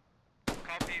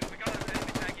 Copy. We got an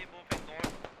enemy tank moving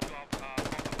north to our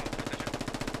north of our position.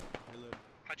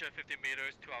 150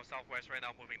 meters to our southwest right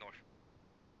now, moving north.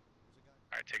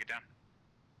 Alright, take it down.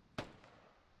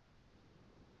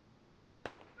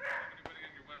 Anybody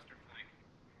on your western flank?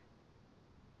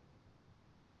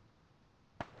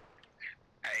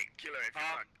 Hey, Killer, if you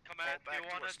want, Command, do you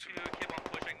want us towards to keep on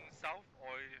pushing south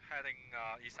or heading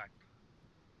east side?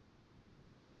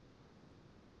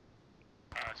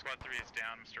 Squad 3 is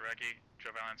down, Mr. Reggie.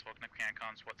 Joe Valance, welcome to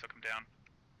CanCons. What took him down?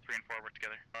 3 and 4 work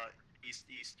together. east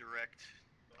direct,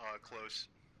 close.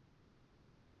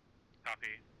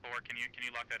 Copy. 4, can you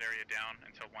lock that area down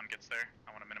until 1 gets there?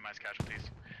 I want to minimize casualties.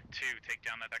 2, take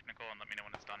down that technical and let me know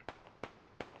when it's done.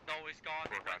 No, it's gone.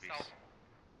 It went south.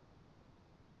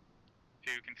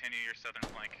 2, continue your southern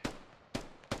flank.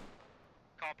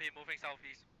 Copy, moving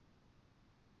southeast.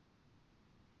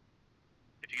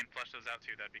 If you can flush those out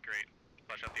too, that'd be great.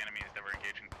 Flush out the enemies that we're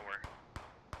engaging for.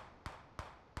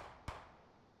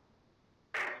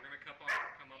 We're gonna come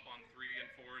up on 3 and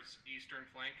 4's eastern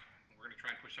flank. We're gonna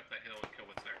try and push up that hill and kill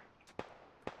what's there.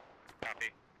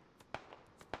 Copy.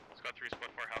 Squad 3,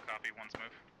 Squad 4, how copy? 1's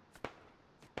move.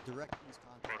 Direct east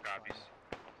contact. 4 copies.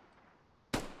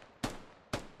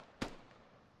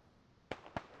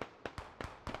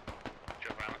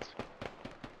 Joe Violence.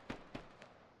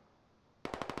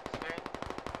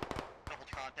 Double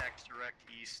contacts direct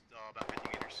east, about 50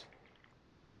 meters.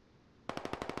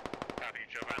 Copy,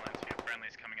 Joe Violence. You have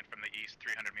friendlies coming in from the east,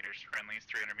 300 meters. Friendlies,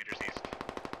 300 meters east.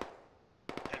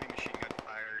 Heavy machine gun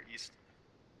fire east.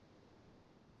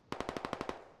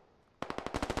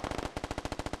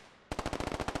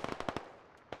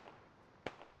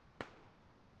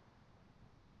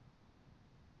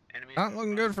 Not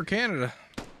looking good for Canada.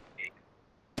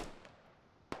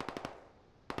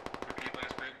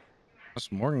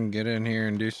 Let's Morgan get in here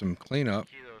and do some cleanup.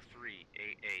 Kilo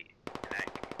 388, and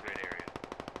that grid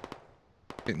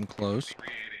Getting close.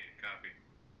 388, copy.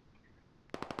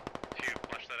 2,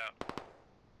 flush that out.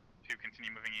 2, continue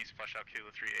moving east, flush out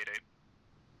Kilo 388.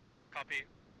 Copy.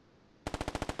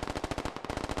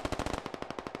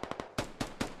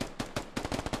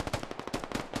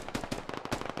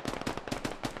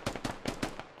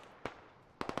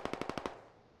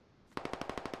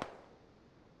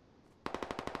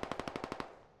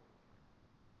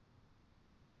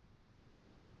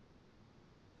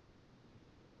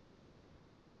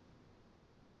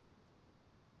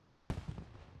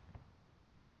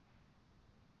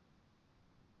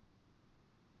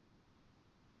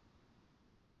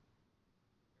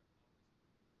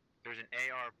 There's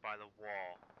an AR by the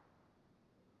wall.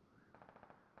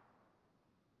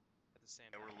 At the same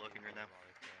Yeah, time, we're looking right now.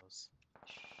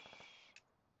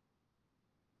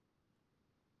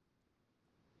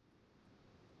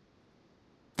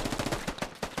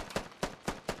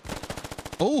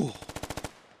 Oh!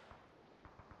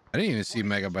 I didn't even see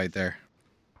Megabyte there.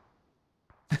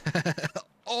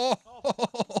 Oh!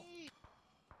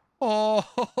 Oh!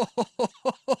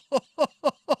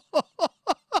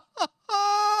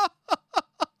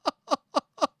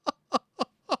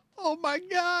 Oh my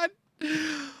God!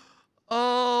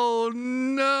 Oh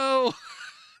no!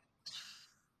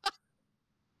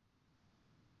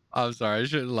 I'm sorry, I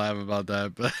shouldn't laugh about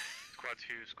that, but Squad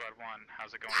 2, Squad 1,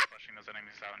 how's it going flushing those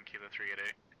enemies out in Kilo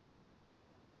 388?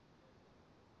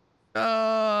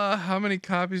 how many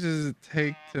copies does it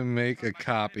take to make a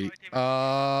copy?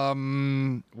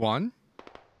 1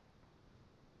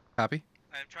 copy.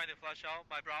 I'm trying to flush out.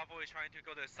 My Bravo is trying to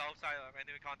go to the south side of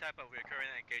enemy contact, but we're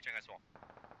currently engaging as well.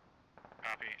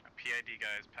 Copy. PID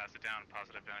guys, pass it down,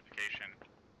 positive identification.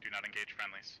 Do not engage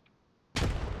friendlies.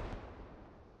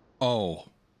 Oh,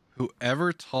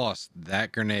 whoever tossed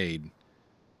that grenade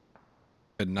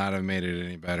could not have made it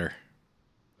any better.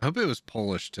 I hope it was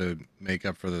Polish to make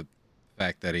up for the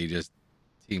fact that he just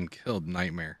team killed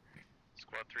Nightmare.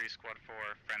 Squad 3, Squad 4,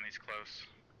 friendlies close.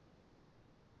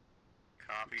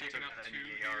 Copy. Taking up enemy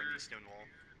 2 AR here. in the stone wall.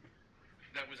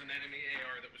 That was an enemy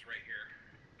AR that was right here.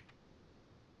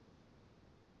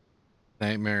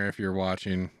 Nightmare, if you're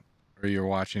watching, or you're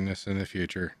watching this in the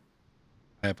future,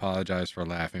 I apologize for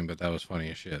laughing, but that was funny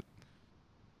as shit.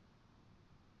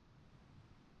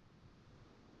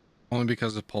 Only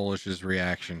because of Polish's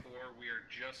reaction. We are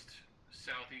just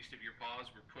southeast of your pause.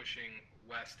 We're pushing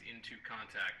west into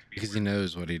contact. Because he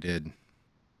knows what he did.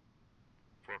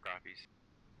 4 copies.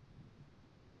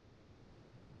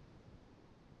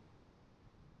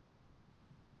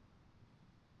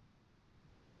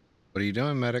 What are you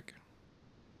doing, medic?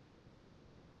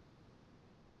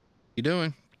 What you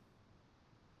doing?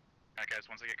 Alright guys,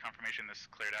 once I get confirmation this is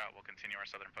cleared out, we'll continue our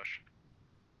southern push.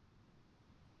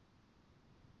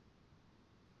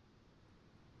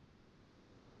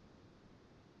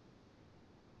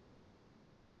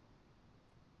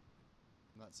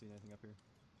 I'm not seeing anything up here.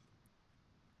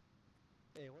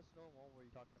 Hey, what stone wall were you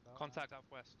talking about? Contact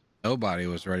southwest. Nobody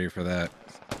was ready for that.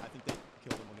 I think they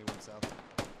killed him when they went south.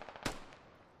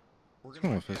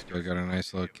 Come on, Fisco got a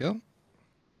nice little kill.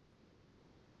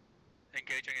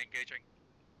 Engaging.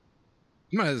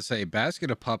 I'm gonna say Basket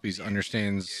of Puppies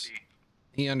understands.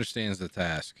 He understands the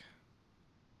task.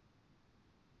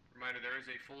 Reminder, there is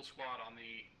a full squad on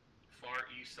the far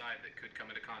east side that could come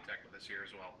into contact with us here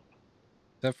as well.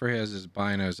 Except for he has his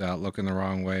binos out looking the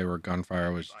wrong way where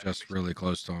gunfire was just really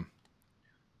close to him.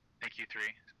 Thank you, 3.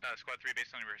 Squad 3,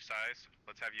 based on your size,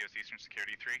 let's have you as Eastern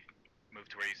Security 3. Move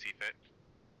to where you see fit.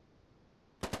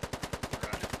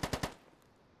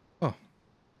 Oh,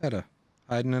 Hedda,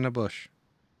 hiding in a bush.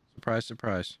 Surprise,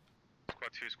 surprise.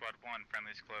 Squad 2, Squad 1,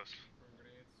 friendlies close.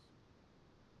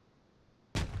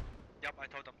 Yep, I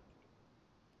told them.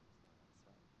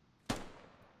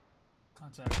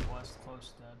 Contact west,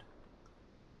 close, dead.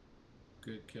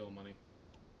 Good kill, Money.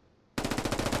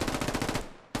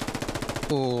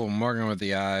 Oh, Morgan with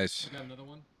the eyes. We got another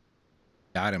one?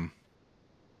 Got him.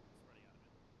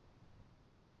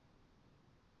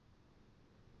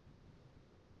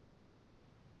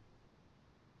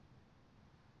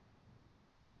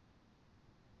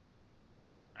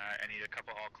 I need a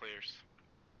couple all clears.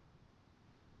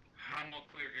 I'm all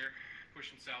clear here.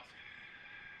 Pushing south.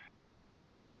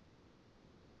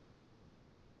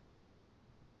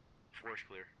 Force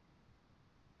clear.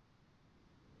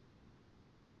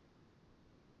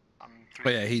 Oh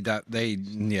yeah, he died. They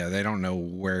don't know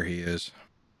where he is.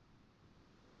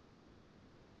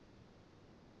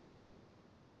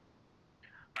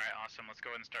 Alright, awesome. Let's go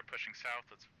ahead and start pushing south.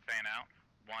 Let's fan out.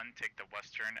 1, take the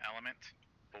western element.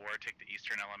 4, take the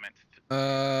eastern element.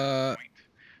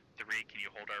 3, 3, can you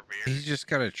hold our rear? He's just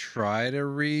got to try to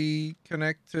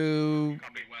reconnect to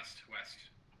west.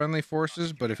 friendly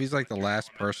forces, but if he's like the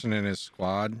last person in his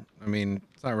squad, I mean,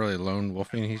 it's not really lone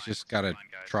wolfing. He's just got to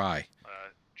try.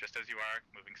 Just as you are,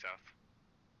 moving south.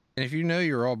 And if you know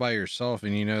you're all by yourself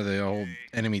and you know the whole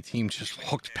enemy team just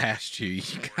walked past you,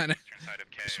 you kind of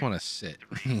just want to sit.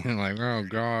 You're like, oh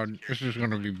God, this is going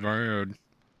to be bad.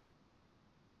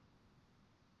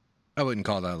 I wouldn't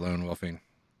call that lone wolfing.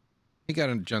 He got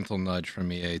a gentle nudge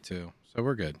from EA too, so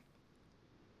we're good.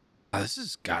 This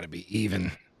has got to be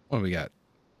even. What do we got?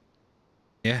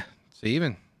 Yeah, it's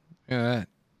even. Yeah, that.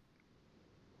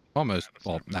 Almost,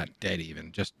 well, not dead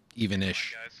even, just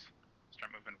even-ish. Guys,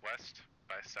 start moving west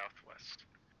by southwest.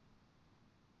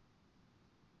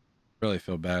 Really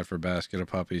feel bad for Basket of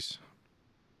Puppies.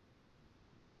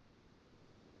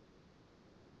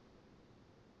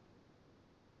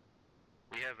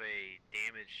 We have a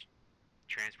damaged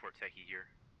transport techie here.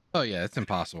 Oh yeah, it's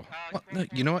impossible. What? No,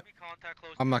 you know what?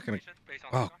 I'm not gonna.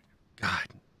 Oh God,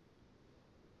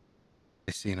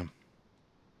 I seen him.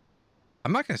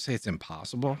 I'm not gonna say it's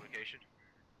impossible,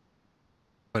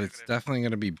 but it's definitely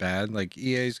gonna be bad. Like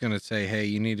EA's gonna say, hey,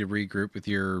 you need to regroup with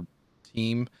your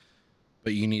team,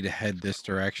 but you need to head this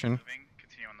direction.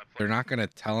 They're not gonna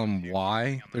tell him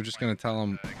why. They're just gonna tell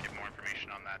him. Get more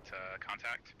information on that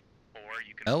contact, or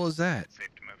you can. Hell is that? Safe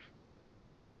to move.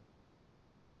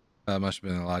 Must have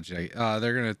been the logic.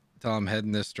 They're gonna tell him head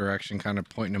in this direction, kind of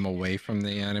pointing him away from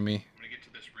the enemy. I'm gonna get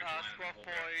to this Squad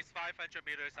 4 is 500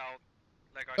 meters out.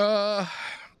 Like Oh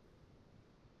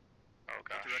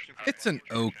gosh. It's an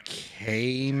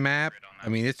okay map. I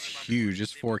mean, it's huge.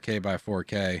 It's 4K by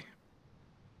 4K.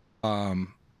 Copy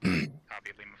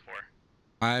Lima 4.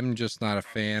 I'm just not a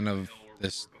fan of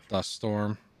this dust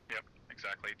storm. Yep,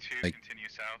 exactly. 2, like, continue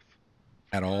south.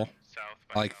 At all. South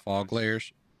I like fog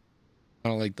layers. I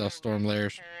don't like dust storm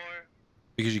layers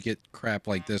because you get crap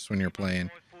like this when you're playing.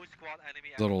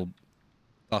 Little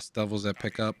dust devils that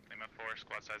pick up. Lima 4,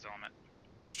 squad size element.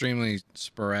 Extremely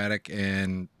sporadic,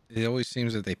 and it always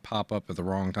seems that they pop up at the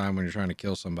wrong time when you're trying to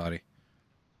kill somebody.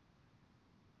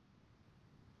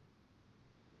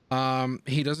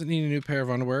 He doesn't need a new pair of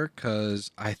underwear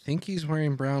because I think he's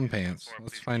wearing brown pants.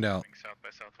 Let's find out. South by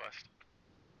southwest.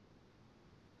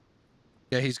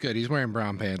 Yeah, he's good. He's wearing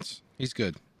brown pants. He's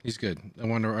good. He's good.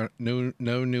 No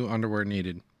new underwear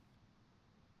needed.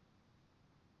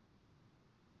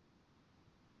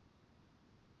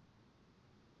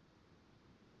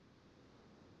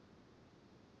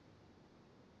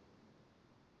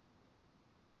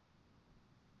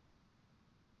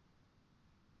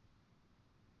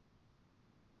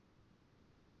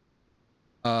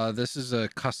 This is a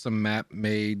custom map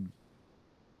made.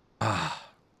 Damn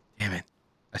it.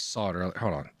 I saw it earlier.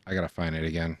 Hold on. I gotta find it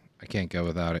again. I can't go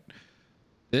without it.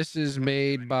 This is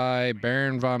made by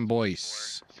Baron von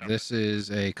Boyce. This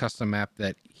is a custom map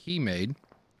that he made,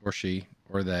 or she,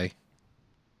 or they.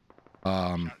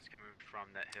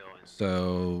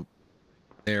 So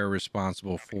they're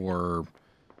responsible for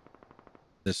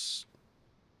this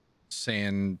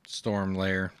sandstorm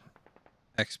layer.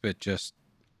 Expit just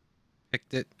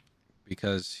picked it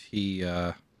because he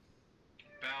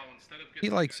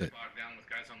likes it.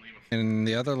 And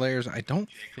the other layers, I don't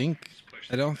think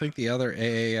the other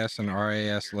AAS and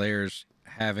RAS layers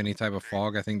have any type of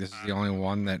fog. I think this is the only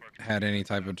one that had any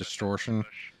type of distortion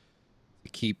to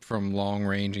keep from long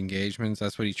range engagements.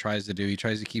 That's what he tries to do. He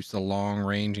tries to keep the long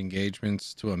range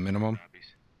engagements to a minimum.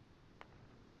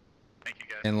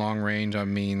 In long range, I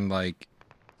mean like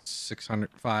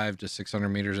 5 to 600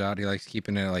 meters out. He likes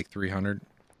keeping it at like 300.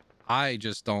 I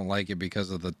just don't like it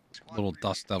because of the little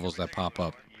dust devils that pop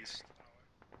up.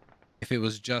 If it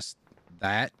was just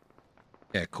that,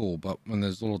 yeah, cool. But when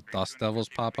those little dust devils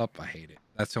pop up, I hate it.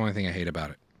 That's the only thing I hate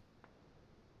about it.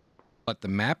 But the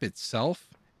map itself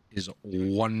is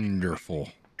wonderful.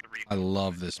 I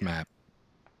love this map.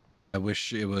 I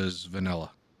wish it was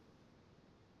vanilla.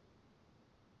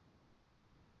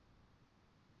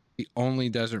 The only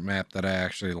desert map that I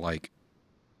actually like.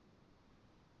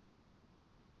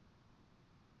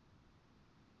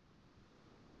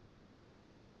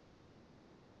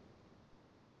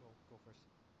 Go first.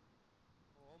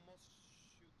 Almost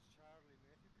shoot Charlie,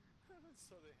 man.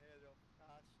 So the head of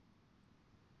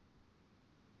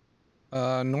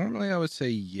Cash. Normally I would say,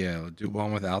 yeah, do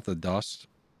one without the dust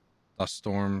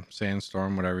storm,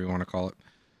 sandstorm, whatever you want to call it.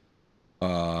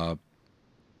 But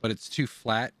it's too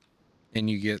flat and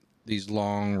you get these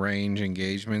long range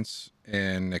engagements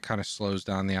and it kind of slows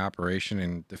down the operation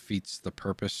and defeats the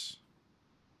purpose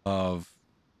of,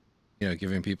 you know,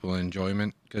 giving people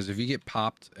enjoyment. Because if you get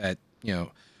popped at, you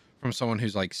know, from someone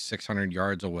who's like 600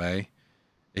 yards away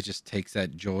it just takes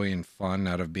that joy and fun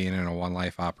out of being in a one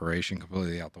life operation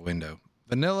completely out the window.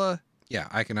 Vanilla, yeah,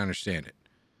 I can understand it.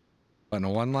 But in a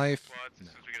one life, Squads, no,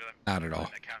 as soon as we get not at all.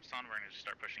 that cap's on, we're gonna just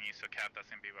start pushing east. So cap, that's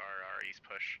gonna be our east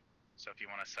push. So if you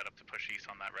want to set up to push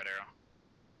east on that red arrow.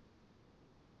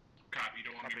 Copy. You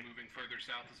don't want me moving further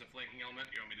south as a flanking element?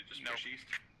 You want me to just push east?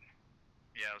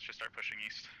 Yeah, let's just start pushing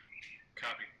east.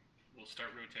 Copy. We'll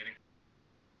start rotating.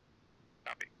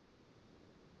 Copy.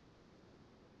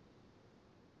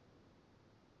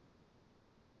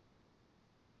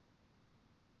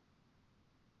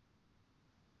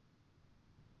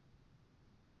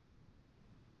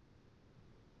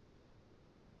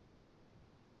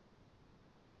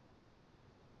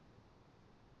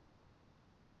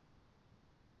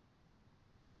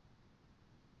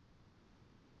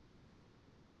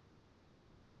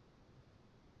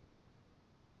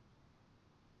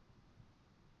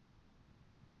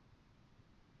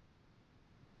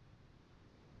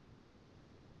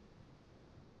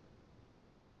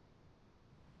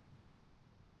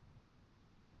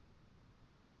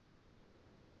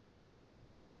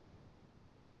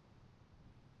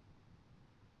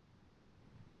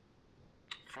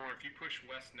 If you push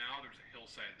west now, there's a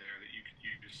hillside there that you could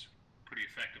use pretty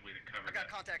effectively to cover. I got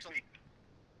contacts on me.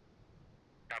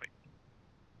 Copy.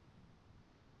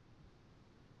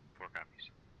 4 copies.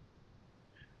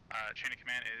 Chain of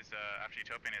command is after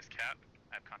Utopian is Cap.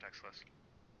 I have contacts list.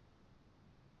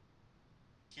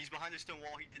 He's behind the stone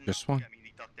wall. He did This not one? look at me.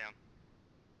 He ducked down.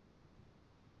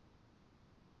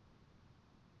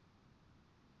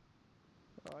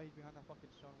 Oh, he's behind that fucking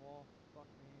stone wall. Fuck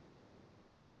me.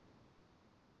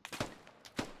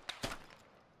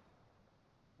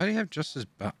 Why do you have just his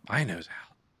binos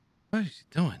out? What is he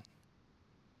doing?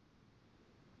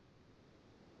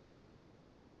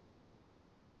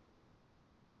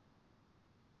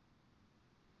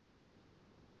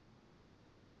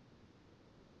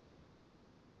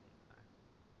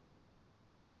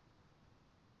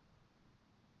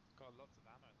 Got lots of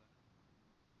ammo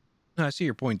there. No, I see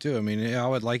your point too. I mean, I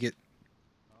would like it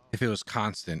if it was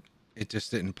constant. It just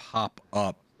didn't pop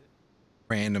up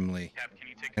randomly, Cap, can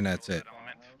you take and that's control it. of that element?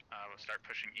 We'll start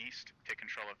pushing east. Take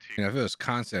control of 2. You know, if it was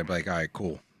constant, I'd be like, all right,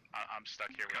 cool. I'm stuck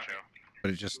here with Joe.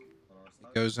 But it just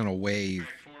goes in a wave,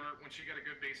 Once you got a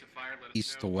good base of fire, let us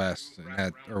east to know. west, and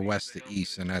that, or west to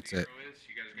east, and that's it.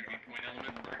 You guys are going to be point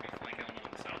element. We're going to be flank element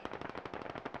on the south.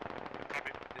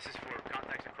 Copy. This is for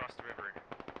contacts across the river.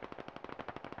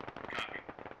 Copy.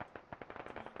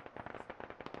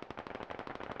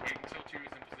 Wait until 2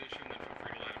 is in position, then feel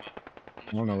free to light them up.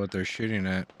 I don't know what they're shooting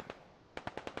at.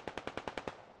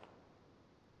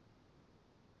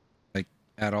 Like,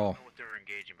 at all. I don't know what they're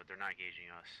engaging, but they're not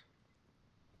engaging us.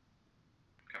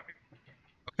 Copy.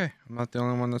 Okay, I'm not the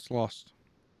only one that's lost.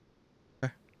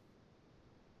 Okay.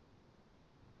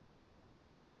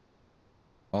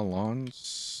 Alon's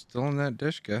still in that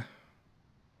dishka.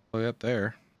 Way up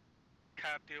there.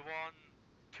 Cap, do you want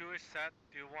 2 is set?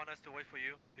 Do you want us to wait for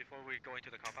you before we go into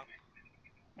the compound?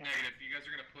 Negative. You guys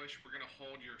are going to push. We're going to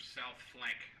hold your south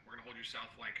flank. We're going to hold your south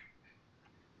flank.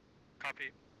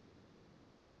 Copy.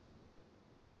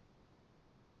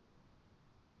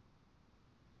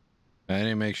 I need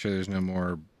to make sure there's no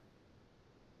more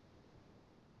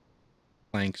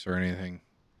planks or anything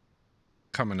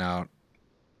coming out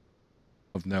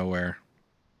of nowhere.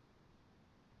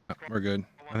 We're good.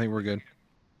 I think we're good.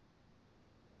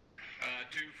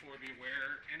 2-4,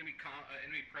 beware. Enemy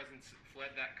presence fled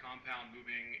that compound,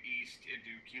 moving east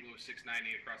into Kilo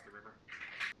 698 across the river.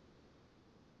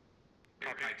 They're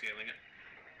hightailing it.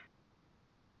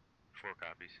 4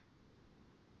 copies.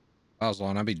 I was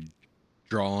long. I'd be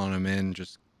drawing them in,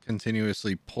 just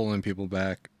continuously pulling people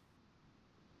back.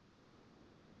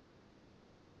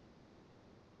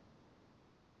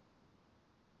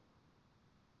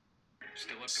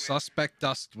 Suspect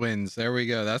dust winds. There we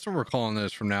go. That's what we're calling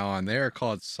those from now on. They are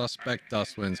called suspect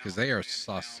dust winds because they are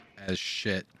sus as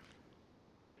shit.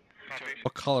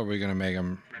 What color are we gonna make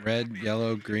them? Red,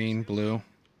 yellow, green, blue?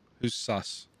 Who's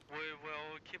sus? We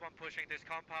will keep on pushing this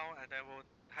compound and then we'll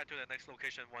head to the next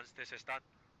location once this is done.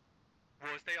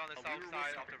 We'll stay on the south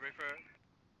side of the river.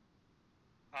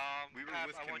 We were Cap,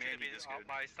 with I want you to be command, on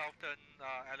my southern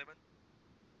element.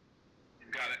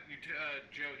 Got it.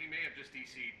 Joe, he may have just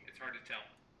DC'd. It's hard to tell.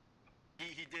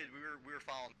 He did. We were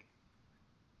following.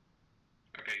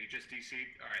 Okay, you just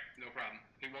DC'd? Alright, no problem.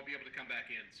 He won't be able to come back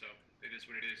in, so it is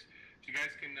what it is. So you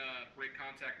guys can break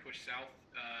contact, push south.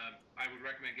 I would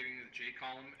recommend getting to the J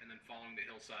column and then following the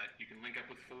hillside. You can link up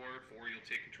with 4. 4, you'll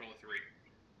take control of 3.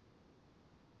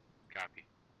 Copy.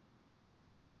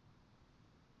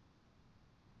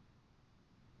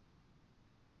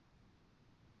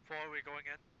 4, we're going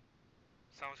in.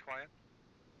 Sounds quiet.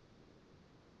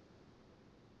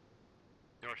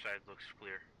 North side looks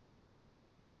clear.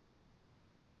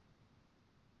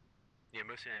 Yeah,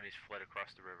 most enemies fled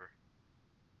across the river.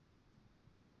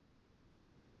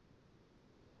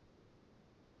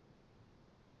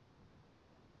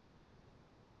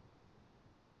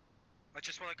 I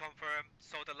just want to confirm,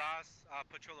 so the last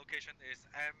patrol location is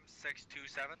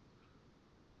M627?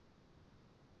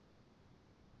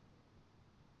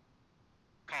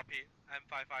 Copy,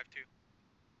 M552.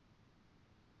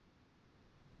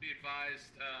 Be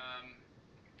advised,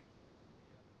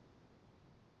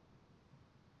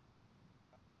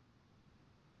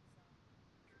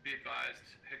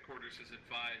 headquarters is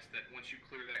advised that once you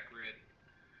clear that grid,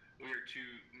 we are to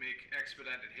make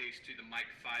expedited haste to the Mike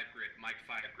 5 grid,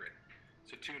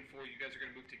 So 2 and 4, you guys are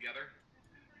going to move together.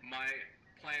 My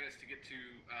plan is to get to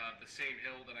the same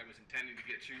hill that I was intending to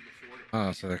get to before.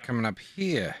 Oh, so they're coming up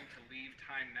here. To leave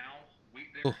time now,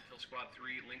 wait there until Squad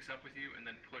 3 links up with you, and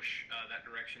then push that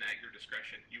direction at your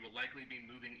discretion. You will likely be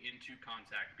moving into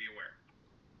contact. Be aware.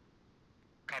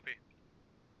 Copy.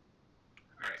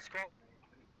 Alright.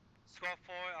 Squad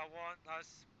 4, I want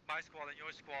us, my squad and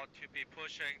your squad, to be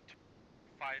pushing to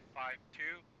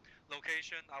 552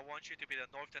 location. I want you to be the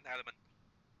northern element.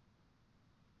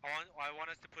 I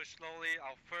want us to push slowly.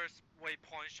 Our first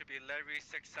waypoint should be Larry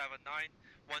 679.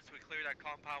 Once we clear that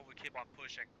compound, we keep on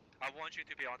pushing. I want you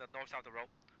to be on the north side of the road.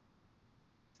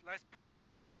 Let's.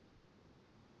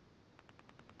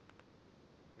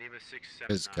 Name is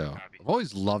 679. Fizco. I've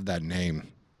always loved that name.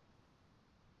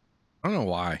 I don't know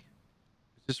why.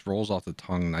 It just rolls off the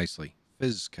tongue nicely.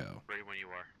 Fizco. Ready when you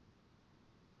are.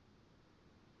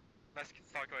 Let's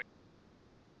start going.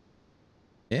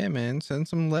 Yeah, man. Send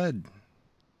some lead.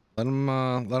 Let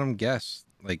them guess.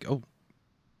 Like, oh,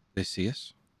 they see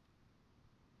us.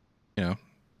 You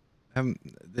know,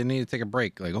 they need to take a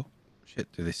break. Like, oh,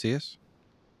 shit, do they see us?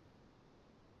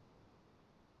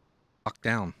 Lock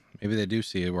down. Maybe they do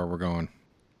see where we're going.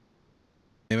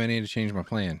 Maybe I need to change my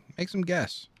plan. Make some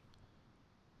guess.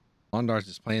 Londar's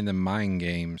is playing the mind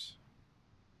games.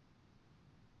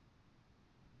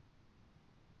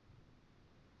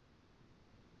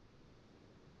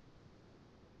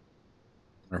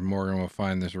 Or Morgan will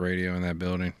find this radio in that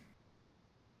building.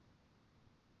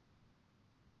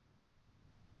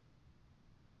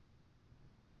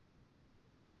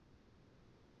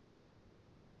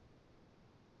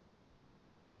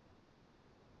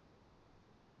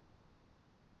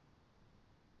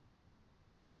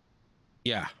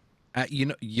 Yeah.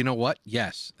 You know what?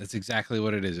 Yes, that's exactly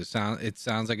what it is. It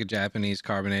sounds like a Japanese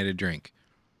carbonated drink.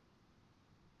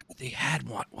 They had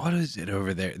one. What is it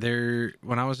over there?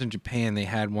 When I was in Japan, they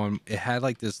had one. It had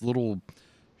like this little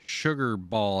sugar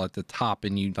ball at the top,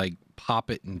 and you like pop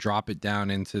it and drop it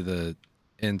down into the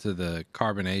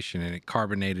carbonation, and it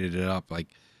carbonated it up. Like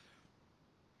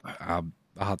I'll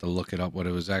have to look it up what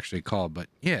it was actually called, but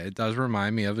yeah, it does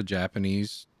remind me of a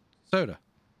Japanese soda.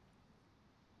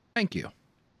 Thank you.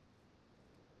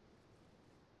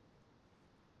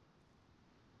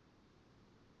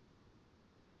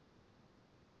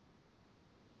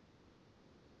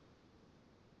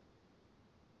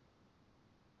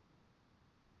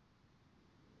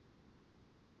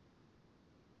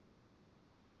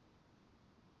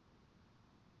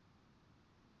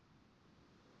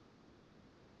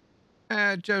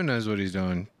 Joe knows what he's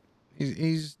doing.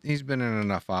 He's been in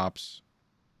enough ops.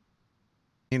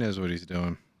 He knows what he's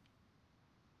doing.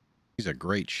 He's a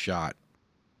great shot.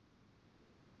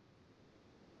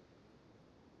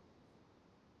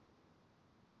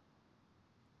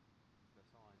 That's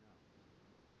all I know.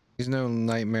 He's no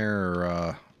Nightmare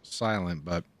or Silent,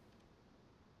 but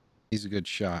he's a good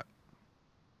shot.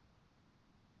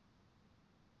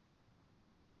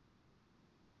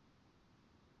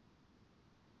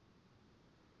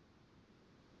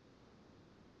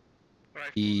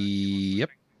 Right,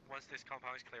 Yep. Once this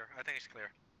compound is clear, I think it's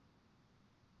clear.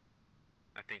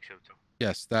 I think so too.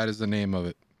 Yes, that is the name of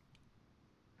it.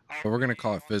 But we're gonna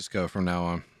call it Fizco from now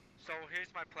on. So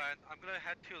here's my plan. I'm gonna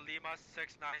head to Lima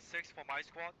 696 for my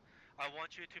squad. I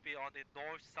want you to be on the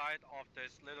north side of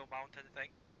this little mountain thing.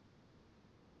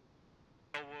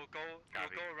 So we'll go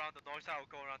around the north side. We'll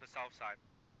go around the south side.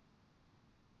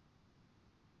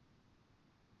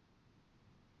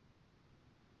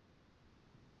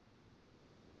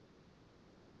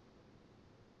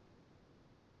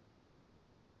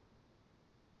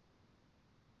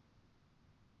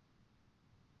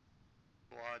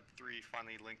 Squad 3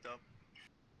 finally linked up.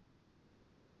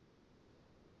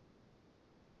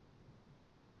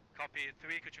 Copy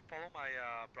 3. Could you follow my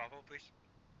Bravo, please?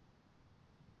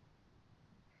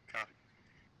 Copy.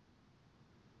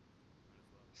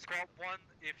 Squad 1,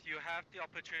 if you have the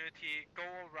opportunity, go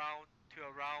around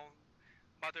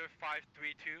Mother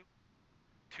 532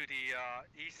 to the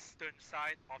eastern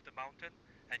side of the mountain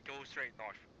and go straight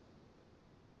north.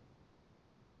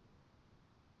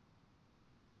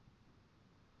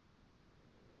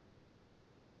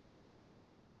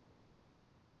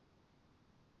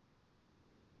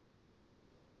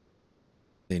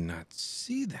 Did not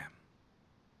see them.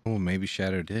 Oh, maybe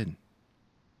Shadow did.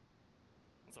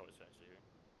 It's always actually here.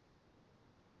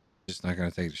 Just not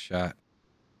gonna take the shot.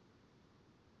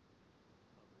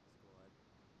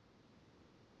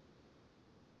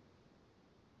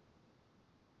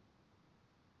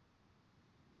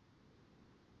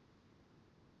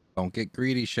 Don't get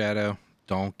greedy, Shadow.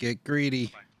 Don't get greedy.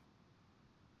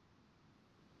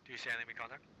 Do you see enemy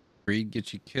contact? Greed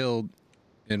gets you killed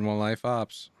in one life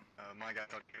ops. My guy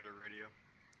thought he had a radio.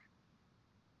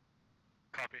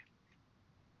 Copy.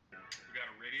 You got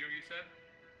a radio, you said?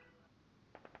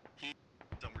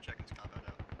 We're checking his compound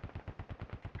out.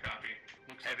 Copy.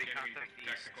 Looks Heavy like enemy contact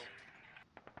technical.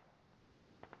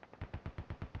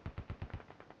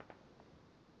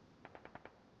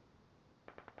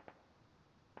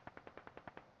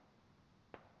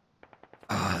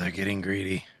 Ah, they're getting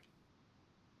greedy.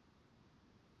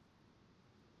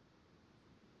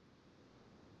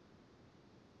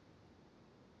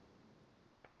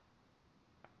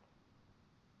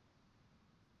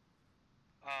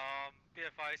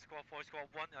 BFI Squad 4, Squad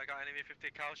 1, I got enemy 50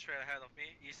 cal straight ahead of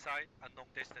me, east side, unknown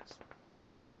distance.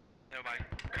 Never mind.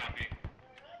 Copy.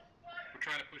 We're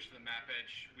trying to push to the map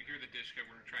edge. We hear the Dishka,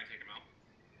 we're gonna try and take him out.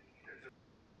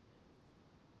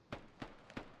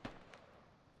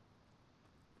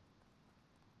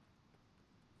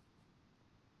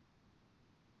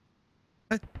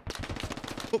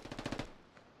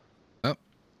 Oh,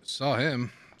 saw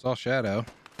him. Saw Shadow.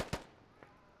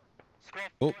 Squad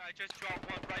 4, I just dropped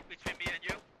one right between me and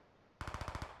you.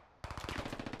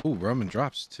 Ooh, Roman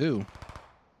drops too.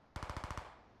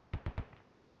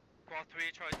 Squad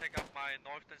 3, try to take up my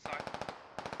northern side.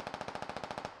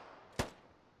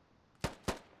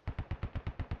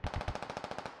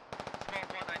 Squad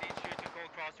 1, I need you to go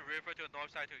across the river to the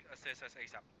north side to assist us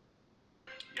ASAP.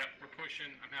 Yep, we're pushing.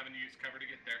 I'm having to use cover to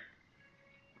get there.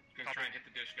 Gonna try and hit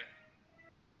the Dishka.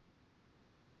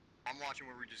 I'm watching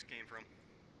where we just came from.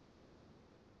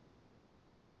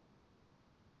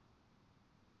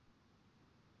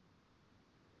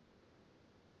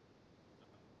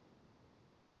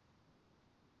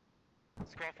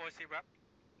 Squad 4, C rep.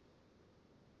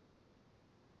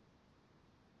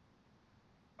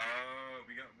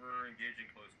 We're engaging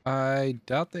close. I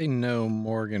doubt they know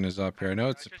Morgan is up here. I know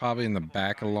it's probably in the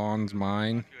back of Lon's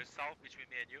mine. To the south between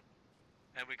me and you.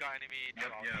 And we got enemy to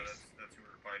our east. That's who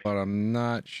we're fighting. But I'm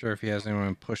not sure if he has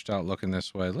anyone pushed out looking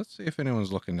this way. Let's see if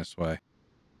anyone's looking this way.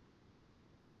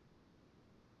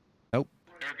 Nope.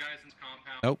 There are guys in this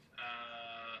compound. Nope.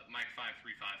 Mike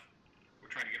 535. We're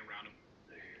trying to get around him.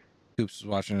 Coops is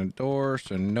watching the door,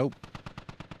 so nope.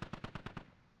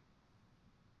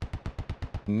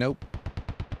 Nope.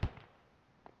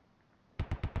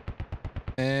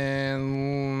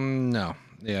 And no.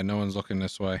 Yeah, no one's looking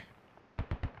this way.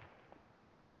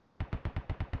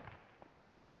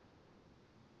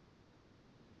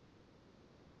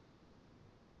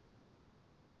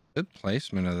 Good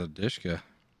placement of the Dishka.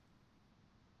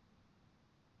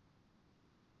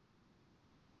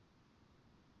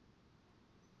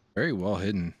 Very well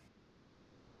hidden.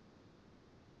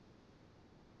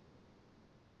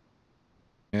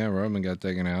 Yeah, Roman got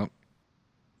taken out.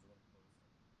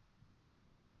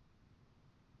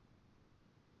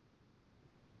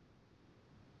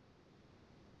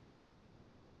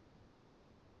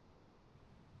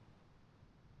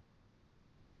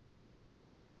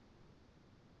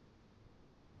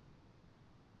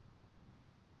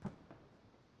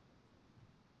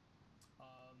 Um,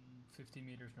 50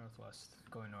 meters northwest,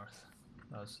 going north.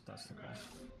 That's the goal.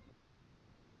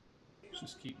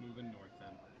 Just keep moving north then.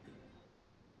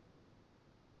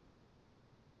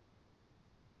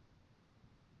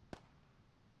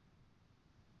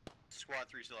 Squad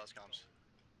 3 still has comms.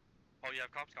 Oh, you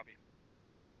have comms? Copy.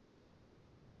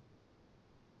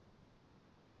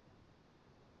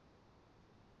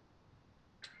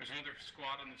 There's another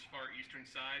squad on this far eastern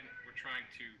side. We're trying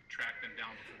to track them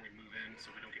down before we move in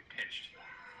so we don't get pinched.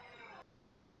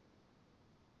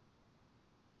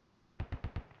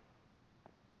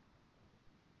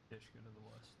 Dishka to the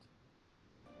west.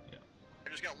 Yeah.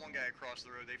 I just got one guy across the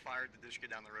road. They fired the Dishka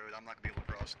down the road. I'm not gonna be able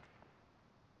to cross.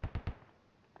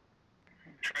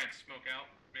 Try and smoke out,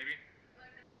 maybe?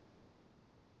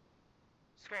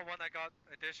 Squad 1, I got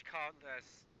a dish card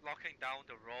that's locking down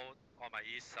the road on my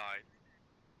east side.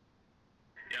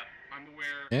 I'm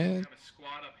aware Yeah, we have a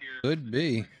squad up here could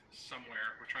be.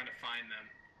 somewhere. We're trying to find them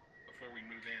before we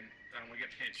move in. I don't want to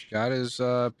get pinched. Got his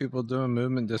people doing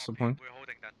movement discipline. We're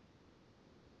holding that.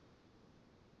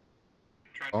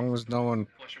 As long as no one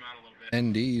Flush them out a little bit.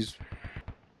 NDs,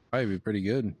 probably be pretty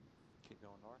good. Keep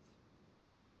going north.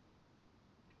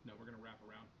 No, we're gonna wrap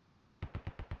around.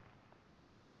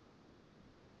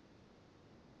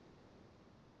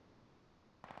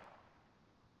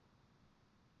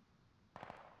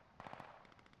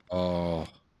 Oh,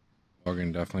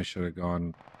 Logan definitely should have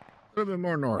gone a little bit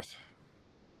more north.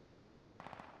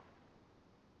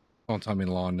 Don't tell me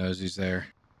Law knows he's there.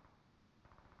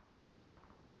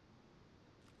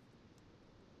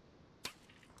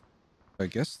 I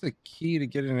guess the key to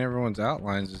getting everyone's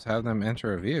outlines is have them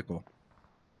enter a vehicle.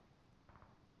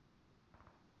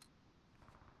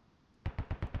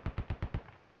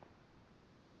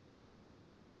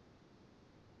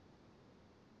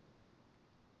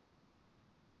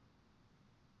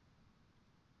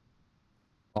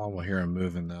 Law will hear him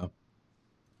moving though.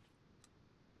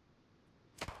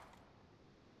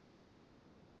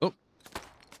 Oh,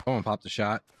 someone popped a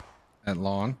shot at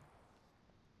Lawn.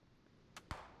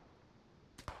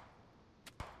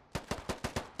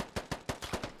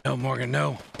 No, Morgan,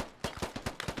 no.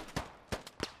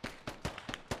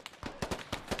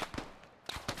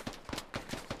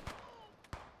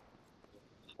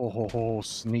 Oh,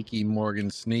 sneaky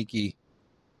Morgan, sneaky.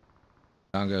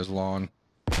 Down goes Lawn.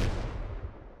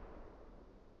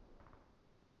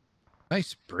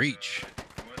 Nice breach.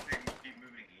 Keep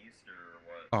moving east or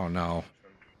what? Oh no.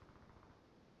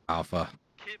 Alpha.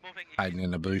 Keep moving east. Hiding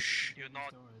in the bush. You're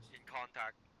not in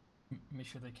contact. Make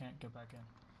sure they can't get back in.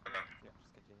 Yeah, just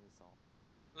continue this all.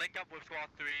 Link up with Squad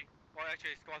 3. Or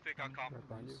actually, Squad 3 got comp.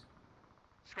 Behind you.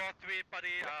 Squad 3,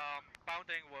 buddy, bound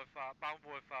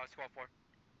with Squad 4.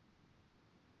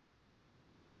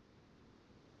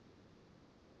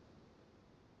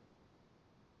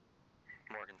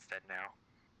 Morgan's dead now.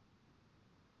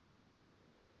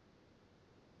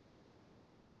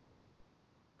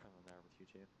 Coming there with you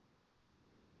two.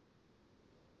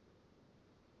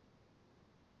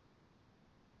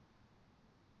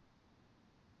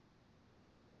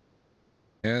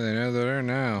 Yeah, they know they're there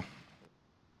now.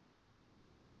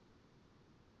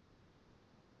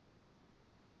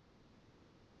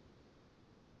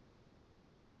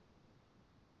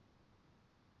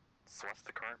 So what's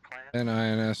the current plan? And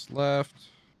INS left.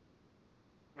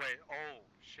 Wait, oh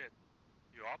shit.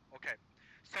 You up? Okay.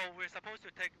 So we're supposed to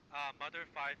take Mother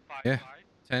 555. Yeah,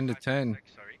 10 to 10.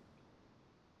 Sorry.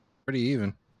 Pretty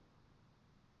even.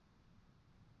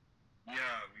 Yeah,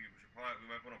 we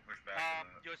might want to push back.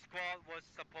 Your squad was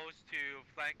supposed to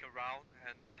flank around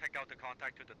and take out the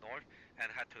contact to the north and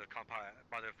head to the compound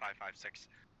Mother 556.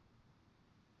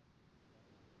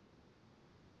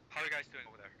 How are you guys doing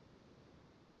over there?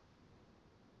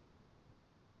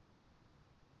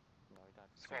 No, we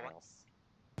died for Squad someone 1? else.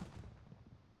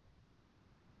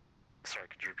 Sorry,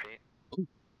 could you repeat?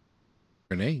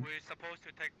 Grenade. We're supposed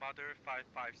to take Mother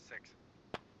 556.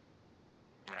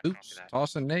 Oops,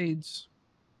 tossing nades.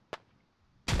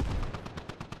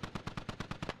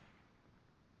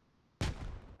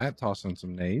 I'm tossing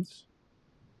some nades.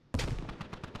 I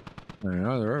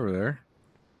know they're over there.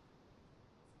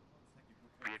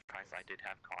 Be advised, I did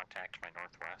have contact to my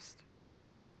northwest.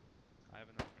 I have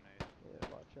enough grenade. Yeah,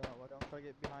 watch out. Don't try to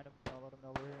get behind him. I'll let him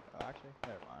know we're here. Oh, actually,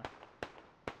 never mind.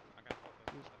 I got both of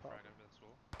them. He's Left, right over the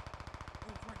stool.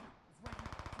 Oh, it's right here. It's right here.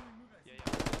 Can we move it? Yeah.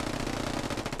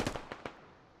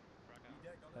 Frag out.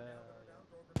 Go down,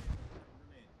 throw a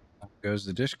grenade. Goes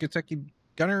the Discoteki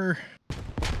gunner.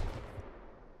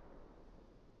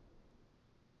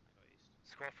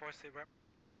 Squad 4, stay rep.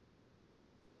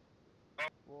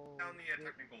 Down the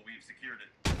technical, we've secured it.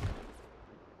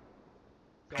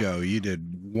 Joe, you did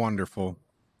wonderful.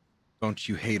 Don't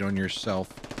you hate on yourself.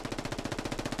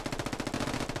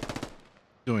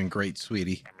 Doing great,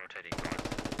 sweetie. I'm rotating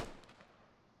north.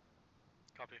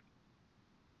 Copy.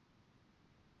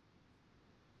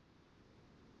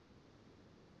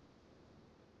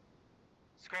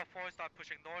 Squad 4, start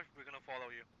pushing north. We're gonna follow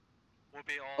you. We'll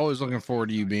be all. Always looking forward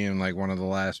to you being like one of the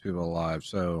last people alive.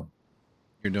 So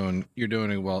you're doing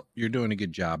it well. You're doing a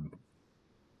good job.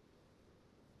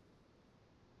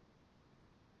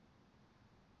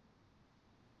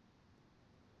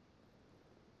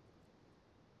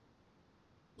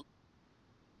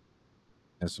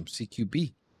 Has some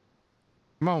CQB.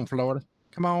 Come on, Florida.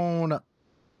 Come on up.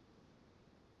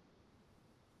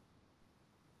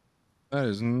 That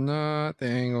is not the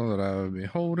angle that I would be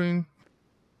holding.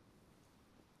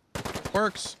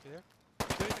 Works. Here.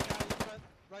 There's a guy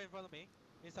right in front of me,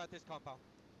 inside this compound.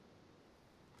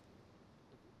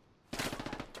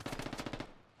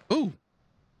 Ooh.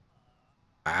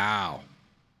 Wow.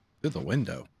 Through the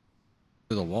window.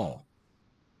 Through the wall.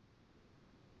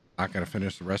 Not gonna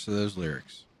finish the rest of those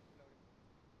lyrics.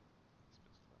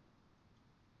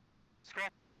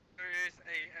 Squad, there is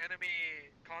a enemy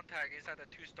contact inside the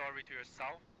 2-story to your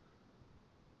south.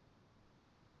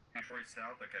 2-story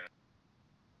south, okay.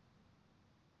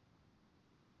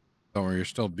 Don't worry, you're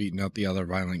still beating out the other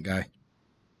violent guy.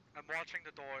 I'm watching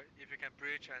the door. If you can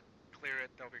breach and clear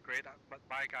it, that'll be great. But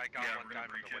my guy got one guy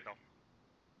from the window.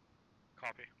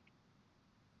 Copy.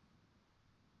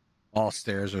 All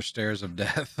stairs are stairs of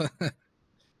death.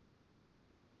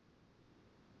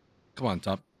 Come on,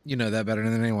 Top. You know that better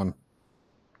than anyone.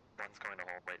 One's going to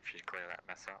hold. Wait for you to clear that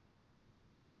mess up.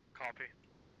 Copy.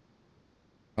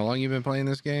 How long you been playing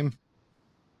this game?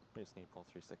 We just need full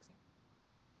 360.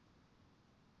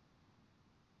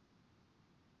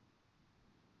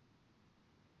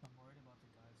 I'm worried about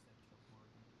the guys that killed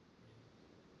Morgan.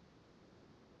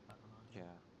 I don't know.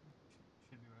 Yeah.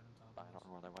 Should be right on top I of don't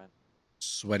know where they went.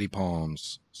 Sweaty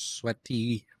palms.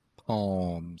 Sweaty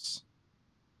palms.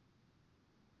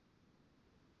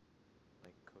 They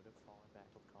could have fallen back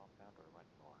to the compound or went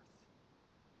north.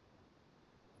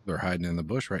 They're hiding in the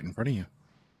bush right in front of you.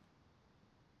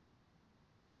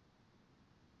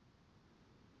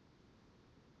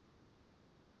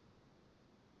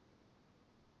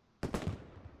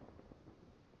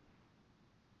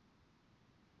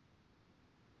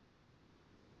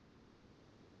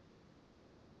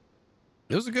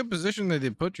 It was a good position that they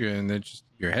put you in. That just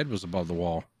your head was above the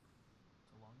wall.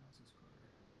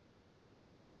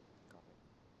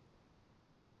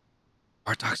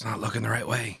 Bartok's not looking the right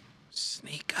way.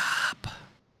 Sneak up.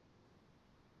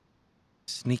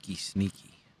 Sneaky,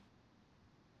 sneaky.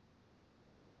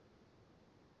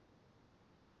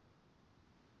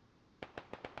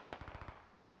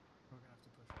 We're gonna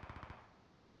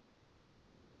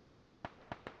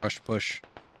have to push. Push.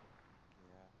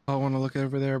 I want to look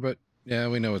over there, but yeah,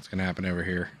 we know what's going to happen over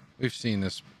here. We've seen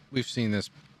this. We've seen this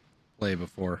play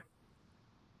before.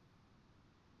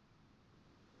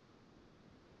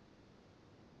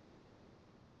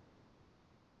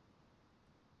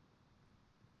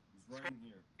 He's right in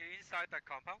here. Inside that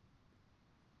compound?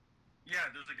 Yeah,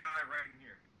 there's a guy right in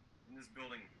here. In this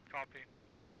building. Copy.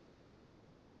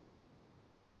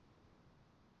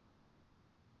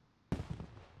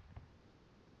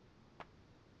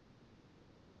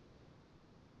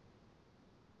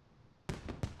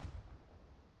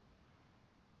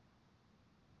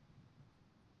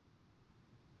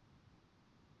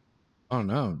 Oh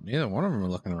no, neither one of them are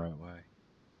looking the right way.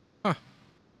 Huh.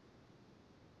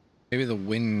 Maybe the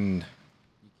wind,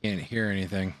 you can't hear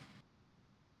anything.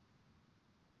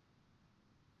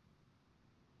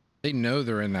 They know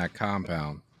they're in that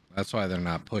compound. That's why they're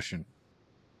not pushing.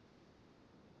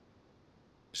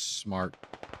 Smart.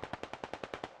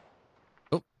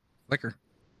 Oh, flicker.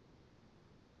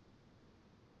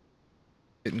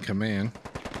 Getting command.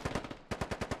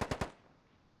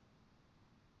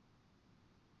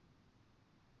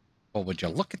 Well, would you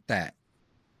look at that?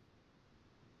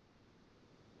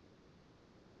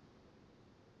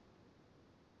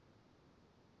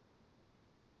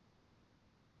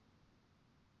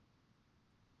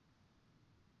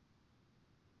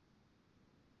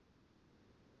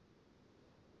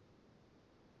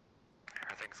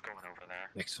 Everything's going over there.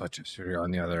 Big switches here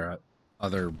on the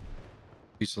other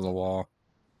piece of the wall.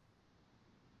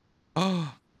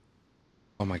 Oh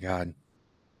my God.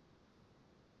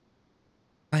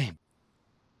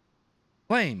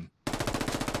 Flame.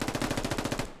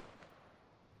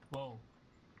 Whoa.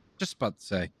 Just about to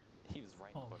say. He was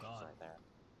right in the bushes right there.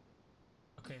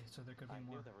 Okay, so there could be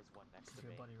more. I knew there was one next to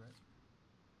your me. buddy, right?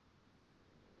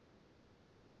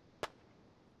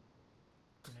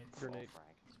 Grenade.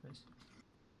 Space.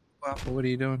 Well, what are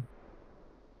you doing?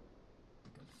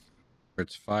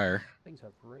 It's fire. Things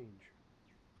have range.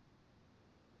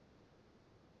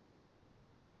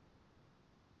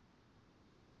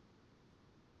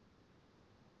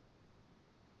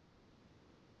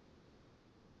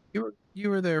 You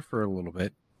were there for a little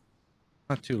bit.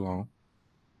 Not too long.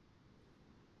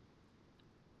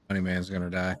 Funny man's gonna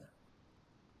die.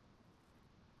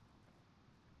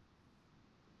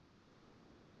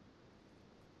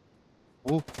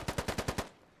 Oh.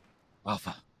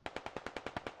 Alpha.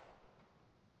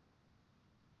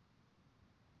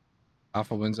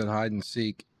 Alpha wins at hide and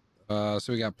seek. So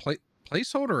we got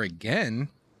placeholder again.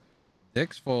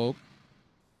 Dick's Folk,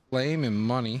 Flame, and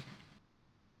Money.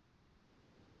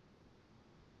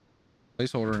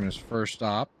 Placeholder in his first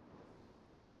stop.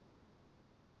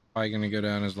 Probably gonna go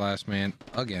down as last man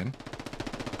again.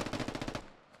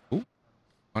 Ooh.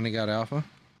 Money got Alpha.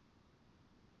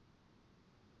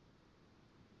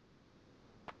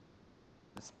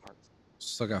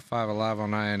 Still got 5 alive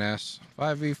on INS.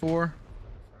 5v4. Frag.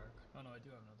 Oh no, I do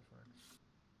have another frag.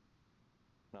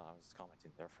 No, I was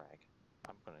commenting their frag.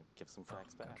 I'm gonna give some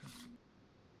frags back. Gotcha.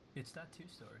 It's that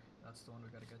 2-story. That's the one we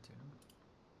gotta get to.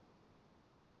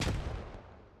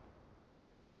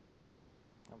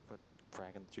 I'll put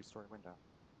frag in the 2-story window.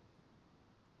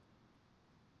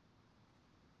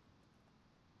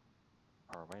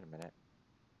 Or wait a minute.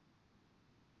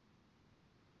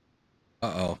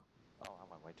 Uh-oh. Oh, I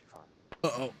went way too far.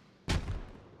 Uh-oh.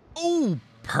 Oh,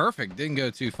 perfect. Didn't go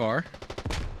too far.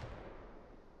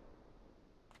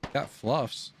 Got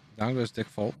fluffs. Down goes Dick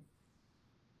Folt.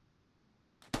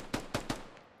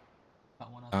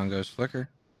 Down goes Flicker.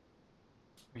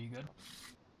 Are you good?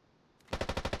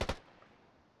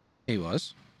 He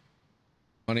was.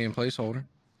 Money and placeholder.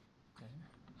 Okay.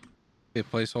 If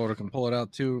placeholder can pull it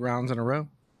out 2 rounds in a row.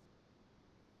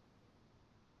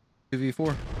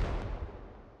 2v4.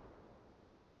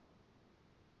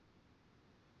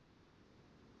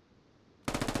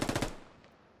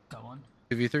 Got one.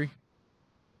 2v3.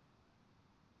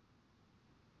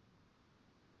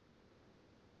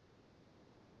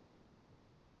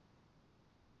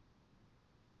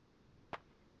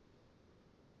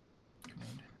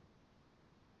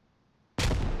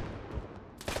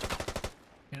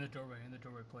 In the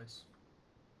doorway place.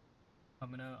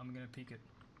 I'm gonna peek it.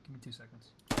 Give me 2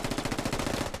 seconds.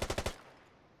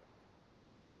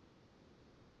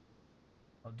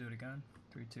 I'll do it again.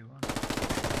 3, 2, 1.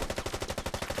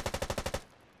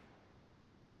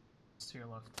 It's to your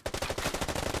left.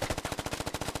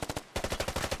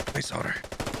 Placeholder.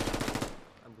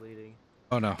 I'm bleeding.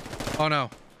 Oh no. Oh no.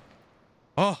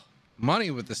 Oh,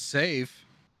 money with the save.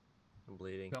 I'm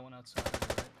bleeding. Got one outside.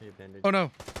 Are you bandaged? Oh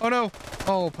no. Oh no.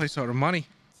 Oh, placeholder. Money.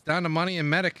 It's down to money and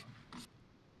medic.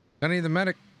 Gonna need the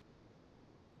medic.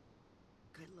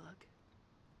 Good luck.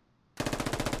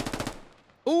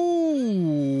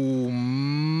 Ooh,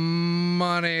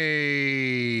 money.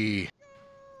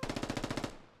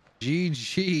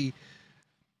 GG.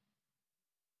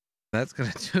 That's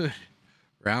gonna do it.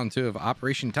 Round 2 of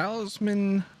Operation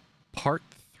Talisman Part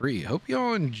 3. Hope you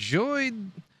all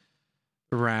enjoyed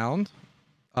the round.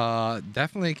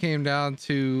 Definitely came down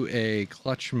to a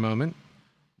clutch moment.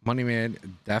 Moneyman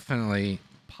definitely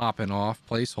popping off.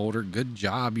 Placeholder, good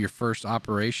job. Your first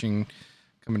operation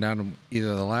coming down to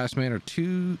either the last man or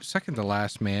second to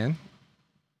last man.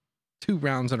 2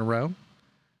 rounds in a row.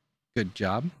 Good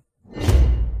job.